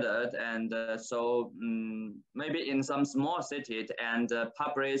ride further, and so maybe in some small cities and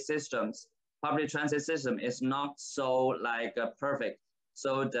public transit system is not so like perfect,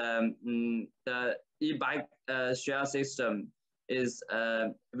 so the e-bike share system is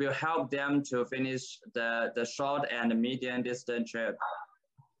will help them to finish the short and medium distance trip.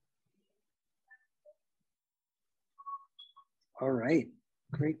 All right,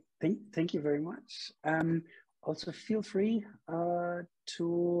 great. Thank you very much. Also, feel free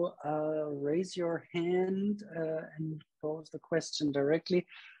to raise your hand and pose the question directly.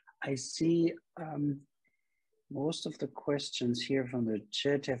 I see most of the questions here from the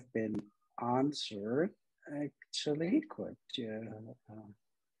chat have been answered, actually, quite to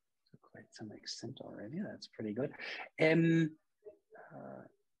quite some extent already. That's pretty good.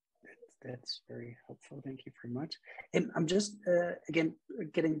 That's very helpful. Thank you very much. I'm just again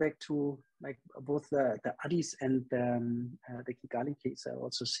getting back to like both the Addis and the Kigali case. I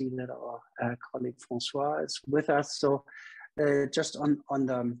also see that our colleague Francois is with us. So just on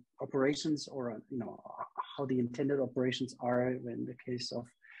the operations, or you know, how the intended operations are in the case of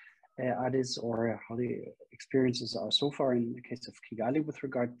Addis, or how the experiences are so far in the case of Kigali with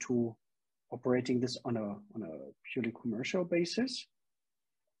regard to operating this on a purely commercial basis.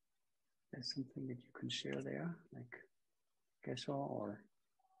 There's something that you can share there, like Gesho or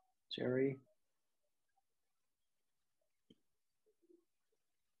Jerry.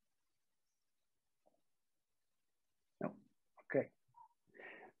 No, okay.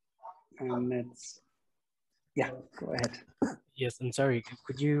 And that's, yeah, go ahead. Yes, I'm sorry.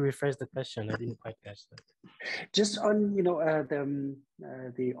 Could you rephrase the question? I didn't quite catch that. Just on, you know, on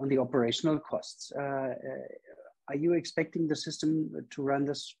the operational costs. Are you expecting the system to run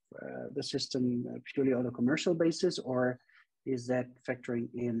this the system purely on a commercial basis, or is that factoring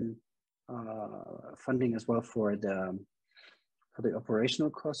in funding as well for the operational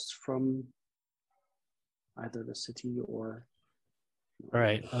costs from either the city or? All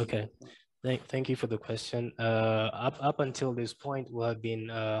right. Okay. Thank you for the question. Up until this point, we have been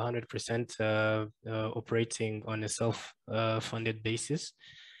 100% operating on a self-funded basis.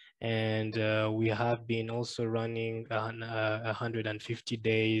 And we have been also running 150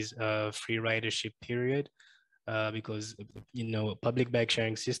 days free ridership period because, you know, public bike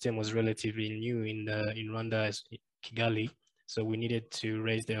sharing system was relatively new in Rwanda, as Kigali. So we needed to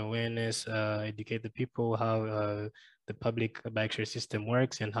raise the awareness, educate the people how the public bike share system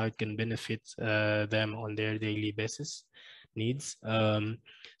works and how it can benefit them on their daily basis needs.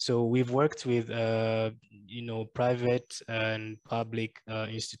 So we've worked with, you know, private and public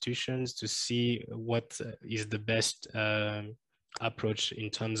institutions to see what is the best approach in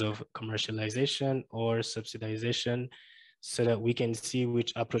terms of commercialization or subsidization, so that we can see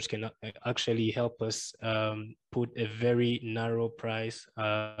which approach can actually help us put a very narrow price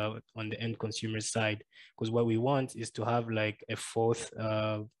on the end consumer side. Because what we want is to have like a fourth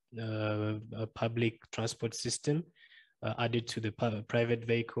public transport system added to the private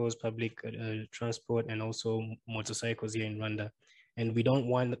vehicles, public transport, and also motorcycles here in Rwanda. And we don't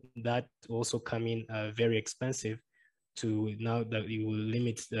want that to also come in very expensive, to now that it will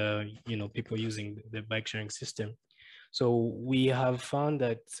limit you know, people using the bike sharing system. So we have found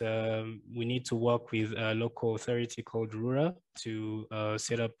that we need to work with a local authority called RURA to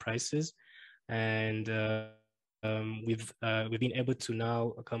set up prices, and we've been able to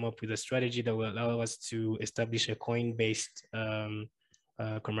now come up with a strategy that will allow us to establish a coin-based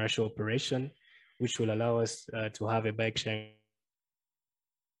commercial operation, which will allow us to have a bike sharing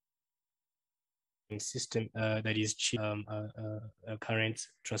system that is cheap, a current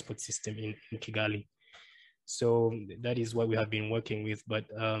transport system in Kigali. So that is what we have been working with, but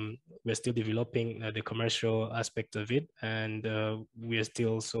we're still developing the commercial aspect of it, and we are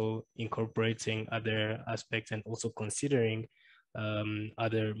still also incorporating other aspects and also considering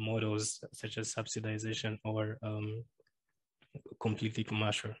other models such as subsidization or completely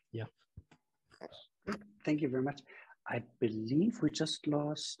commercial. Yeah. Thank you very much. I believe we just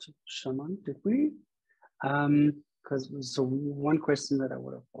lost Shaman, did we? Because so one question that I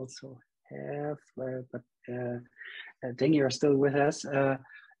would have also have, but Deng, you're still with us,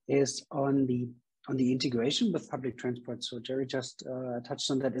 is on the integration with public transport. So Jerry just touched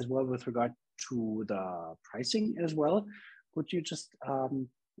on that as well with regard to the pricing as well. Could you just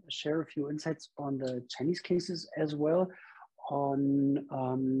share a few insights on the Chinese cases as well, on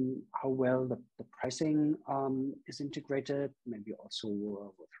how well the pricing is integrated, maybe also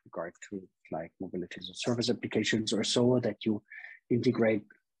with regard to like mobility as a service applications or so, that you integrate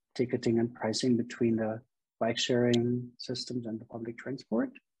ticketing and pricing between the bike sharing systems and the public transport.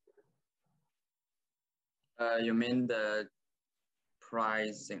 You mean the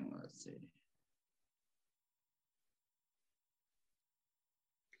pricing, let's see.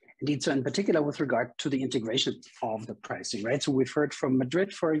 Indeed, so in particular with regard to the integration of the pricing, right? So we've heard from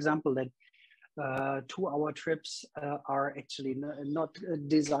Madrid, for example, that 2-hour trips are actually not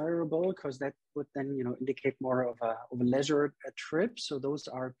desirable, because that would then, you know, indicate more of a leisure trip. So those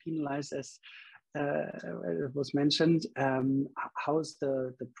are penalized, as was mentioned. How's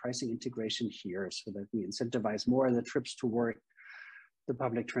the pricing integration here, so that we incentivize more of the trips toward the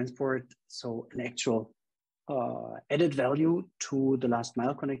public transport? So an actual added value to the last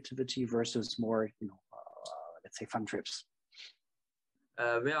mile connectivity versus more, you know, let's say fun trips.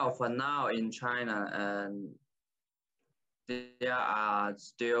 Well, for now in China, they are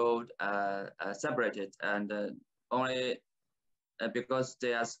still separated, and only because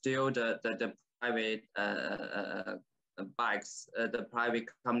they are still the private bikes, the private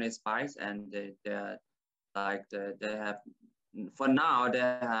companies' bikes, and they have. For now, they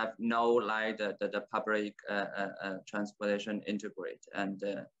have no like the public transportation integrate, and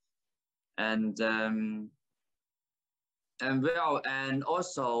well, and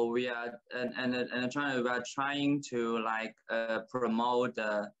also we are and China, we are trying to like promote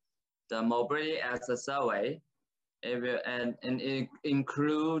the mobility as a survey, and it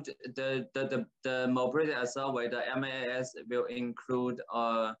include the mobility as a survey. The MAS will include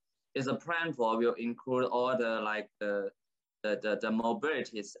is a plan for will include all the like the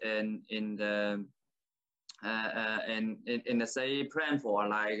mobilities in the say plan for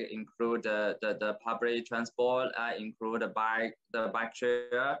like include the public transport, include the bike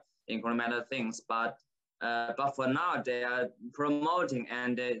share, include many things, but for now they are promoting,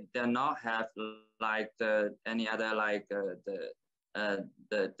 and they not have like any other like the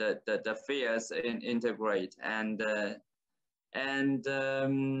fears integrate, and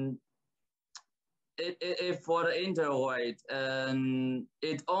if for the integrate,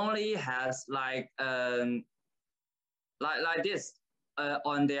 it only has like this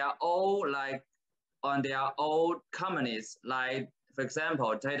on their own, like on their own companies. Like for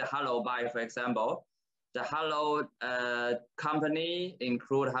example, take the Hello Bike, for example. The Hello company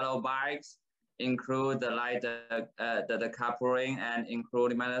include Hello Bikes, include the like the carpooling, and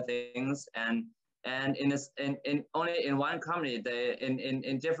include many things, and in only in one company, they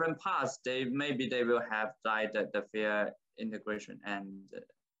in different parts, they will have like the fair integration, and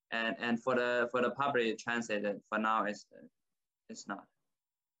for the public transit, for now it's not.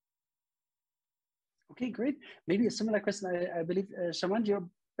 Okay, great. Maybe a similar question. I believe Shaman, you're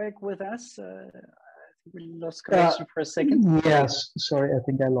back with us. I think we lost connection for a second. Yes, sorry, I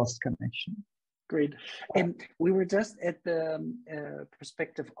think I lost connection. Great. And we were just at the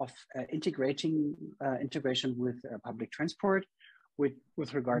perspective of integration with public transport,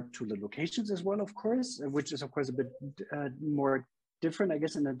 with regard to the locations as well, of course, which is of course a bit more different, I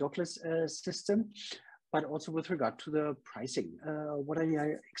guess, in a dockless system, but also with regard to the pricing. What are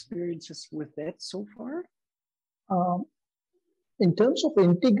your experiences with that so far? In terms of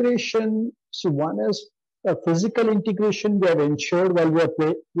integration, so one is a physical integration we have ensured while we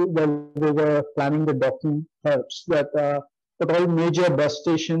were planning the docking hubs, that at all major bus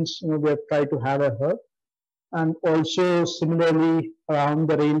stations, you know, we have tried to have a hub, and also similarly around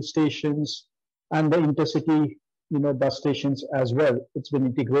the rail stations and the intercity, you know, bus stations as well. It's been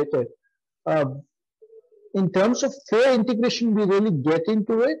integrated. In terms of fare integration, we really get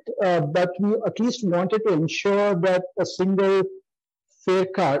into it, but we at least wanted to ensure that a single fare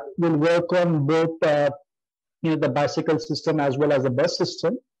card will work on both the bicycle system as well as the bus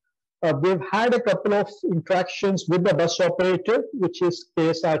system. We've had a couple of interactions with the bus operator, which is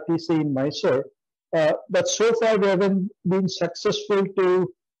KSRTC in Mysore, but so far we haven't been successful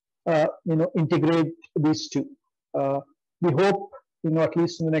to integrate these two. We hope, at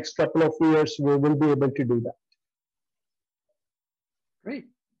least in the next couple of years, we will be able to do that. Great.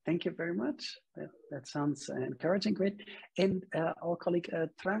 Thank you very much. That sounds encouraging. Great. And our colleague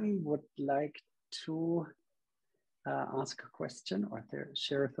Trang would like to ask a question or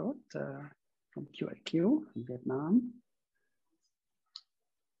share a thought from QIQ in Vietnam.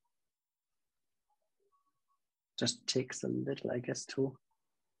 Just takes a little, I guess, to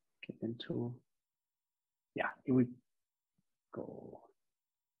get into. Yeah, here we go.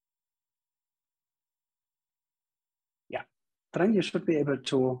 Yeah, Trang, you should be able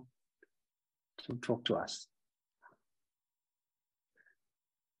to talk to us.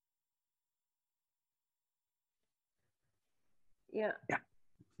 Yeah. Yeah,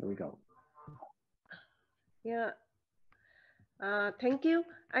 here we go. Yeah. Thank you.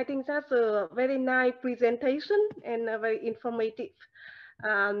 I think that's a very nice presentation and very informative.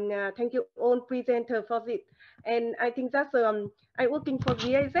 Thank you all presenter for it. And I think that's I'm working for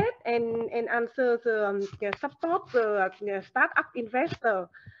GIZ and answer the support the startup investor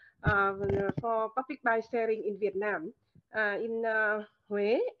for public bike sharing in Vietnam, in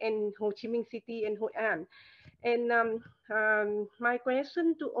Huế and Ho Chi Minh City and Hội An. And my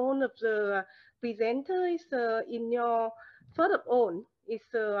question to all of the presenters is in your first of all is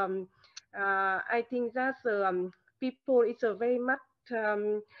I think that people is very much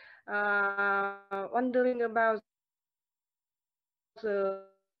wondering about the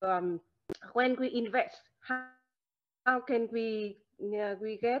when we invest, how can we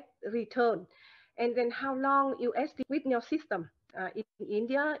get return, and then how long you estimate with your system in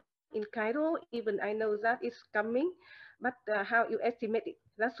India, in Cairo, even I know that is coming, but how you estimate it?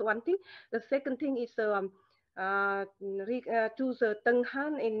 That's one thing. The second thing is to the Teng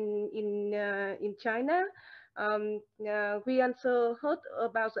Han in China. We also heard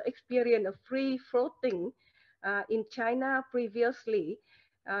about the experience of free floating in China previously.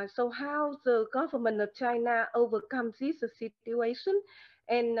 So how the government of China overcomes this situation,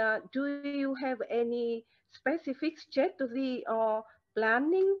 and do you have any specific strategy or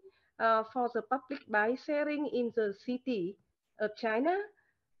planning for the public bike sharing in the city of China?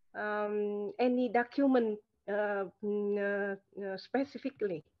 Any document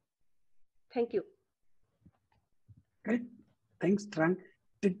specifically? Thank you. Great, thanks, Trang.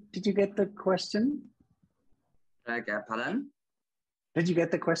 Did you get the question? Pardon? Did you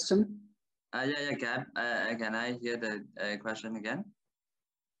get the question? Yeah, Gab. Can I hear the question again?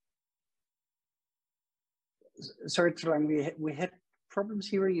 Sorry, Trang, we had problems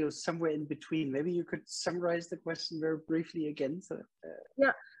hearing you somewhere in between. Maybe you could summarize the question very briefly again. So,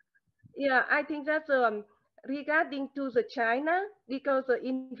 yeah, I think that's regarding to the China, because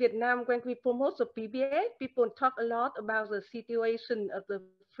in Vietnam, when we promote the PBA, people talk a lot about the situation of the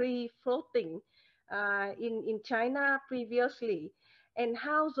free floating in China previously, and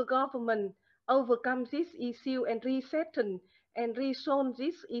how the government overcomes this issue and resettle and resolve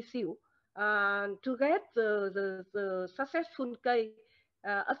this issue to get the successful case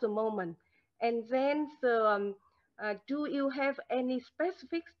at the moment. And then do you have any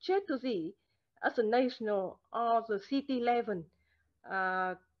specific strategy as a national or the city level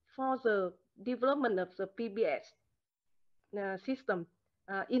for the development of the PBS system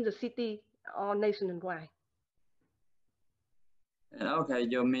in the city or nationwide? Okay,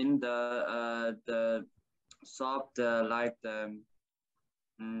 you mean the soft like the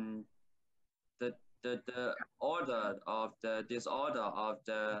order of the disorder of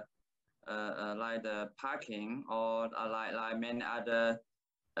the like the parking or like many other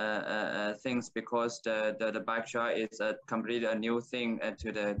things, because the bike share is a completely a new thing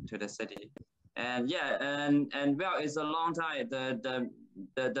to the city. And yeah, and well, it's a long time.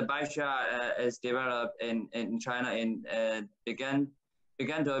 The bike share is developed in China in began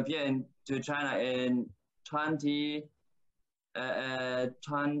to appear into China in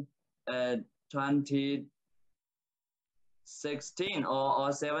 2016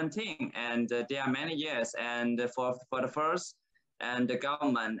 or 17, and there are many years. And for the first, and the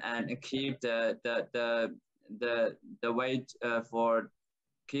government and keep the weight for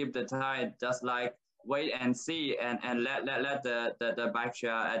keep the tide, just like wait and see and let the bike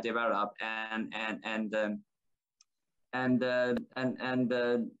share develop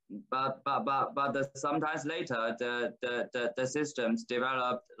but sometimes later the systems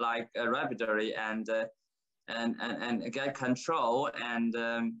developed like rapidly and get control, and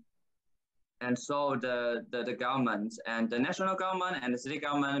so the government and the national government and the city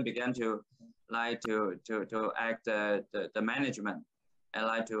government began to like to act the management, and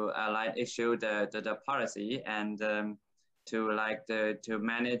like to issue the policy, and to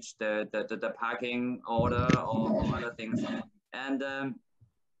manage the parking order or other things, and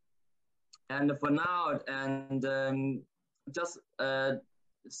for now, and just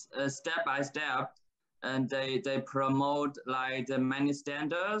step by step, and they promote like the many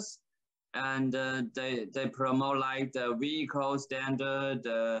standards, and they promote like the vehicle standard,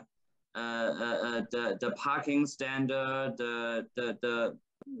 the parking standard, the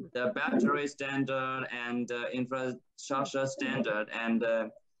battery standard, and the infrastructure standard, and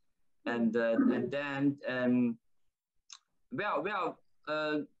then well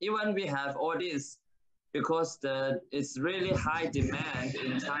even we have all this, because it's really high demand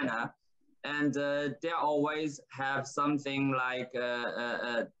in China, and they always have something like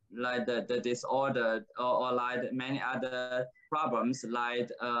the disorder or like many other problems like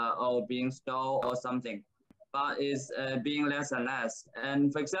or being stolen or something, but it's being less and less.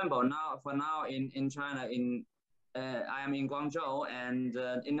 And for example, for now in China, I am in Guangzhou, and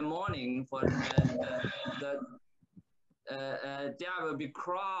in the morning there will be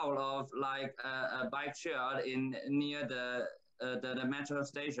crowd of like bike share near the metro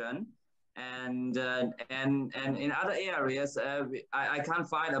station, and in other areas I can't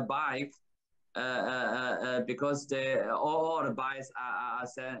find a bike because all the bikes are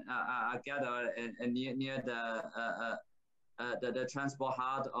gathered near the transport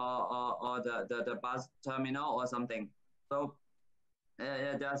hub or the bus terminal or something. So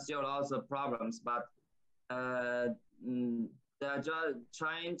there are still lots of problems, but they're just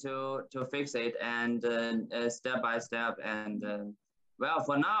trying to fix it, and step by step. And well,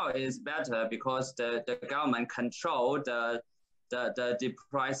 for now it's better because the government control the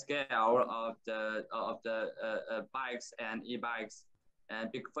price scale of the bikes and e-bikes. And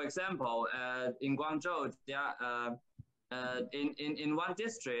for example, in Guangzhou, there in one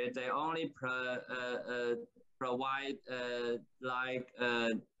district they only provide like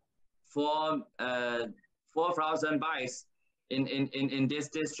 4,000 bikes in this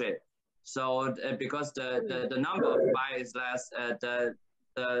district. So because the number of bikes is less,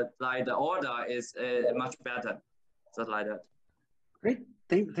 the order is much better. So like that. Great,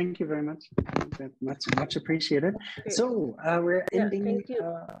 thank you very much. Much appreciated. Okay. So we're ending. Thank you.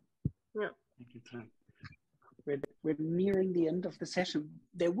 Thank you, Tom. We're nearing the end of the session.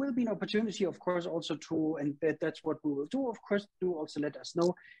 There will be an opportunity, of course, also to, and that's what we will do, of course, do also let us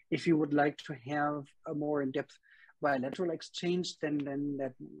know if you would like to have a more in-depth bilateral exchange, then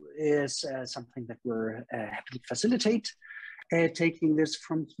that is something that we're happy to facilitate. Taking this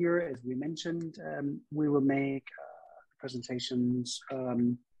from here, as we mentioned, we will make presentations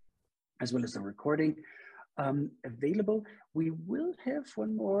as well as the recording available. We will have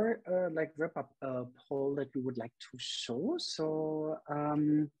one more like wrap-up poll that we would like to show. So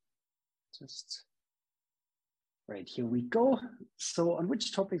just right, here we go. So on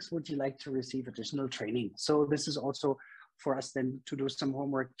which topics would you like to receive additional training? So this is also for us then to do some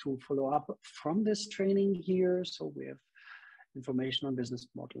homework to follow up from this training here. So we have information on business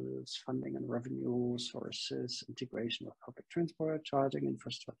models, funding and revenue sources, integration of public transport, charging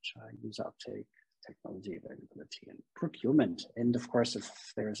infrastructure, user uptake, technology availability, and procurement. And of course, if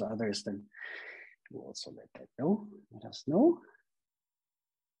there's others, then we'll also let us know.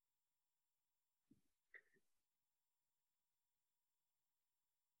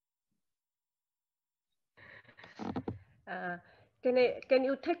 Can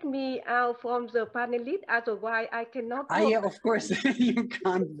you take me out from the panelist? Otherwise, I cannot vote. Yeah, of course. You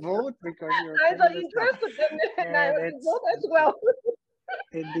can't vote because you're. I'm so interested and I want to vote as well.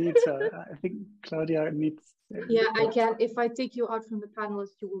 Indeed, so I think Claudia needs. Yeah, I can. If I take you out from the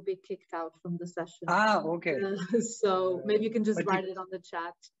panelist, you will be kicked out from the session. Ah, okay. So maybe you can just write it on the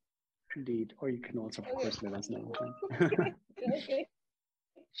chat. Indeed, or you can also, of course, let us know. Okay.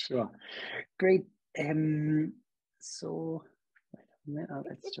 Sure. Great. So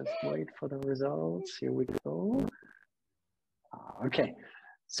let's just wait for the results. Here we go. Okay.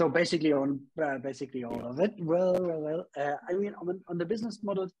 So basically all of it. Well. I mean, on the business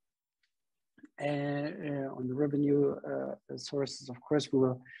model, on the revenue sources, of course, we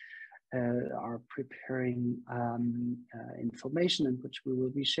will are preparing information in which we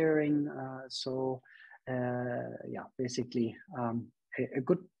will be sharing. Yeah, basically a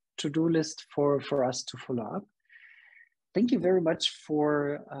good to-do list for us to follow up. Thank you very much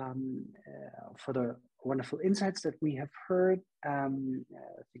for the wonderful insights that we have heard.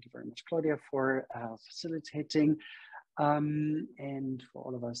 Thank you very much, Claudia, for facilitating and for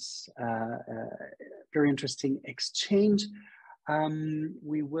all of us, very interesting exchange.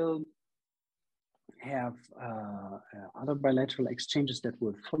 We will have other bilateral exchanges that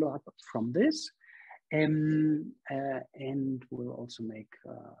will follow up from this. And we'll also make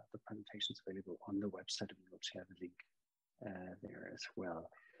the presentations available on the website, and we'll share the link there as well.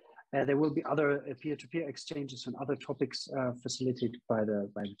 There will be other peer-to-peer exchanges and other topics facilitated by the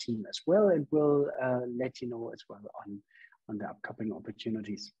team as well, and we'll let you know as well on the upcoming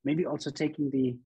opportunities. Maybe also taking the